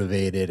and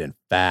motivated and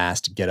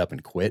fast, get up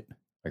and quit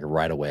like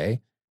right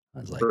away. I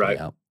was like,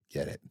 yeah,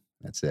 get it.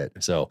 That's it.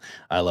 So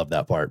I love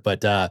that part.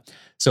 But,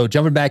 so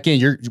jumping back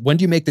in, when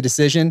do you make the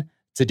decision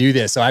to do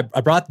this? So I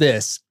brought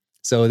this.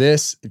 So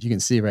this, if you can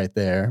see right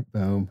there,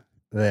 boom,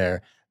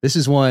 there. This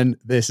is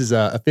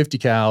a 50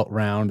 cal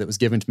round that was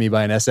given to me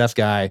by an SF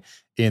guy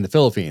in the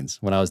Philippines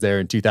when I was there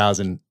in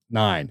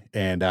 2009.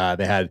 And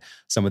they had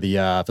some of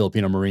the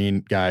Filipino Marine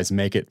guys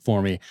make it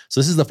for me. So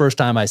this is the first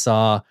time I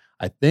saw,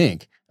 I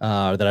think,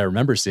 that I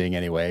remember seeing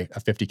anyway, a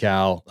 50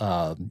 cal,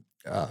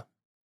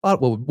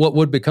 what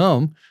would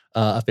become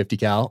a 50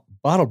 cal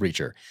bottle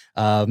breacher.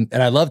 And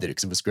I loved it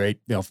because it was great,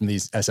 from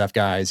these SF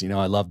guys.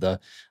 I loved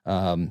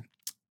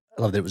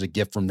I loved that it was a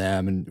gift from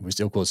them, and it was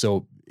so cool.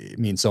 So it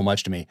means so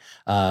much to me.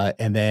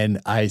 And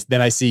then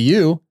I see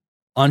you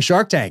on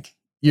Shark Tank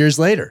years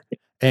later.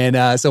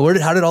 And so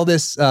how did all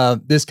this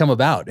come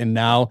about? And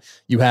now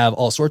you have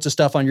all sorts of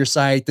stuff on your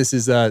site. This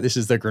is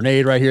the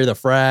grenade right here, the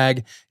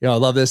frag. I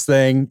love this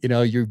thing.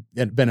 You've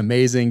been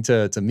amazing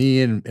to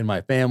me and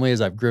my family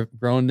as I've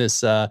grown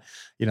this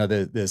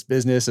this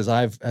business, as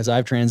I've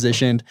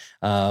transitioned.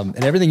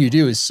 And everything you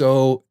do is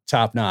so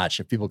top notch.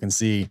 If people can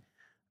see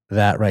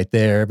that right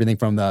there. Everything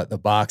from the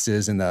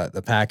boxes and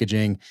the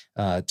packaging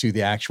to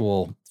the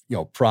actual,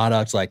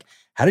 products. Like,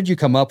 how did you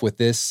come up with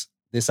this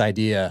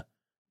idea,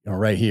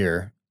 right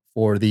here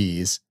for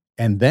these,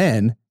 and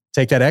then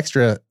take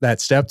that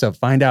step to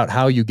find out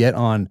how you get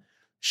on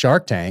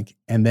Shark Tank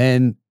and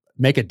then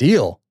make a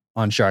deal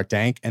on Shark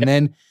Tank and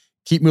then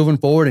keep moving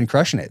forward and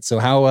crushing it. So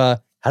how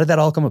did that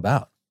all come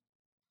about?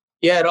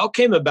 Yeah, it all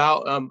came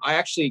about. I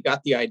actually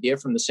got the idea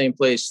from the same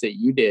place that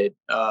you did.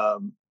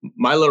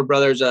 My little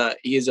brother's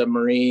he is a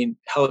Marine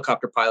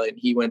helicopter pilot, and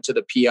he went to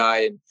the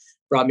PI and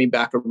brought me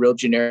back a real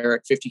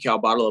generic 50 cal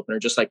bottle opener,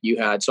 just like you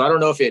had. So I don't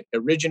know if it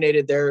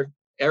originated there.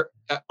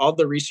 All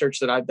the research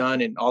that I've done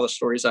and all the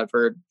stories I've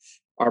heard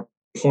are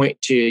point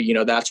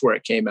to, that's where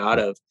it came out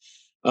of.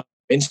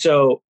 And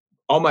so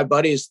all my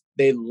buddies,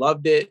 they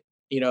loved it.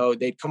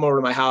 They'd come over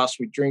to my house,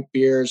 we'd drink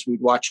beers,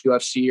 we'd watch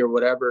UFC or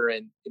whatever.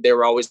 And they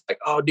were always like,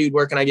 "Oh dude,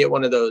 where can I get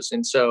one of those?"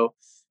 And so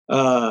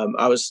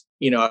I was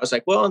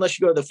like, well, unless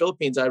you go to the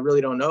Philippines, I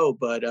really don't know,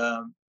 but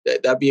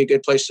that'd be a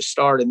good place to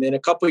start. And then a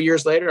couple of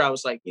years later, I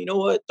was like, you know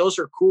what? Those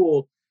are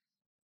cool.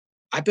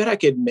 I bet I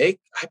could make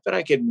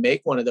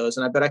one of those,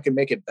 and I bet I could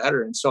make it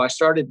better. And so I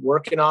started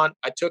working on,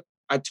 I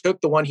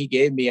took the one he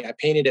gave me, I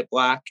painted it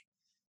black.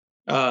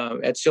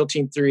 At SEAL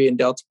Team 3 and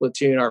Delta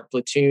Platoon, our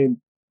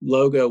platoon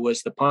logo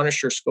was the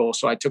Punisher skull.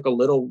 So I took a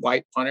little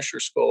white Punisher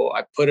skull,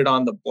 I put it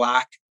on the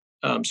black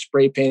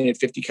spray painted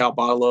 50 cal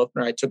bottle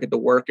opener. I took it to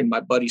work, and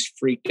my buddies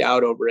freaked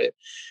out over it.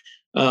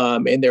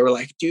 And they were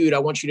like, "Dude, I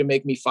want you to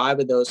make me 5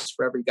 of those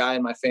for every guy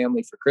in my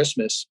family for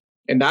Christmas."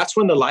 And that's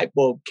when the light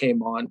bulb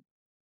came on.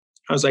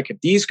 I was like, if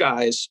these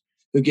guys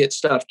who get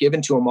stuff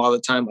given to them all the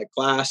time, like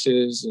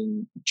glasses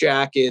and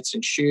jackets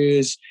and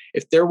shoes,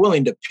 if they're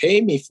willing to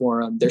pay me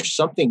for them, there's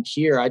something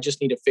here. I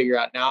just need to figure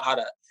out now how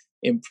to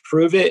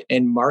improve it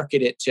and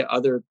market it to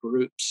other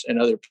groups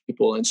and other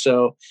people. And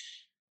so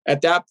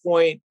at that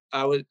point,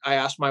 I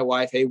asked my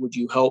wife, "Hey, would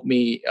you help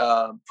me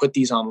put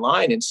these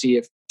online and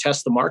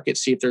test the market,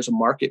 see if there's a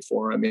market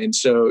for them?" And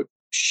so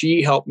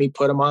she helped me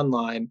put them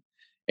online.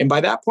 And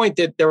by that point,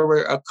 there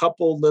were a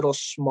couple little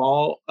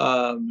small,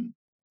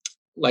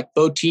 like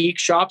boutique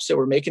shops that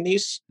were making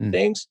these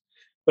things,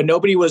 but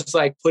nobody was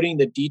like putting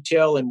the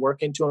detail and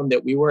work into them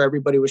that we were.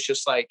 Everybody was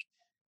just like,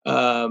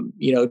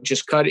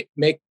 just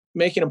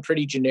making them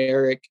pretty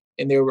generic,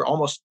 and they were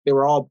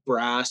all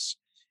brass.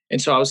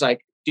 And so I was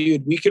like,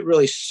 dude, we could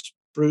really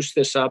spruce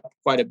this up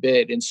quite a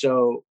bit. And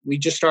so we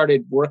just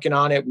started working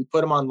on it. We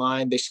put them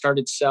online. They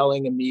started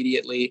selling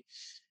immediately.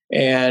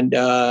 And,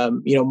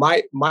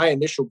 my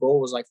initial goal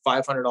was like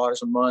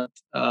 $500 a month,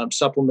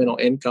 supplemental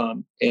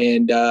income.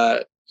 And,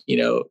 I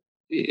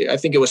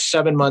think it was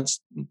 7 months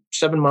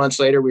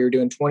later, we were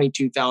doing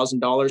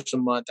 $22,000 a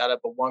month out of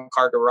a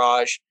 1-car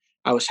garage.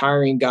 I was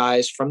hiring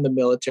guys from the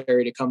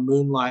military to come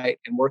moonlight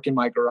and work in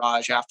my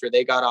garage after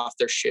they got off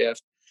their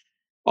shift.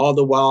 All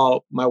the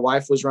while, my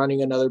wife was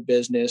running another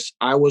business.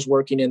 I was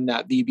working in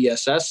that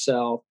VBSS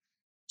cell.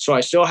 So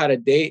I still had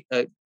a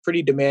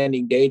pretty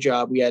demanding day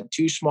job. We had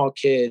 2 small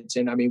kids,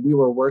 and I mean, we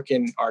were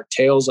working our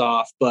tails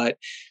off, but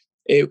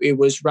it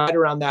was right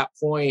around that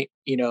point,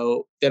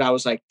 that I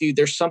was like, dude,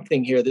 there's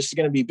something here. This is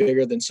going to be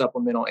bigger than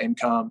supplemental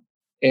income.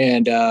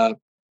 And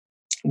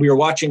we were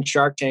watching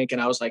Shark Tank,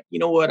 and I was like, you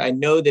know what? I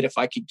know that if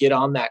I could get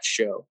on that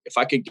show,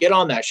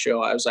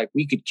 I was like,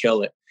 we could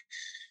kill it.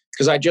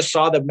 Because I just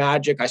saw the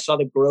magic. I saw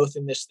the growth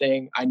in this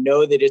thing. I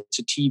know that it's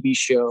a TV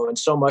show, and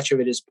so much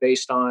of it is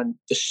based on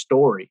the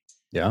story.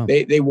 Yeah.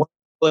 They want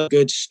a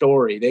good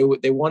story. They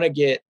want to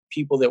get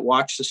people that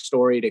watch the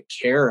story to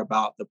care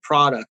about the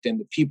product and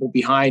the people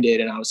behind it.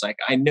 And I was like,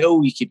 I know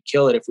we could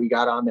kill it if we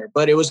got on there,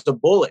 but it was the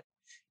bullet.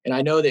 And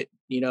I know that,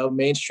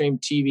 mainstream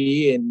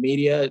TV and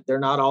media, they're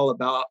not all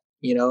about,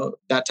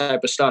 that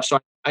type of stuff. So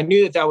I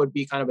knew that would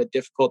be kind of a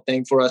difficult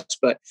thing for us,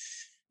 but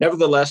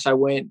nevertheless, I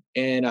went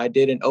and I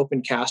did an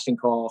open casting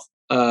call,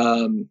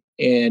 and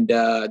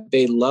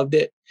they loved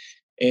it.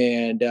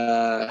 And,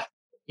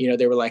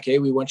 they were like, "Hey,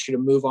 we want you to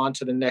move on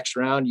to the next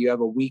round. You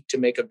have a week to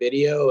make a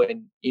video."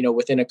 And,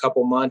 within a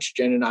couple months,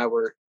 Jen and I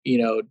were,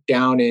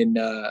 down in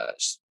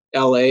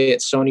LA at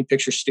Sony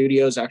Picture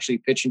Studios, actually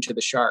pitching to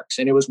the Sharks.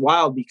 And it was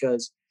wild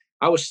because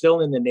I was still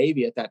in the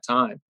Navy at that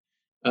time.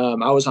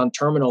 I was on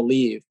terminal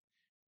leave.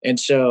 And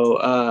so,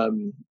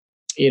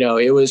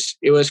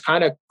 it was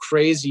kind of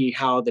crazy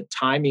how the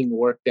timing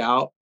worked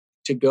out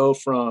to go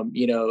from,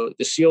 the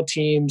SEAL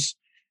teams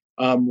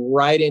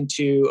right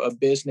into a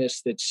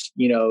business that's,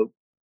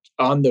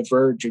 on the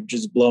verge of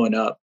just blowing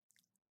up.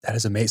 That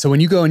is amazing. So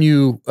when you go and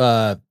you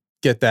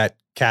get that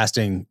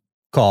casting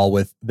call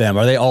with them,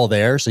 are they all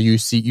there? So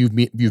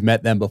you've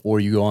met them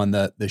before you go on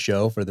the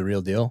show for The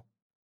Real Deal?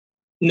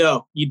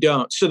 No, you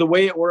don't. So the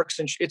way it works,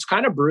 and it's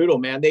kind of brutal,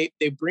 man. They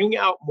bring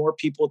out more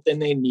people than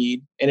they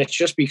need, and it's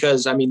just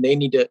because they're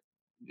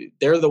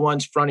the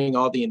ones fronting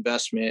all the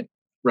investment,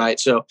 right?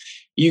 So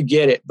you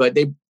get it, but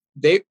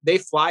they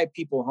fly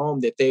people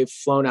home that they've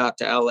flown out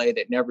to LA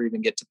that never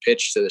even get to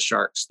pitch to the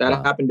Sharks.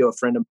 That happened to a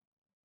friend of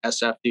mine,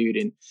 SF dude,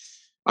 and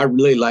I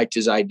really liked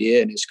his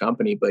idea and his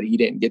company, but he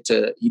didn't get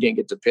to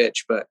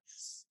pitch. But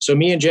So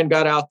me and Jen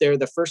got out there.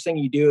 The first thing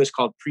you do is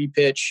called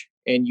pre-pitch,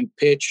 and you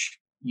pitch.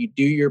 You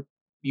do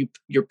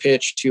your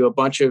pitch to a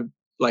bunch of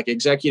like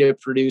executive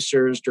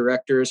producers,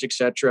 directors,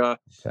 etc.,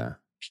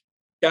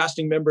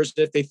 casting members.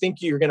 If they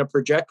think you're going to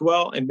project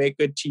well and make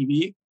good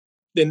TV,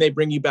 then they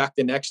bring you back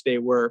the next day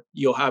where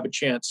you'll have a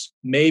chance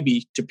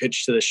maybe to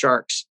pitch to the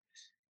Sharks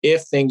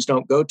if things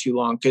don't go too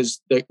long.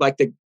 Because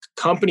the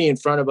company in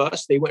front of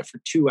us, they went for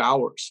 2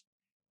 hours.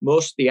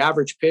 The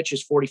average pitch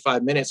is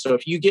 45 minutes. So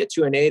if you get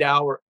to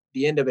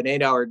the end of an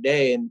 8-hour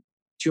day and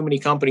too many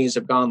companies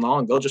have gone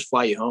long, they'll just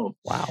fly you home.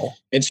 Wow.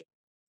 And so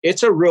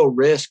it's a real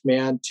risk,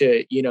 man,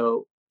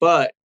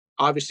 but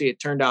obviously it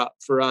turned out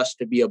for us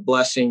to be a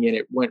blessing, and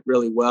it went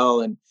really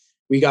well. And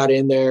we got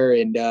in there,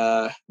 and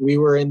we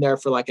were in there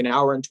for like an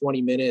hour and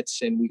 20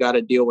 minutes, and we got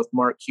to deal with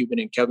Mark Cuban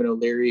and Kevin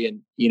O'Leary.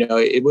 And,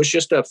 it was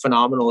just a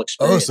phenomenal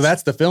experience. Oh, so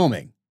that's the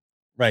filming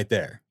right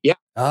there. Yeah.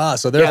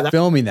 So they're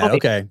filming that.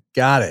 Okay.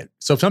 Got it.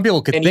 So some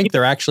people could think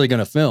they're actually going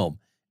to film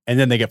and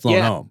then they get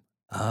flown home.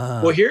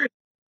 Well, here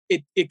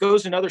it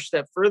goes another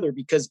step further,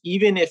 because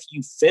even if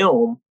you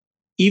film,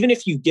 even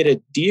if you get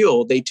a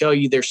deal, they tell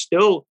you they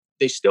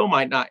still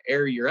might not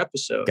air your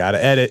episode. Got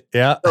to edit.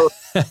 Yeah. So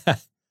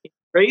it's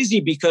crazy,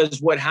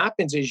 because what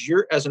happens is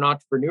as an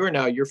entrepreneur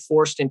now, you're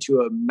forced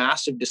into a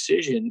massive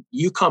decision.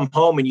 You come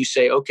home and you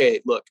say,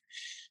 okay, look,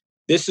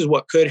 this is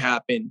what could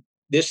happen.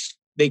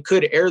 They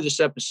could air this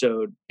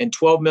episode and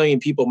 12 million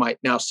people might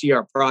now see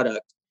our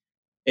product.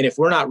 And if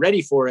we're not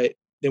ready for it,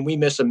 then we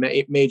miss a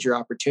major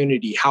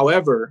opportunity.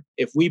 However,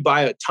 if we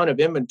buy a ton of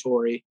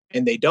inventory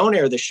and they don't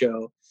air the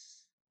show,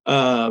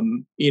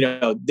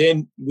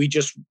 then we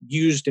just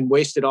used and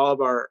wasted all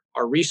of our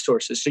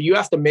resources. So you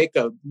have to make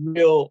a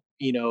real,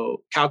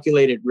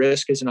 calculated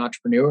risk as an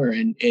entrepreneur.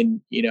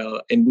 And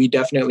we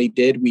definitely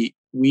did. We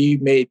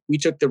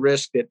took the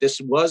risk that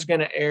this was going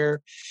to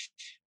air.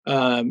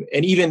 And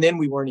even then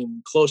we weren't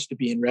even close to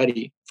being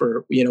ready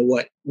for,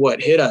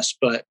 what hit us,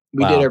 but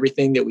we did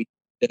everything that we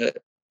did to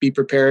be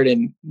prepared.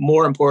 And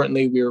more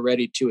importantly, we were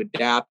ready to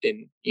adapt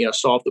and,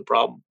 solve the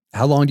problem.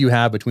 How long do you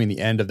have between the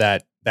end of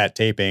that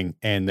taping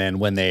and then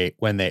when they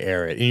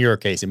air it? In your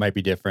case, it might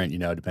be different,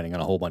 depending on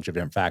a whole bunch of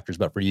different factors,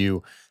 but for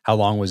you, how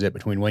long was it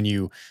between when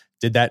you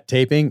did that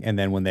taping and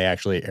then when they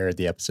actually aired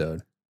the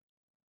episode?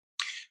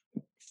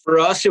 For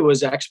us, it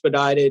was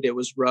expedited. It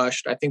was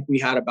rushed. I think we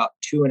had about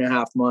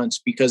 2.5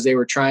 months, because they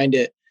were trying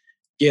to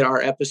get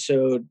our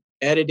episode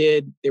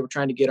edited. They were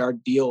trying to get our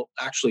deal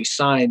actually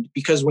signed,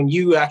 because when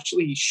you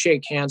actually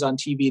shake hands on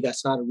TV,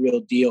 that's not a real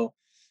deal.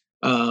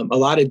 A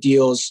lot of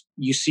deals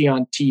you see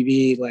on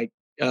TV, like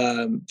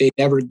they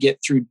never get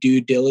through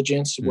due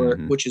diligence,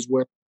 which is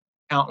where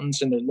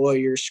accountants and their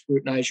lawyers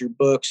scrutinize your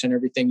books and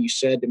everything you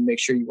said to make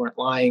sure you weren't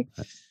lying.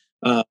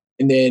 And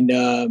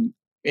then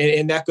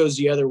and that goes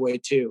the other way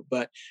too.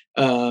 But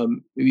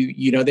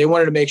they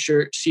wanted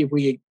to see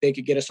if they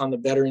could get us on the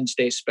Veterans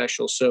Day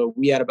special. So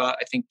we had about,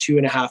 I think,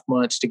 2.5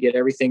 months to get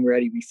everything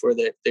ready before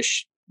the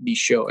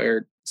show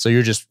aired. So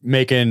you're just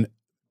making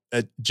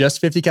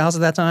just 50 cows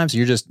at that time. So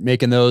you're just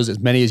making those as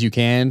many as you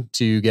can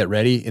to get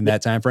ready in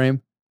that time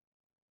frame.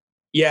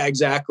 Yeah,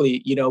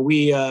 exactly.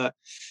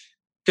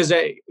 Because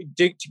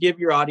to give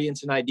your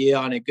audience an idea,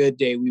 on a good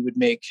day, we would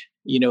make,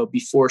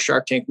 before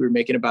Shark Tank, we were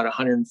making about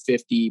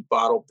 150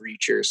 bottle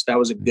breachers. That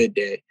was a good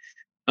day.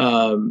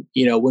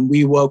 When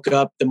we woke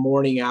up the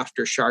morning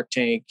after Shark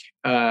Tank,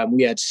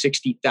 we had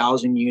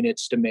 60,000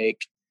 units to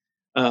make.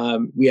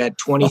 We had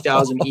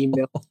 20,000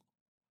 emails.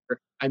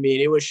 I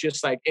mean, it was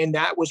just like, and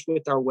that was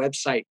with our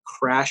website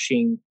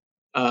crashing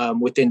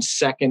within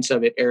seconds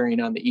of it airing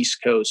on the East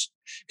Coast.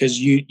 Because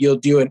you'll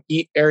do an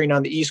airing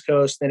on the East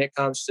Coast, then it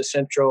comes to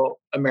Central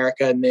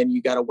America, and then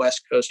you got a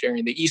West Coast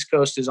airing. The East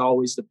Coast is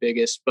always the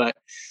biggest, but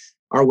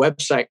our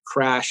website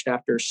crashed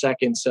after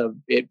seconds of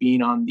it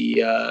being on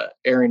the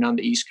airing on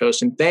the East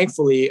Coast. And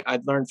thankfully,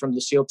 I'd learned from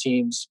the SEAL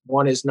teams,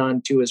 1 is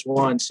none, 2 is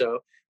 1. So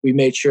we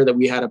made sure that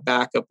we had a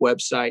backup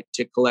website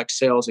to collect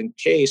sales in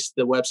case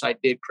the website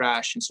did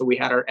crash. And so we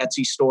had our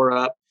Etsy store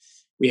up.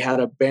 We had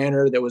a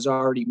banner that was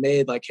already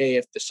made, like, hey,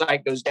 if the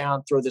site goes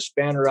down, throw this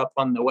banner up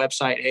on the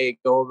website. Hey,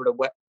 go over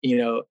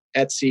to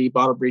Etsy,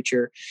 Bottle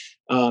Breacher,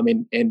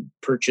 and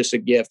purchase a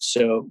gift.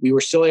 So we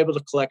were still able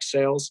to collect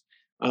sales.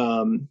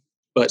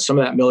 But some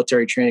of that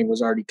military training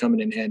was already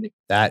coming in handy.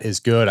 That is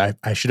good.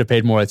 I should have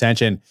paid more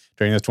attention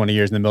during those 20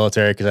 years in the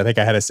military, because I think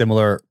I had a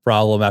similar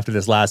problem after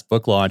this last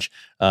book launch,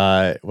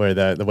 where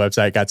the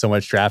website got so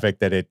much traffic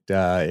that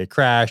it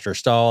crashed or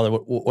stalled,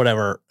 or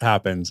whatever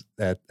happens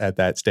at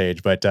that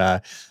stage. But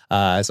so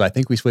I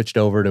think we switched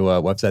over to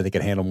a website that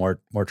could handle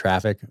more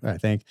traffic, I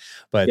think.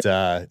 But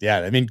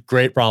I mean,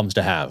 great problems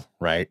to have,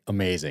 right?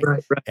 Amazing.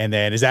 Right. And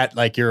then is that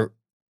like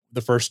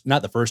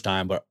not the first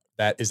time, but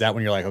is that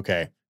when you're like,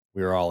 okay,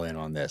 we were all in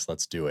on this,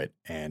 let's do it.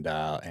 And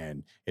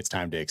it's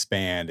time to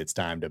expand. It's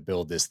time to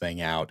build this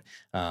thing out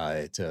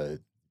to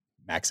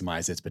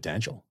maximize its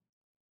potential.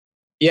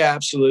 Yeah,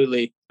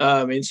 absolutely.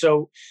 And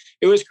so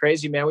it was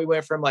crazy, man. We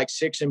went from like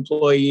 6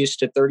 employees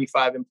to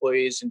 35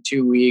 employees in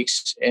 2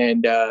 weeks.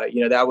 And,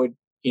 that would,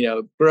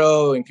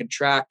 grow and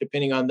contract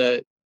depending on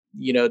the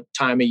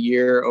time of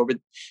year over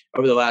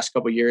the last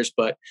couple of years.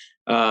 But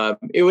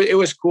it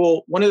was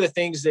cool. One of the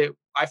things that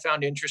I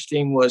found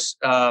interesting was,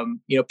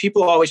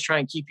 people always try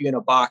and keep you in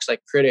a box,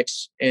 like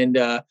critics. And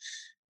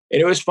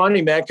it was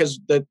funny, man, because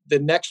the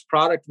next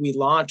product we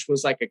launched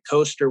was like a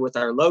coaster with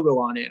our logo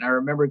on it. And I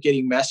remember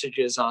getting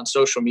messages on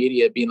social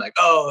media being like,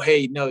 oh,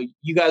 hey, no,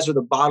 you guys are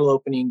the bottle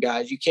opening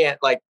guys. You can't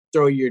like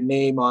throw your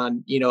name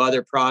on,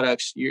 other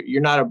products.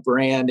 You're not a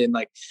brand. And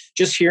like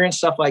just hearing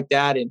stuff like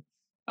that. And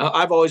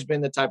I've always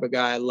been the type of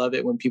guy. I love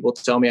it when people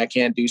tell me I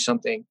can't do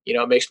something.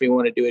 It makes me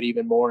want to do it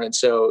even more. And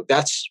so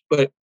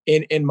but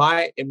in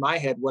my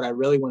head, what I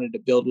really wanted to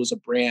build was a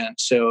brand,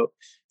 so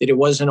that it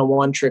wasn't a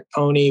one trick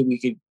pony. We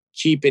could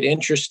keep it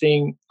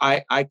interesting.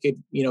 I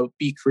could,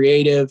 be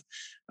creative,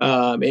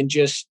 and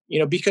just,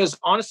 because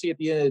honestly, at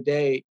the end of the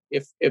day,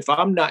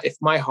 if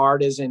my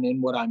heart isn't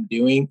in what I'm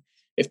doing,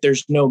 if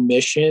there's no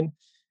mission,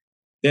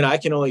 then I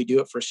can only do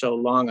it for so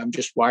long. I'm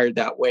just wired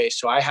that way.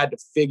 So I had to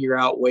figure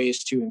out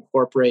ways to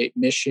incorporate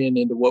mission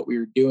into what we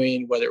were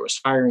doing, whether it was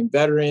hiring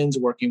veterans,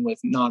 working with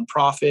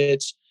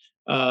nonprofits,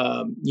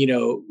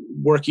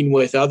 working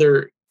with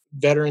other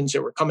veterans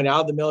that were coming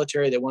out of the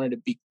military that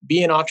wanted to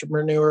be an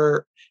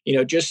entrepreneur,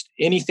 just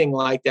anything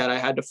like that. I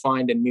had to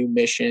find a new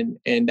mission.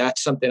 And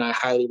that's something I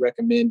highly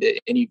recommend to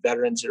any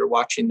veterans that are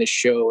watching this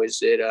show, is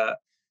that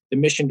the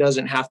mission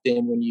doesn't have to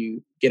end when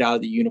you get out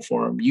of the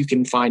uniform. You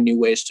can find new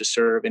ways to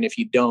serve. And if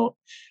you don't,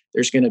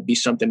 there's going to be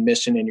something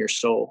missing in your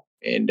soul.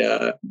 And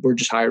we're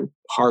just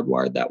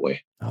hardwired that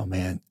way. Oh,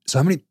 man. So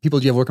how many people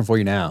do you have working for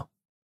you now?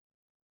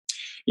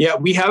 Yeah,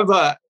 we have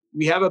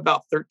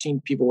about 13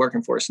 people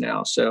working for us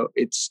now. So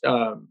it's,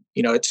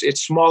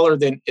 it's smaller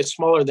than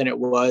it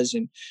was.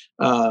 And,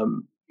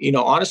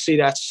 honestly,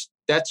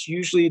 that's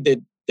usually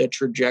the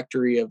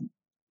trajectory of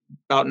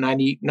about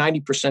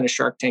 90% of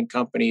Shark Tank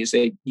companies.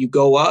 You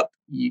go up,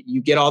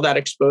 you get all that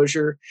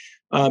exposure.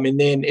 And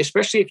then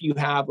especially if you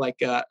have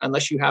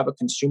unless you have a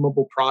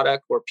consumable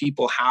product where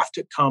people have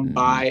to come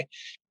by,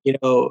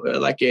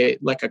 like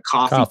a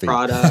coffee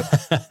product,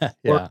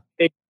 yeah.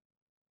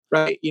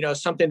 Right.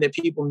 Something that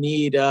people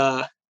need.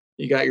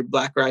 You got your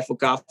Black Rifle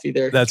coffee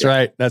there. That's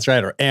right.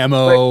 Or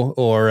ammo, right.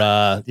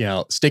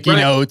 Or, sticky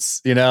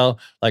notes,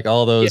 like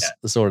all those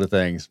sort of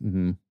things.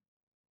 Mm-hmm.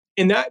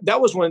 And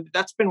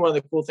that's been one of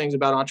the cool things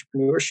about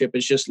entrepreneurship,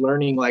 is just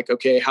learning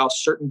how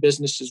certain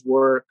businesses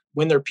work,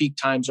 when their peak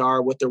times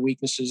are, what their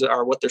weaknesses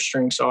are, what their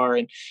strengths are.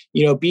 And,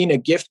 being a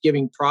gift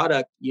giving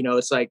product,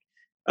 it's like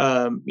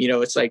you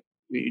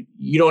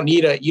don't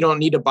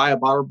need to buy a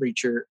bottle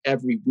breacher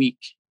every week.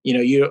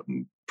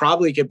 You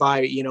probably could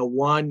buy,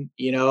 one,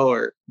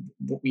 or,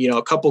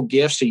 a couple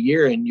gifts a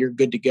year, and you're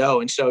good to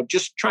go. And so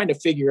just trying to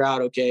figure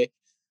out, okay,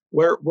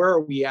 where are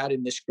we at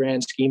in this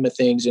grand scheme of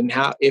things, and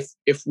how, if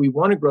we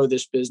want to grow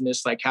this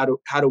business, how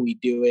do we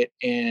do it?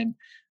 And,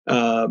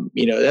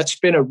 that's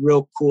been a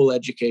real cool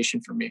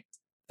education for me.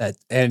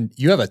 And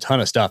you have a ton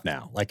of stuff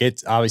now. Like,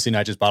 it's obviously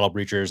not just bottle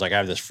breachers. Like, I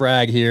have this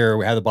frag here.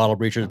 We have the bottle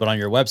breachers, but on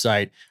your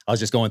website, I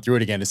was just going through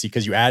it again to see,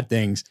 because you add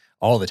things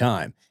all the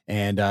time.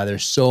 And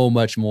there's so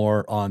much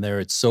more on there.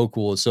 It's so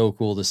cool. It's so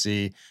cool to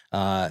see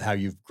how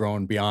you've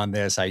grown beyond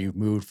this, how you've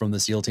moved from the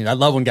SEAL team. I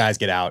love when guys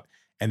get out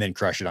and then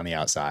crush it on the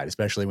outside,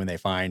 especially when they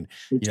find,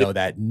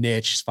 that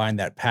niche, find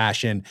that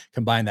passion,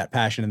 combine that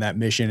passion and that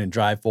mission and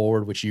drive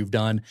forward, which you've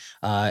done.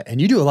 And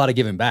you do a lot of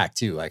giving back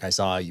too. Like, I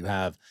saw you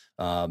have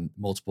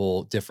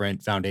multiple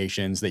different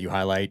foundations that you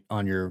highlight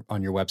on your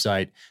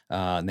website.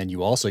 And then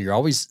you're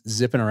always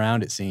zipping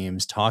around, it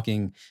seems,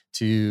 talking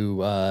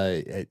to,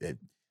 I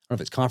don't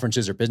know if it's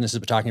conferences or businesses,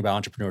 but talking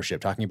about entrepreneurship,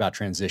 talking about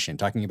transition,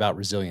 talking about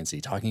resiliency,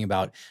 talking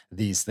about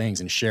these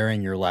things, and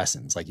sharing your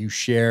lessons. Like, you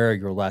share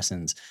your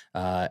lessons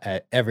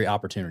at every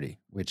opportunity,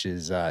 which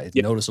is it's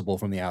noticeable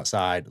from the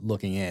outside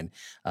looking in,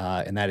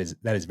 and that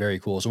is very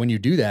cool. So when you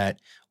do that,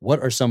 what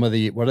are some of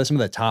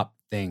the top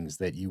things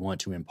that you want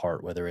to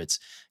impart? Whether it's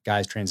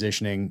guys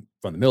transitioning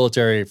from the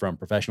military, from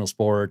professional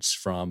sports,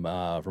 from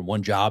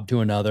one job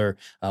to another,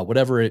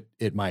 whatever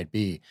it might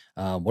be.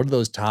 What are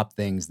those top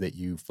things that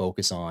you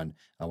focus on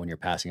when you're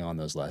passing on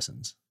those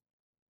lessons?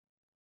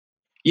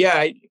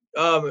 Yeah,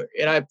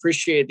 and I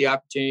appreciate the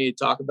opportunity to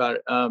talk about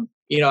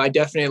it. I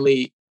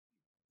definitely,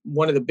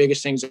 one of the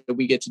biggest things that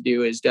we get to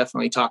do is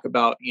definitely talk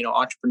about,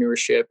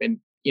 entrepreneurship, and,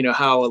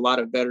 how a lot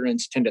of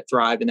veterans tend to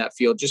thrive in that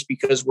field, just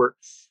because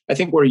I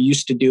think we're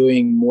used to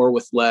doing more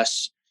with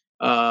less.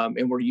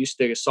 And we're used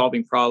to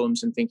solving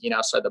problems and thinking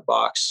outside the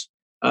box.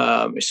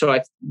 So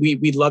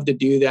we'd love to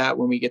do that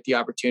when we get the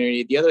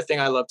opportunity. The other thing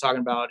I love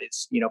talking about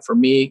is, for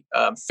me,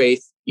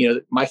 faith.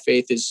 My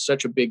faith is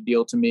such a big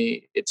deal to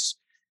me. It's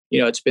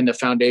been the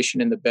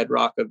foundation and the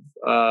bedrock of,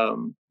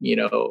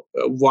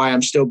 why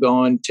I'm still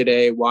going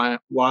today, why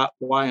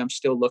I'm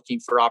still looking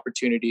for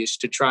opportunities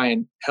to try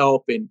and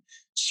help and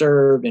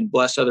serve and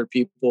bless other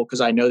people,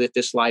 because I know that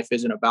this life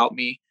isn't about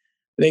me.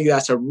 I think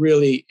that's a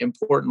really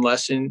important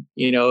lesson,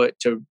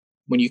 to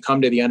when you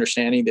come to the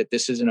understanding that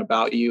this isn't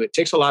about you. It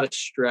takes a lot of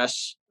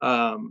stress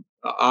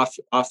off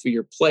of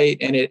your plate,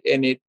 and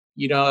it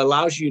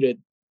allows you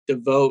to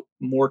devote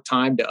more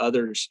time to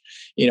others,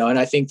 and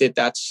I think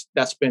that's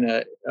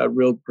been a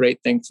real great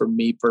thing for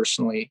me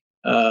personally.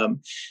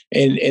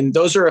 And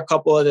those are a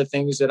couple of the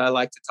things that I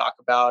like to talk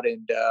about.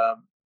 And,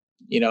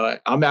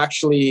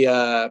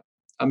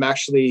 I'm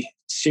actually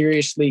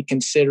seriously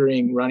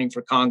considering running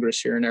for Congress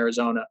here in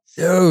Arizona.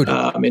 Dude.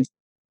 And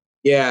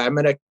yeah,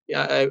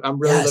 I'm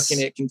really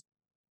looking at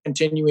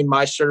continuing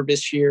my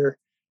service here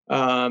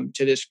to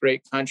this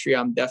great country.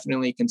 I'm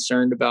definitely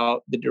concerned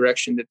about the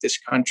direction that this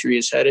country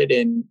is headed,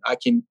 and I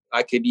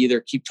could either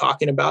keep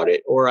talking about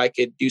it or I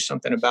could do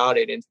something about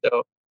it. And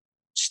so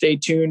stay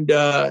tuned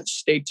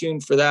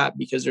for that,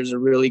 because there's a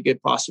really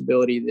good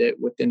possibility that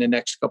within the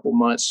next couple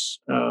months,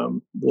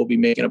 we'll be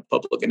making a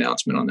public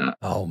announcement on that.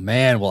 Oh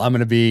man. Well, I'm going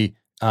to be,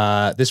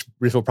 this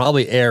will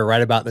probably air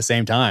right about the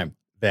same time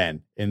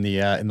then in the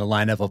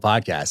lineup of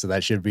podcasts. So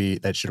that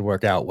should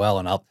work out well.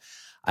 And I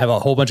have a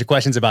whole bunch of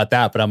questions about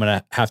that, but I'm going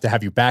to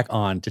have you back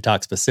on to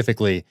talk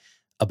specifically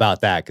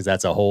about that, because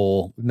that's a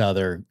whole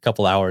another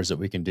couple hours that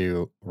we can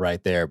do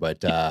right there.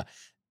 But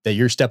that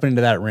you're stepping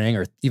into that ring,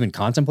 or even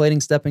contemplating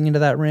stepping into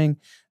that ring,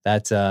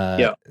 that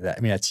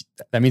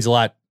means a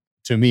lot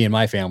to me and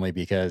my family,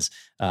 because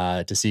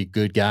to see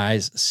good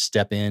guys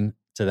step in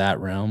to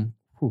that realm,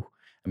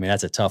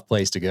 that's a tough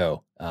place to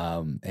go.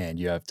 And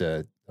you have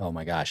to, oh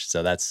my gosh.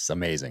 So that's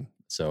amazing.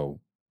 So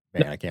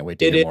man, I can't wait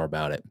to hear more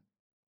about it.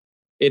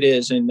 It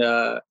is. And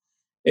I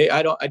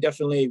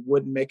definitely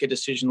wouldn't make a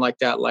decision like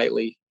that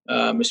lightly,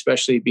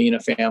 especially being a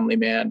family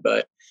man.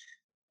 But,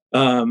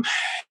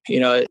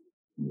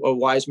 a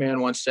wise man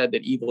once said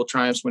that evil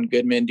triumphs when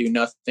good men do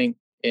nothing.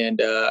 And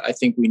I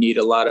think we need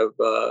a lot of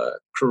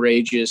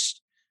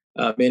courageous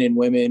men and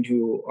women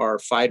who are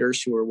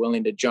fighters, who are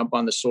willing to jump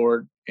on the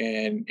sword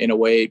and, in a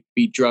way,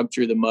 be drugged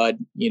through the mud,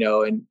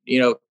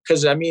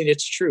 because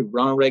it's true.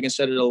 Ronald Reagan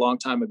said it a long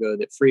time ago,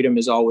 that freedom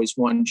is always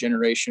one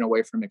generation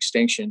away from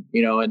extinction,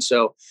 and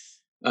so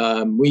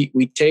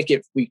we take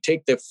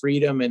the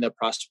freedom and the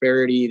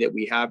prosperity that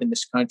we have in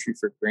this country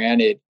for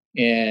granted.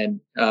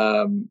 And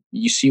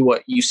you see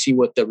what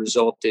the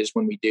result is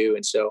when we do.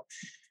 And so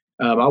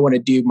I want to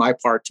do my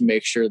part to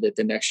make sure that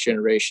the next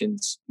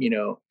generations,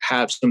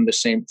 have some of the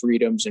same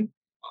freedoms and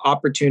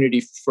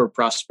opportunity for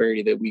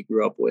prosperity that we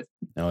grew up with.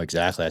 No,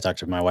 exactly. I talk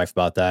to my wife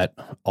about that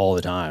all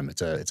the time.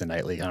 It's a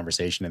nightly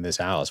conversation in this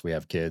house. We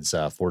have kids,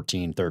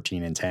 14,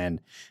 13, and 10.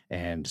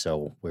 And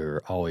so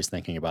we're always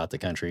thinking about the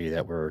country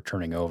that we're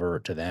turning over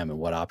to them, and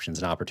what options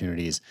and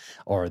opportunities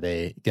are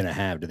they going to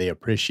have? Do they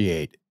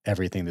appreciate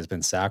everything that's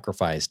been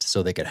sacrificed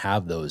so they could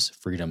have those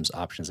freedoms,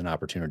 options, and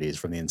opportunities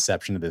from the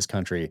inception of this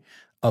country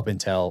up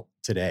until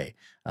today?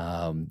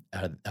 Do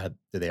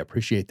they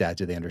appreciate that?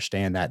 Do they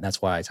understand that? And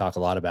that's why I talk a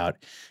lot about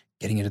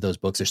getting into those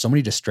books. There's so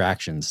many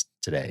distractions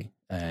today.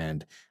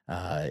 And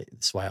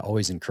that's why I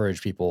always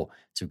encourage people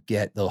to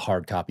get the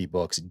hard copy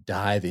books,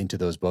 dive into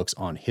those books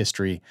on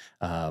history,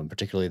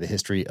 particularly the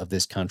history of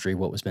this country,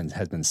 what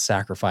has been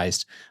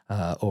sacrificed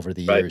over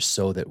the years,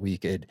 so that we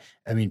could,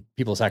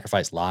 people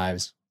sacrifice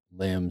lives,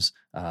 limbs,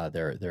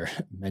 their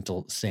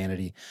mental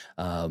sanity.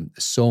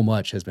 So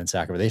much has been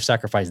sacrificed. They've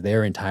sacrificed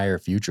their entire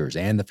futures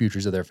and the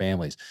futures of their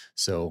families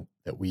so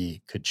that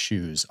we could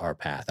choose our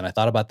path. And I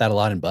thought about that a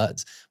lot in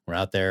Buds. We're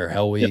out there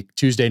Hell Week,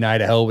 Tuesday night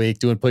of Hell Week,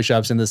 doing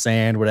push-ups in the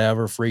sand,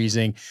 whatever,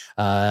 freezing.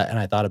 And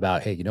I thought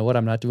about, hey, you know what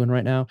I'm not doing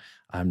right now?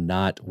 I'm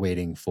not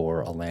waiting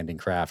for a landing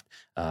craft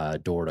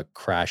door to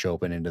crash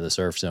open into the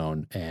surf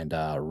zone and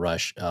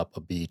rush up a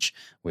beach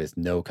with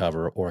no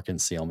cover or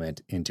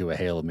concealment into a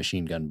hail of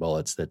machine gun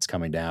bullets that's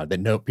coming down,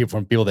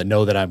 people that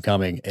know that I'm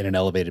coming in an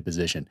elevated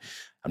position.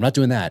 I'm not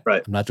doing that.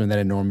 Right. I'm not doing that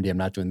in Normandy. I'm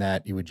not doing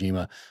that Iwo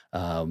Jima.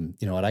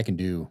 You know what I can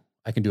do?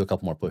 I can do a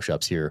couple more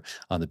push-ups here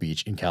on the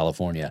beach in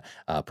California,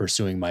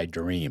 pursuing my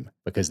dream,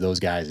 because those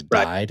guys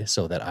died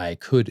so that I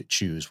could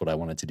choose what I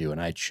wanted to do.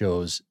 And I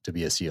chose to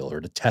be a SEAL,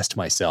 or to test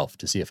myself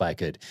to see if I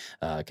could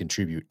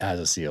contribute as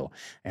a SEAL.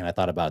 And I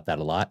thought about that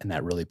a lot, and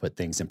that really put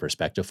things in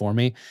perspective for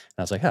me. And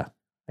I was like,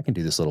 I can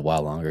do this a little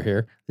while longer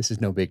here. This is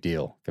no big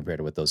deal compared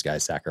to what those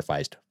guys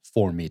sacrificed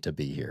for me to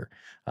be here.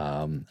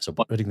 So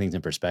putting things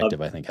in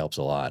perspective, I think, helps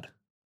a lot.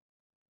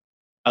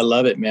 I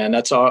love it, man.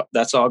 That's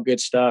all good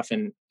stuff.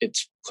 And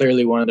it's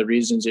clearly one of the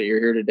reasons that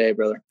you're here today,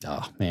 brother.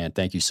 Oh man.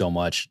 Thank you so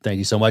much. Thank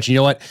you so much. You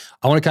know what?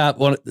 I want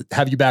to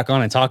have you back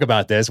on and talk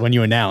about this when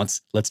you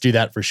announce. Let's do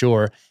that for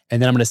sure.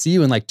 And then I'm going to see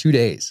you in like 2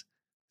 days.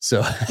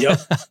 So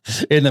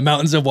in the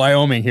mountains of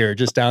Wyoming here,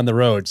 just down the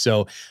road.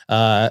 So,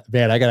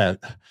 man, I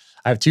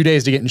have 2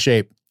 days to get in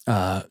shape,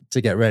 to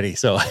get ready.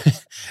 So,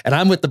 and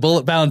I'm with the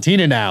Bullet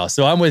Valentina now.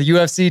 So I'm with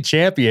UFC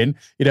champion,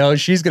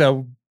 she's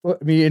going to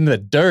put me in the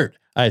dirt,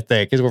 I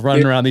think, because we're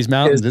running around these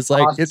mountains. It's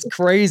like, awesome. It's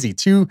crazy.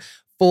 2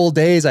 full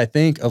days, I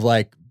think, of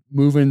like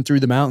moving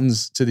through the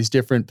mountains to these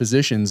different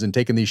positions and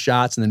taking these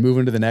shots and then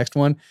moving to the next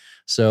one.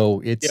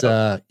 So it's,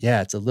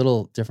 it's a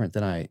little different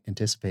than I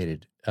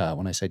anticipated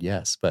when I said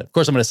yes, but of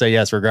course I'm going to say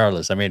yes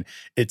regardless. I mean,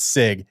 it's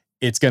SIG.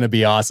 It's going to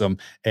be awesome.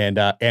 And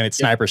it's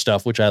sniper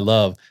stuff, which I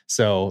love.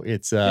 So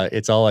it's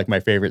all like my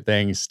favorite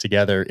things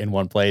together in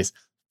one place.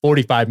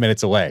 45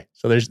 minutes away.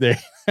 So there's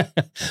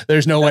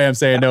no way I'm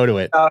saying no to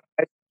it.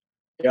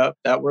 Yep,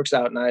 that works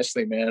out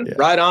nicely, man. Yeah.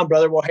 Right on,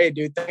 brother. Well, hey,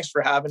 dude, thanks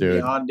for having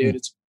me on, dude.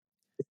 It's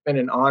been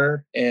an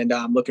honor, and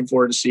I'm looking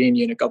forward to seeing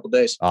you in a couple of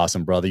days.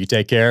 Awesome, brother. You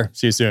take care.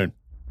 See you soon.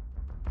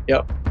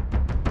 Yep.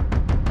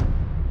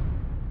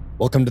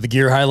 Welcome to the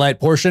gear highlight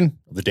portion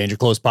of the Danger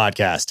Close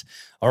podcast.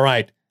 All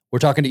right, we're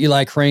talking to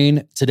Eli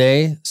Crane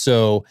today,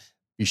 so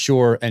be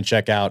sure and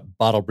check out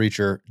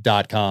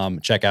bottlebreacher.com.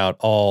 Check out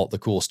all the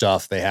cool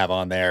stuff they have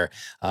on there.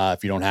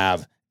 If you don't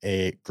have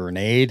a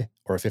grenade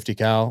or a 50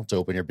 cal to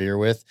open your beer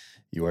with,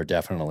 you are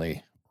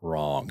definitely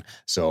wrong.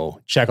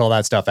 So check all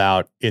that stuff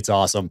out. It's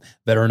awesome.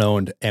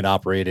 Veteran-owned and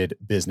operated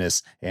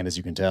business. And as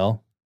you can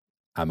tell,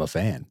 I'm a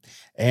fan.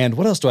 And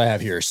what else do I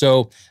have here?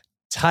 So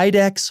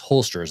Tydex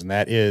Holsters, and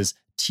that is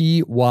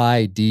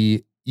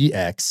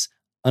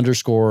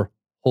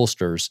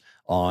TYDEX_holsters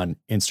on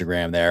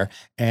Instagram there.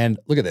 And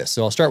look at this.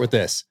 So I'll start with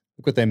this.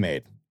 Look what they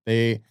made.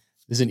 This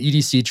is an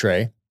EDC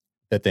tray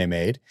that they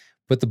made.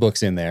 Put the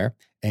books in there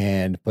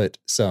and put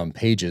some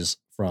pages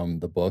from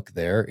the book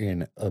there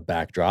in a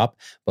backdrop.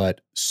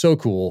 But so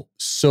cool,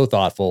 so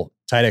thoughtful.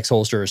 Tydex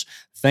Holsters,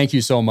 thank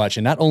you so much.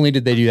 And not only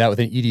did they do that with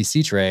an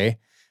EDC tray,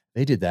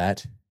 they did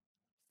that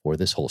for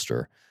this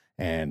holster.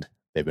 And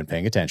they've been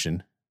paying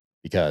attention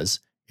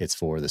because it's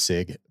for the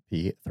SIG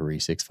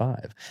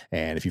P365.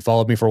 And if you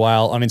followed me for a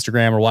while on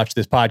Instagram or watched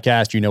this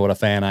podcast, you know what a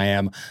fan I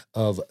am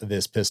of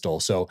this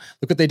pistol. So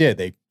look what they did.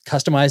 They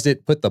customized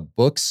it, put the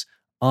books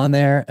on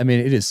there. I mean,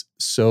 it is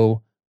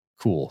so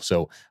cool.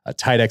 So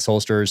Tydex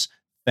Holsters,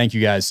 thank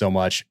you guys so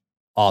much.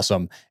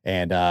 Awesome.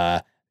 And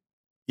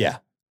yeah,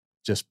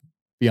 just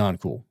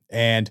beyond cool.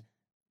 And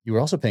you were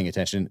also paying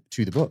attention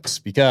to the books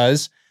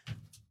because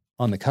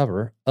on the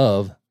cover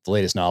of the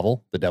latest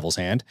novel, The Devil's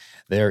Hand,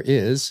 there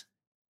is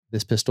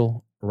this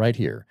pistol right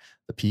here,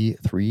 the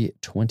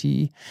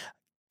P320,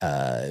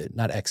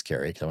 not X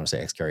Carry, because I want to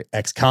say X Carry,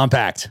 X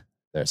Compact.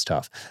 That's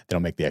tough. They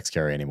don't make the X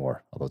Carry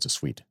anymore, although it's a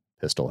sweet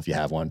pistol. If you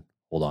have one,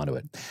 hold on to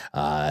it.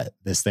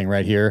 This thing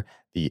right here,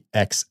 the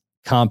X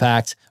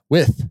Compact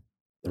with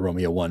the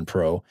Romeo 1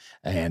 Pro,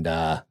 and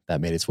that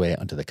made its way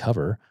onto the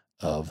cover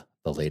of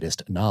the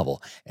latest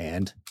novel.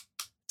 And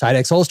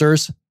Tydex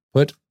Holsters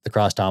put the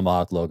Cross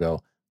Tomahawk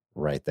logo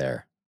right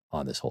there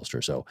on this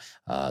holster. So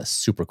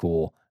super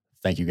cool.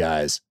 Thank you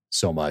guys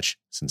so much.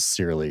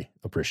 Sincerely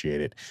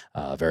appreciate it.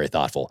 Very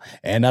thoughtful.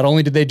 And not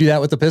only did they do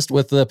that with the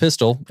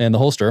pistol and the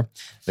holster,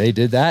 they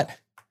did that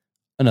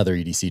another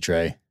EDC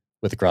tray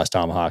with the Cross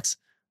Tomahawks.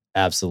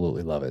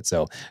 Absolutely love it.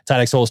 So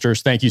Tydex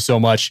Holsters, thank you so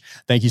much.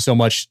 Thank you so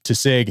much to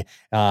SIG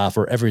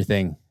for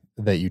everything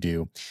that you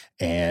do.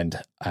 And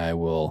I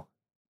will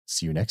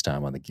see you next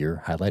time on the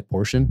gear highlight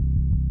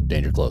portion of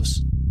Danger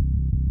Close.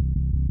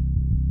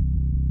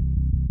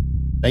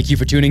 Thank you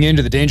for tuning in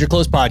to the Danger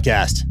Close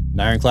podcast, an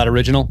Ironclad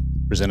original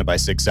presented by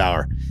Sig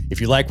Sauer.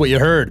 If you like what you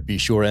heard, be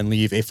sure and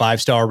leave a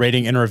 5-star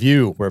rating and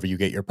review wherever you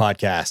get your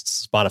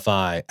podcasts,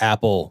 Spotify,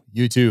 Apple,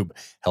 YouTube.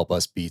 Help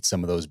us beat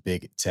some of those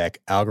big tech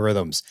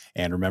algorithms.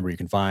 And remember, you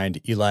can find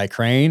Eli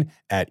Crane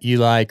at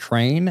Eli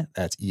Crane.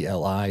 That's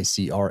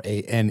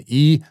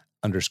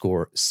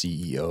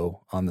ELICRANE_CEO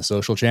on the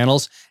social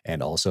channels,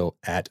 and also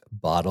at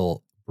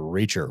Bottle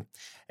Breacher.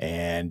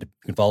 And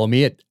you can follow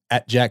me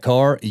at Jack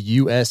Carr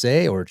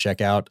USA, or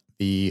check out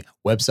the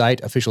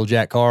website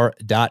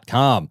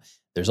officialjackcarr.com.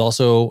 There's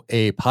also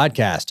a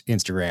podcast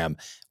Instagram,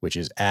 which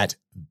is at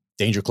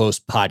Danger Close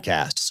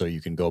Podcast. So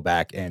you can go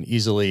back and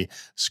easily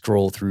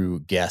scroll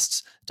through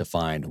guests to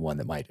find one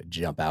that might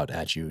jump out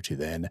at you to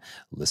then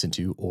listen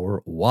to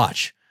or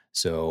watch.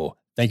 So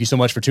thank you so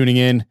much for tuning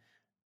in.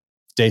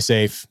 Stay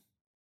safe,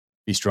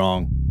 be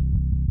strong,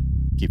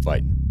 keep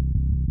fighting.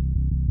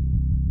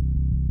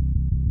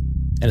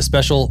 And a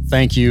special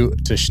thank you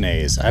to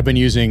Schnees. I've been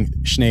using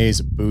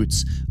Schnees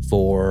boots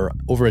for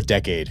over a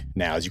decade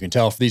now. As you can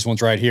tell, for these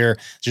ones right here,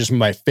 just some of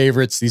my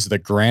favorites. These are the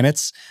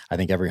Granites. I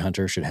think every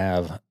hunter should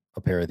have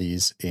a pair of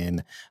these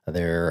in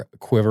their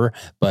quiver.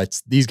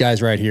 But these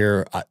guys right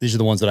here, these are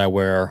the ones that I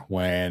wear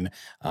when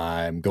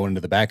I'm going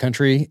into the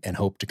backcountry and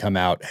hope to come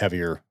out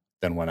heavier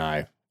than when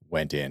I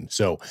went in.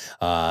 So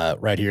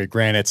right here,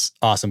 Granites,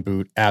 awesome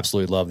boot.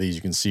 Absolutely love these.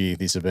 You can see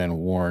these have been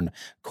worn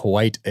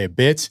quite a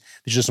bit.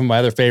 These are some of my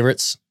other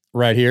favorites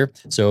right here.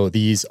 So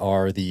these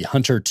are the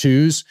Hunter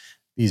 2s.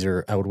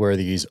 I would wear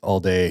these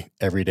all day,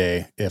 every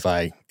day if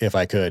I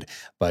could.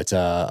 But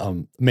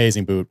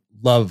amazing boot.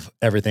 Love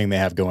everything they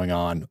have going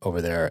on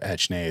over there at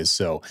Schnees.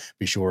 So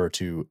be sure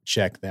to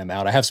check them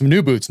out. I have some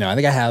new boots now. I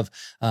think I have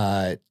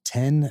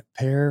 10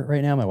 pair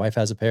right now. My wife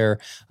has a pair.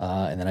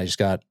 And then I just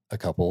got a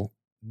couple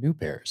new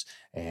pairs.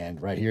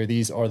 And right here,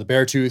 these are the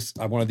Beartooth.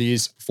 I've wanted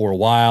these for a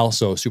while,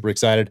 so super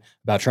excited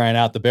about trying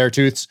out the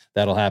Beartooths.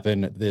 That'll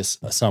happen this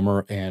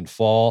summer and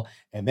fall.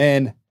 And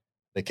then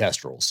the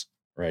Kestrels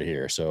right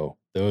here. So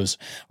those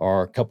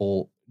are a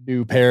couple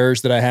new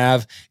pairs that I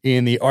have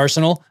in the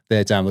arsenal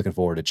that I'm looking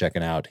forward to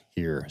checking out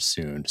here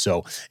soon.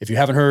 So if you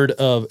haven't heard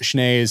of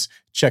Schnees,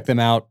 check them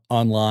out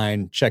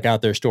online, check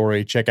out their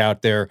story, check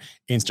out their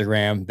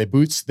Instagram. The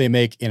boots they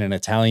make in an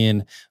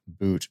Italian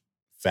boot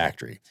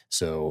factory.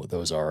 So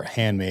those are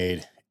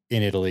handmade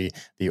in Italy.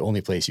 The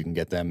only place you can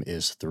get them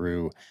is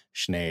through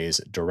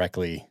Schnee's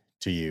directly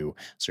to you.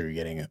 So you're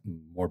getting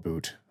more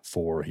boot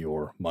for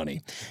your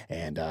money.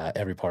 And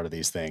every part of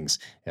these things,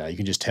 you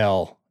can just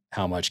tell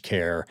how much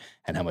care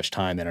and how much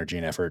time, energy,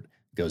 and effort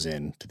goes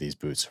into these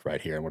boots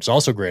right here. And what's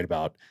also great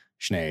about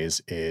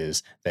Schnee's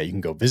is that you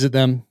can go visit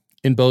them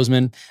in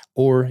Bozeman,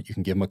 or you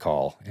can give them a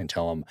call and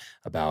tell them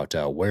about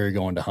where you're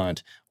going to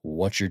hunt,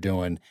 what you're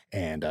doing,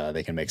 and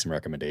they can make some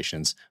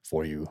recommendations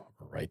for you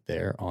right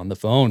there on the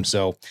phone.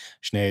 So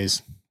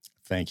Schnee's,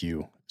 thank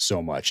you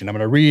so much. And I'm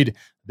going to read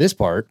this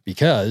part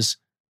because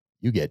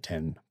you get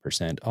 10%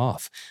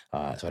 off.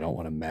 So I don't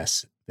want to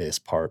mess this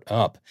part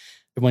up.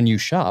 When you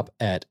shop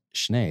at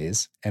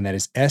Schnee's, and that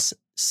is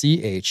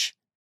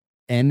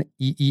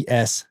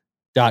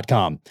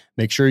SCHNEES.com,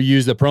 make sure you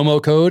use the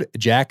promo code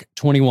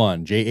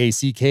JACK21,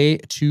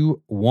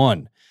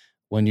 JACK21.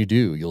 When you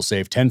do, you'll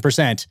save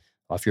 10%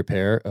 off your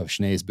pair of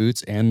Schnee's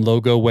boots and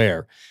logo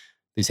wear.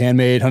 These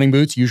handmade hunting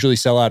boots usually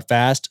sell out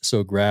fast,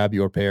 so grab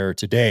your pair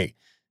today.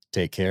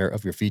 Take care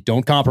of your feet.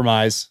 Don't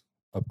compromise.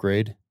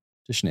 Upgrade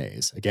to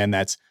Schnee's. Again,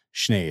 that's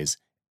Schnee's,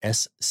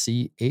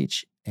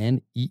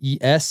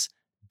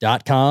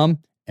 SCHNEES.com,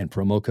 and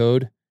promo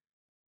code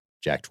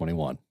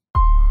JACK21.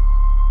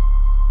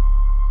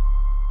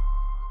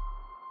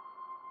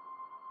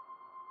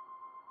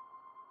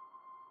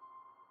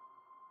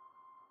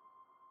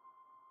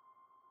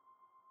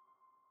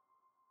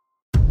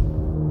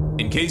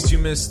 In case you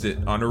missed it,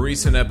 on a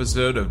recent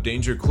episode of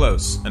Danger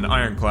Close, an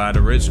Ironclad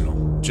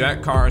original,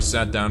 Jack Carr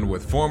sat down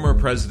with former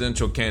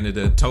presidential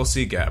candidate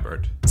Tulsi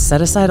Gabbard.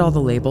 Set aside all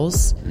the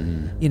labels,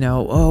 you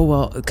know, oh,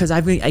 well, because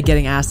I've been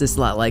getting asked this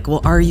a lot, like,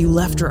 well, are you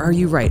left or are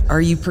you right?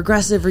 Are you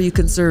progressive or are you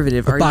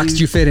conservative? What box do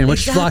you fit in?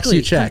 Which box do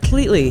you check?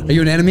 Completely. Are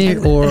you an enemy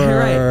or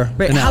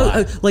right. an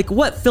ally? Like,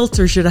 what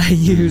filter should I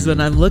use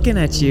when I'm looking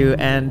at you?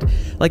 And,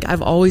 like,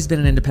 I've always been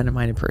an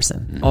independent-minded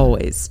person,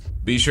 always.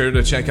 Be sure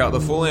to check out the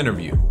full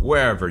interview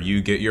wherever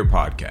you get your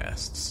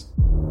podcasts.